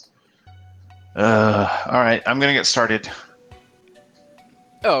problems. All right, I'm going to get started.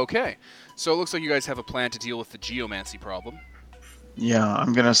 Okay. So it looks like you guys have a plan to deal with the geomancy problem. Yeah,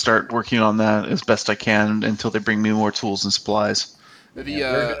 I'm going to start working on that as best I can until they bring me more tools and supplies.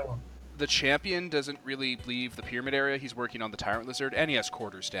 The champion doesn't really leave the pyramid area. He's working on the Tyrant Lizard, and he has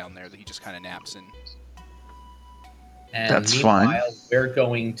quarters down there that he just kind of naps in. And That's meanwhile, fine. we're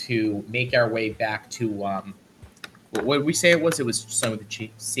going to make our way back to what did we say it was? It was some of the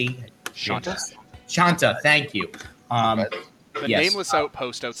C. Shanta. Shanta, thank you. The yes. nameless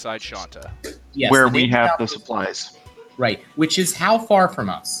outpost outside Shanta. Yes, where the we name have of the the- supplies. Right, which is how far from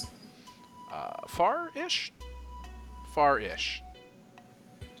us? Far-ish? Far-ish.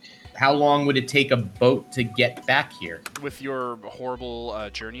 How long would it take a boat to get back here? With your horrible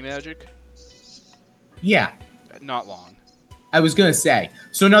journey magic, Yeah, not long. I was gonna say.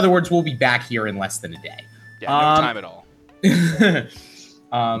 So in other words, we'll be back here in less than a day. Yeah, no time at all.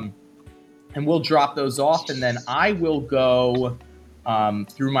 And we'll drop those off, and then I will go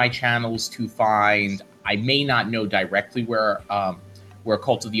through my channels to find. I may not know directly where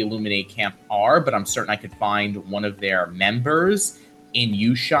Cult of the Illuminate camp are, but I'm certain I could find one of their members in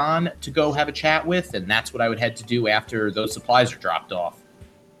Yushan to go have a chat with, and that's what I would head to do after those supplies are dropped off.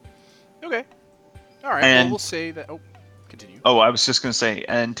 Okay. All right. And- well, we'll say that. Oh, continue. Oh, I was just going to say,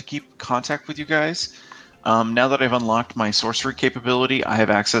 and to keep contact with you guys, now that I've unlocked my sorcery capability, I have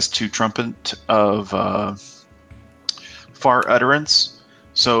access to Trumpet of Far Utterance.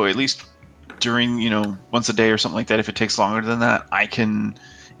 So at least during, once a day or something like that, if it takes longer than that, I can,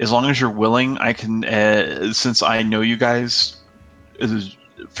 as long as you're willing, I can, since I know you guys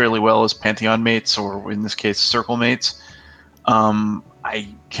fairly well as Pantheon mates, or in this case, Circle mates, I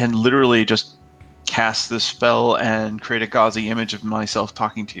can literally just cast this spell and create a gauzy image of myself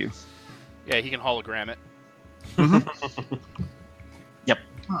talking to you. Yeah, he can hologram it.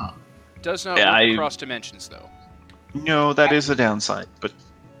 Huh. Does not Yeah, work across dimensions, though. No, that is a downside, but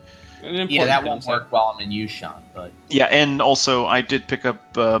An important Yeah, that won't downside. work while I'm in Yushan, but yeah, and also I did pick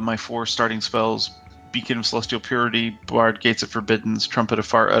up my 4 starting spells: Beacon of Celestial Purity, Bard, Gates of Forbiddance, Trumpet of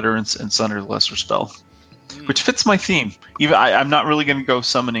Far Utterance, and Sunder the Lesser Spell, which fits my theme. Even I'm not really going to go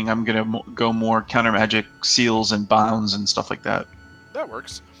summoning. I'm going to go more counter magic, seals, and bounds and stuff like that. That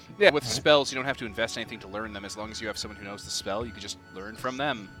works. Yeah, with spells, you don't have to invest anything to learn them. As long as you have someone who knows the spell, you can just learn from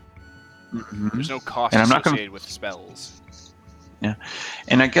them. Mhm. There's no cost And I'm not gonna- associated with spells.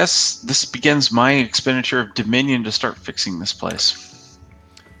 And I guess this begins my expenditure of Dominion to start fixing this place.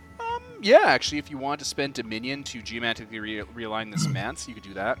 Yeah, actually, if you want to spend Dominion to geomatically realign this manse, you could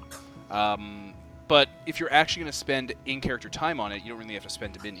do that. But if you're actually going to spend in-character time on it, you don't really have to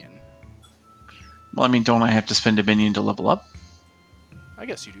spend Dominion. Well, I mean, don't I have to spend Dominion to level up? I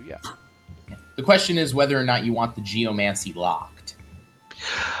guess you do, yeah. The question is whether or not you want the geomancy locked.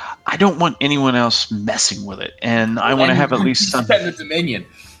 I don't want anyone else messing with it, and I want to have at least some. Spend the Dominion.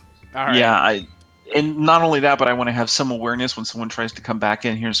 All right. Yeah, and not only that, but I want to have some awareness when someone tries to come back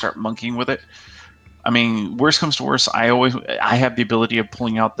in here and start monkeying with it. I mean, worst comes to worst, I have the ability of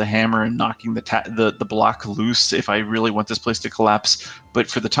pulling out the hammer and knocking the block loose if I really want this place to collapse. But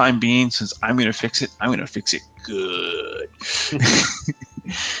for the time being, since I'm going to fix it, I'm going to fix it good.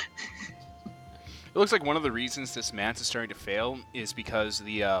 It looks like one of the reasons this manse is starting to fail is because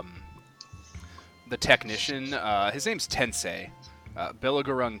the technician, his name's Tensei,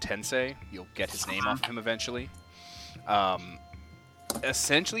 Belagorung Tensei. You'll get his name off of him eventually.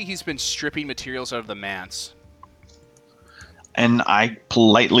 Essentially, he's been stripping materials out of the manse. And I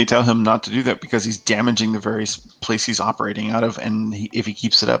politely tell him not to do that because he's damaging the very place he's operating out of, and if he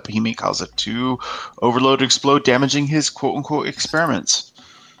keeps it up, he may cause it to overload, explode, damaging his quote-unquote experiments.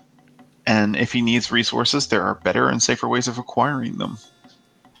 And if he needs resources, there are better and safer ways of acquiring them.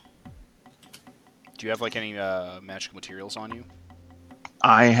 Do you have like any magical materials on you?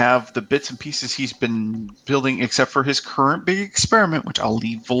 I have the bits and pieces he's been building, except for his current big experiment, which I'll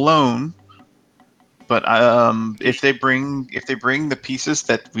leave alone. But if they bring the pieces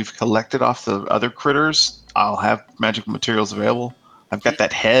that we've collected off the other critters, I'll have magical materials available. I've got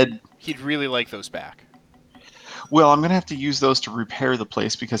that head. He'd really like those back. Well, I'm going to have to use those to repair the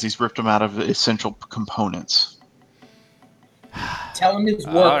place because he's ripped them out of essential components. Tell him his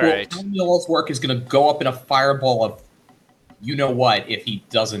work. All right. Tell him all his work is going to go up in a fireball of, you know what? If he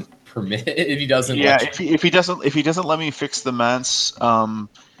doesn't permit, if he doesn't, Yeah, if he doesn't let me fix the manse,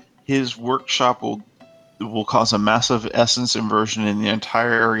 his workshop will cause a massive essence inversion in the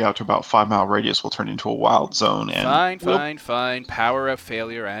entire area out to about 5 mile radius. Will turn into a wild zone. And Fine. Power of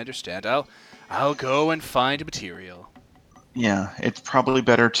failure. I understand. I'll go and find a material. Yeah, it's probably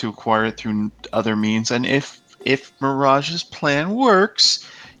better to acquire it through other means. And if Mirage's plan works,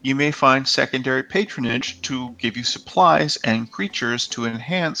 you may find secondary patronage to give you supplies and creatures to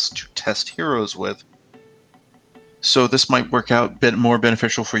enhance to test heroes with. So this might work out a bit more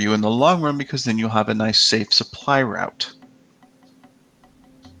beneficial for you in the long run because then you'll have a nice safe supply route.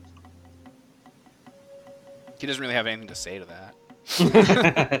 He doesn't really have anything to say to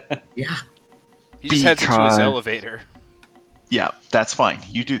that. yeah. He just heads into his Because- elevator. Yeah, that's fine.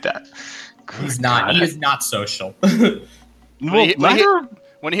 You do that. He's not. He is not social. Well, neither.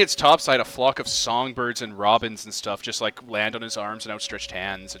 When he hits topside, a flock of songbirds and robins and stuff just like land on his arms and outstretched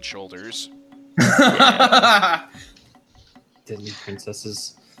hands and shoulders. Disney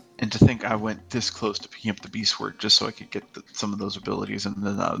princesses. And to think I went this close to picking up the beast work just so I could get some of those abilities. And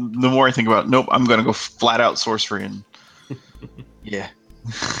then the more I think about it, nope, I'm going to go flat out sorcery and yeah.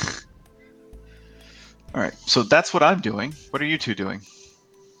 All right, so that's what I'm doing. What are you two doing?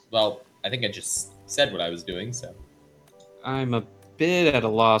 Well, I think I just said what I was doing. So I'm a bit at a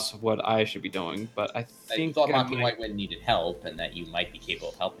loss of what I should be doing, but I I think thought I Mocking might- White Wind needed help, and that you might be capable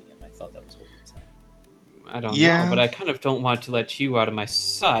of helping him. I thought that was what you were saying. I don't Yeah. know, but I kind of don't want to let you out of my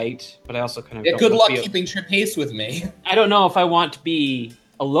sight. But I also kind of Yeah, don't good luck feel- keeping pace with me. I don't know if I want to be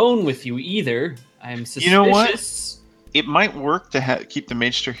alone with you either. I'm suspicious. You know what? It might work to keep the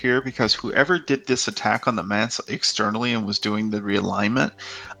Magester here because whoever did this attack on the manse externally and was doing the realignment,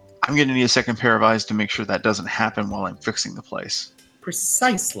 I'm going to need a second pair of eyes to make sure that doesn't happen while I'm fixing the place.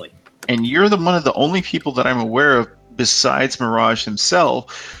 Precisely. And you're one of the only people that I'm aware of besides Mirage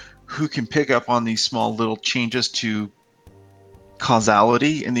himself who can pick up on these small little changes to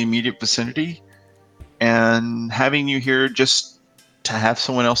causality in the immediate vicinity. And having you here just to have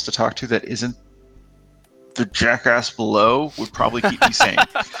someone else to talk to that isn't the jackass below would probably keep me sane.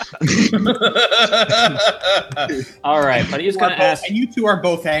 All right, but he's going to ask. And you two are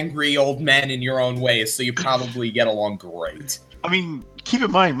both angry old men in your own ways, so you probably get along great. I mean, keep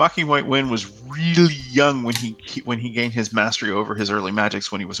in mind, Mocking White Wind was really young when he gained his mastery over his early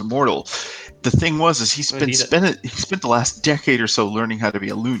magics when he was immortal. The thing was, he spent the last decade or so learning how to be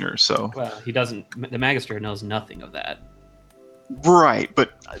a lunar. So Well, he doesn't. The Magister knows nothing of that. right,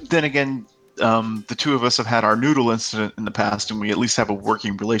 but then again, the two of us have had our noodle incident in the past, and we at least have a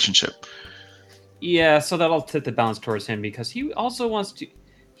working relationship. Yeah, so that'll tip the balance towards him because he also wants to.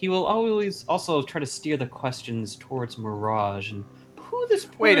 He will always also try to steer the questions towards Mirage and who this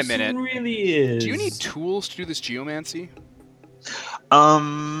person Wait a minute. really is. Do you need tools to do this geomancy?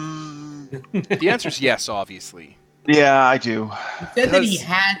 The answer is yes, obviously. Yeah, I do. He said that he Because-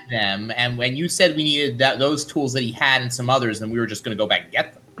 had them, and when you said we needed those tools that he had and some others, then we were just going to go back and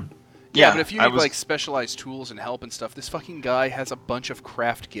get them. Yeah, but if you I need was- like specialized tools and help and stuff, this fucking guy has a bunch of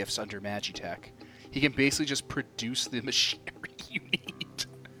craft gifts under Magitech. He can basically just produce the machinery you need.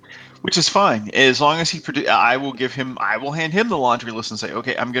 Which is fine, as long as he I will hand him the laundry list and say,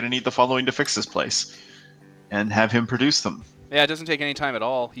 okay, I'm going to need the following to fix this place, and have him produce them. Yeah, it doesn't take any time at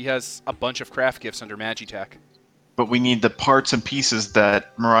all. He has a bunch of craft gifts under Magitech. But we need the parts and pieces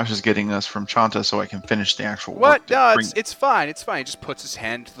that Mirage is getting us from Chanta, so I can finish the actual work. What? to No, bring- it's fine. It's fine. He just puts his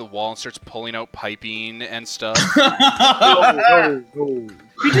hand to the wall and starts pulling out piping and stuff.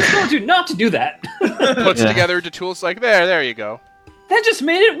 We just told you not to do that. Puts Yeah. together the tools like, there you go. That just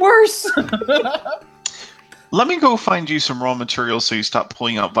made it worse. Let me go find you some raw materials so you stop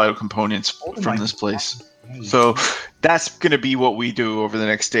pulling out vital components Oh from my this place. God. So that's going to be what we do over the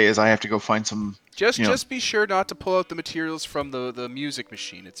next day. Is I have to go find some. Just be sure not to pull out the materials from the music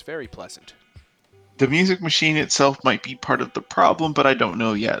machine. It's very pleasant. The music machine itself might be part of the problem, but I don't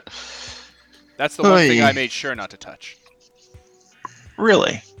know yet. That's the one thing Oy. I made sure not to touch.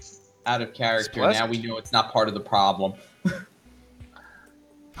 Really? Out of character. It's pleasant. Now we know it's not part of the problem.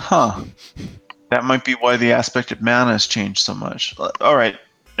 Huh. That might be why the aspect of mana has changed so much. All right.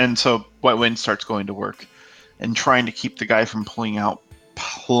 And so White Wind starts going to work and trying to keep the guy from pulling out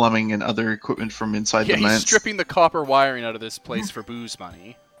plumbing and other equipment from inside Yeah, the he's manse. stripping the copper wiring out of this place for booze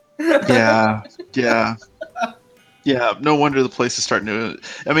money. Yeah. Yeah, no wonder the place is starting to.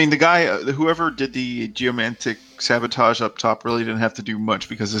 I mean, the guy, whoever did the geomantic sabotage up top, really didn't have to do much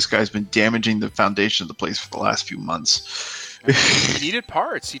because this guy's been damaging the foundation of the place for the last few months. He needed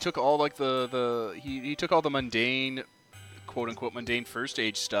parts. He took all like he took all the mundane, quote unquote mundane first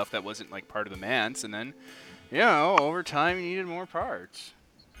age stuff that wasn't like part of the manse, and then, over time he needed more parts.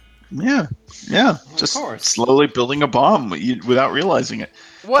 Yeah, just course. slowly building a bomb without realizing it.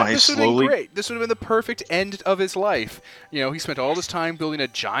 What? By This would have been slowly- great. This would have been the perfect end of his life. He spent all this time building a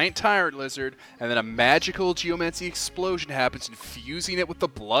giant tyrant lizard, and then a magical geomancy explosion happens, infusing it with the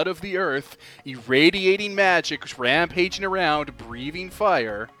blood of the earth, irradiating magic, rampaging around, breathing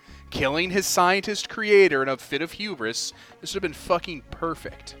fire, killing his scientist creator in a fit of hubris. This would have been fucking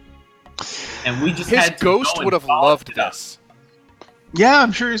perfect. And we just His had to ghost go and would have follow loved it up. this. Yeah,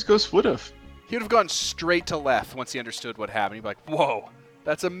 I'm sure his ghost would have. He would have gone straight to left once he understood what happened. He'd be like, whoa,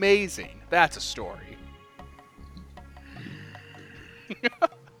 that's amazing. That's a story.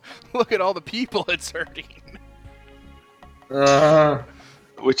 Look at all the people it's hurting.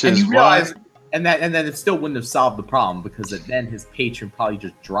 Which And is you why. realize, and then it still wouldn't have solved the problem because then his patron probably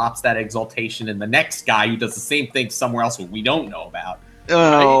just drops that exaltation, and the next guy who does the same thing somewhere else we don't know about.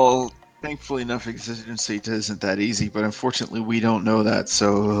 Oh, thankfully enough exigency isn't that easy, but unfortunately we don't know that.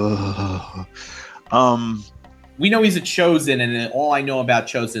 So, We know he's a chosen, and all I know about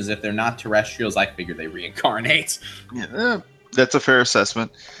chosen is if they're not terrestrials, I figure they reincarnate. yeah, that's a fair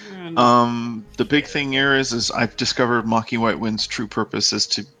assessment. The big thing here is I've discovered Mocking White Wind's true purpose is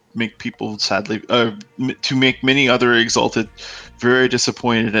to make people to make many other exalted very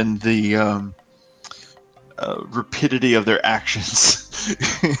disappointed in the rapidity of their actions.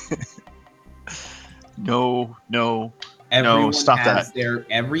 No, Everyone stop has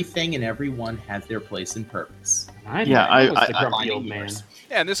everything and everyone has their place and purpose. I Yeah, I was I- the I- grumpy finding old man. yours.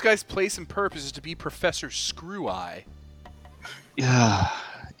 Yeah, and this guy's place and purpose is to be Professor Screw-Eye. Yeah,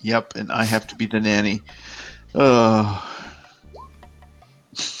 yep, and I have to be the nanny.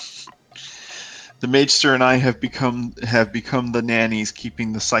 The Magester and I have become the nannies,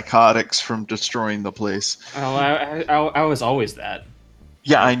 keeping the psychotics from destroying the place. Oh, I was always that.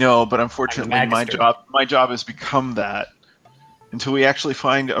 Yeah, I know, but unfortunately, my Magster. job has become that until we actually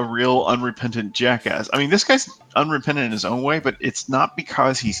find a real unrepentant jackass. I mean, this guy's unrepentant in his own way, but it's not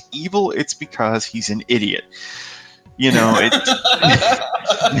because he's evil; it's because he's an idiot. You know, it's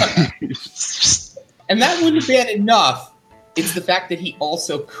just, And that wouldn't have been enough. It's the fact that he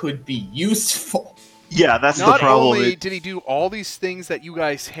also could be useful. yeah, that's the Not problem. only did he do all these things that you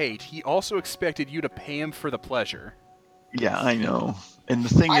guys hate, he also expected you to pay him for the pleasure. Yeah, I know. And the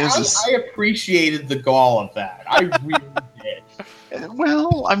thing is, I appreciated the gall of that. I really did.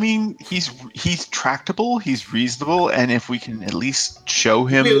 well, I mean, he's tractable, he's reasonable, and if we can at least show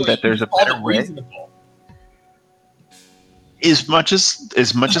him Wait, that there's a you called better it way, reasonable. as much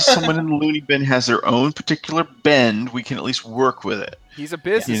as someone in the loony bin has their own particular bend, we can at least work with it. He's a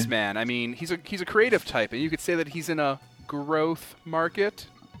businessman. I mean, he's a creative type, and you could say that he's in a growth market.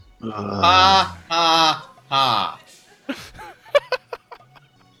 Ha ha ha.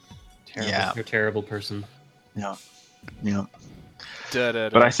 Terrible, Yeah. you're a terrible person. Yeah. Yeah. Da-da-da,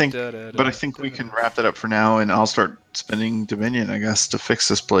 But I think da-da-da, we can wrap that up for now, and I'll start spending Dominion, I guess, to fix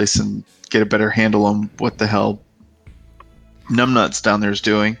this place and get a better handle on what the hell Numbnuts down there is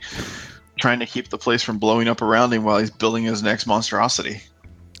doing, trying to keep the place from blowing up around him while he's building his next monstrosity.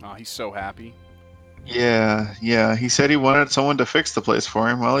 Oh, he's so happy. Yeah. He said he wanted someone to fix the place for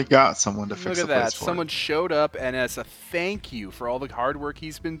him. Well, he got someone to fix Look the at place that. for Someone him. showed up, and as a thank you for all the hard work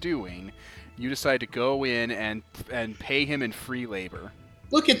he's been doing, you decide to go in and pay him in free labor.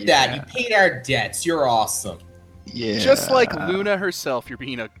 Look at that. You paid our debts. You're awesome. Yeah. Just like Luna herself, you're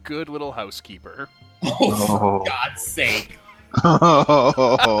being a good little housekeeper. Oh, for God's sake.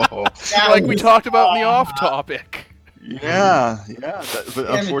 Oh. That Like we was- talked about in the off-topic. Yeah. But Damn it,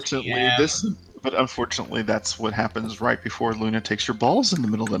 unfortunately, GM. Unfortunately, that's what happens right before Luna takes your balls in the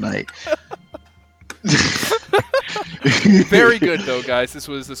middle of the night. Very good, though, guys. This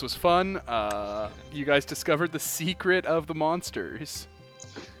was fun. You guys discovered the secret of the monsters.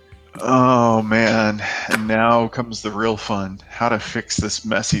 Oh man! And now comes the real fun: how to fix this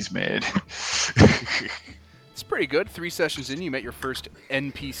mess he's made. It's pretty good. 3 sessions in, you met your first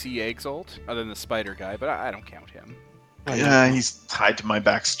NPC Exalt, other than the spider guy, but I don't count him. Yeah, he's tied to my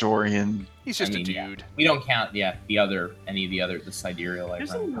backstory, and He's just I mean, a yeah. dude. We don't count, any of the other, the sidereal.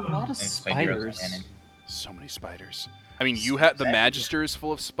 There's a lot of spiders. So many spiders. I mean, you had the Magister is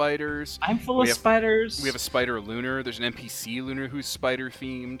full of spiders. I'm full We of have- spiders. We have a spider lunar. There's an NPC lunar who's spider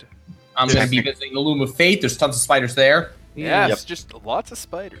themed. I'm going to be visiting the Loom of Fate. There's tons of spiders there. Yeah, Yep. it's just lots of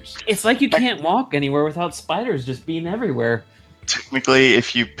spiders. It's like you can't walk anywhere without spiders just being everywhere. technically,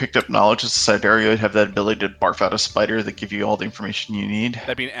 if you picked up knowledge as a Sidereal, you'd have that ability to barf out a spider that give you all the information you need.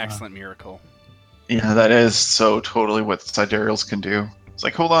 That'd be an excellent miracle. Yeah, that is so totally what Sidereals can do. It's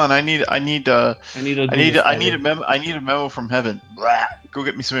like, hold on, I need a memo from heaven. Blah, go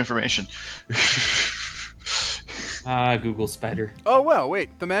get me some information. Google spider. Oh well,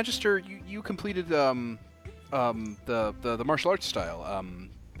 wait. The Magister, you completed the martial arts style.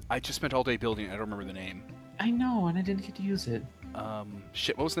 I just spent all day building it. I don't remember the name. I know, and I didn't get to use it.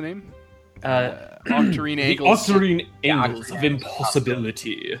 Shit. What was the name? The Octarine Angles. Octarine Yeah, Angles of Octarine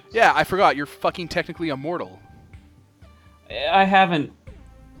Impossibility. Yeah, I forgot. You're fucking technically immortal. I haven't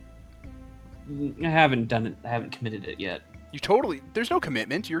done it. I haven't committed it yet. You totally. There's no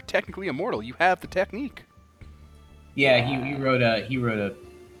commitment. You're technically immortal. You have the technique. Yeah, he wrote a.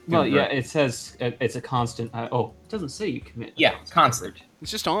 Well, yeah, it says it's a constant. It doesn't say you commit. Yeah, constant.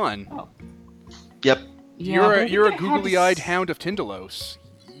 It's just on. Oh. Yep. Yeah, you're a but I had googly-eyed to hound of Tyndalos.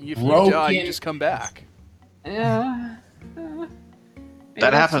 If you Broken- die, you just come back. Yeah. Maybe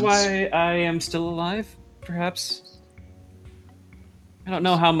That happens. That's why I am still alive, perhaps. I don't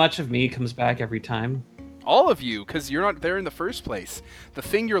know how much of me comes back every time. All of you, because you're not there in the first place. The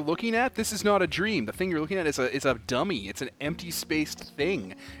thing you're looking at, this is not a dream. The thing you're looking at is a dummy. It's an empty-spaced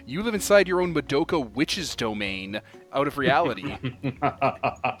thing. You live inside your own Madoka witch's domain, out of reality. And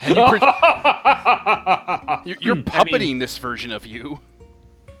you're puppeting this version of you.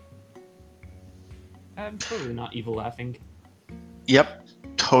 I'm totally not evil laughing. Yep.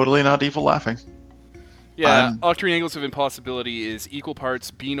 Totally not evil laughing. Yeah, Octarine Angles of Impossibility is equal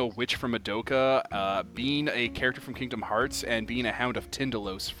parts being a witch from Madoka, being a character from Kingdom Hearts, and being a hound of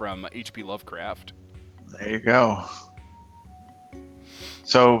Tyndalos from H.P. Lovecraft. There you go.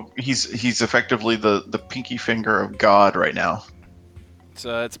 So he's effectively the pinky finger of God right now. It's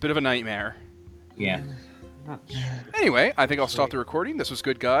a bit of a nightmare. Yeah. Anyway, I think I'll stop the recording. This was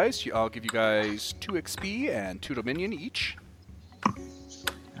good, guys. I'll give you guys 2 XP and 2 Dominion each.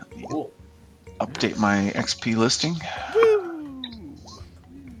 Cool. Update my XP listing.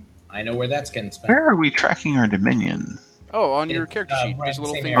 I know where that's getting spent. Where are we tracking our Dominion? Oh, on your It's, character sheet, right, there's a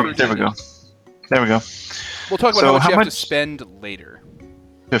little same thing area. for There we go. Dominion. There we go. We'll talk about So how much how you have to much- spend later.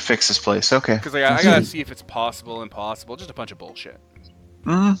 To fix this place. Okay. Because I gotta see if it's possible, impossible, just a bunch of bullshit.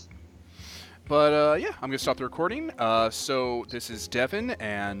 Mm, But yeah, I'm gonna stop the recording. So this is Devin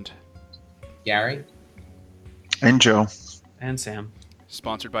and Gary? and Joe. And Sam.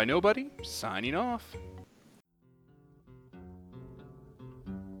 sponsored by Nobody, signing off.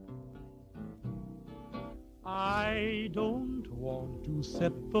 I don't want to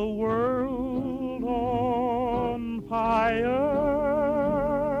set the world on fire.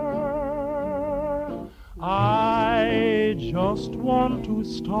 I just want to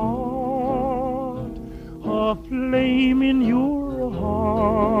start a flame in your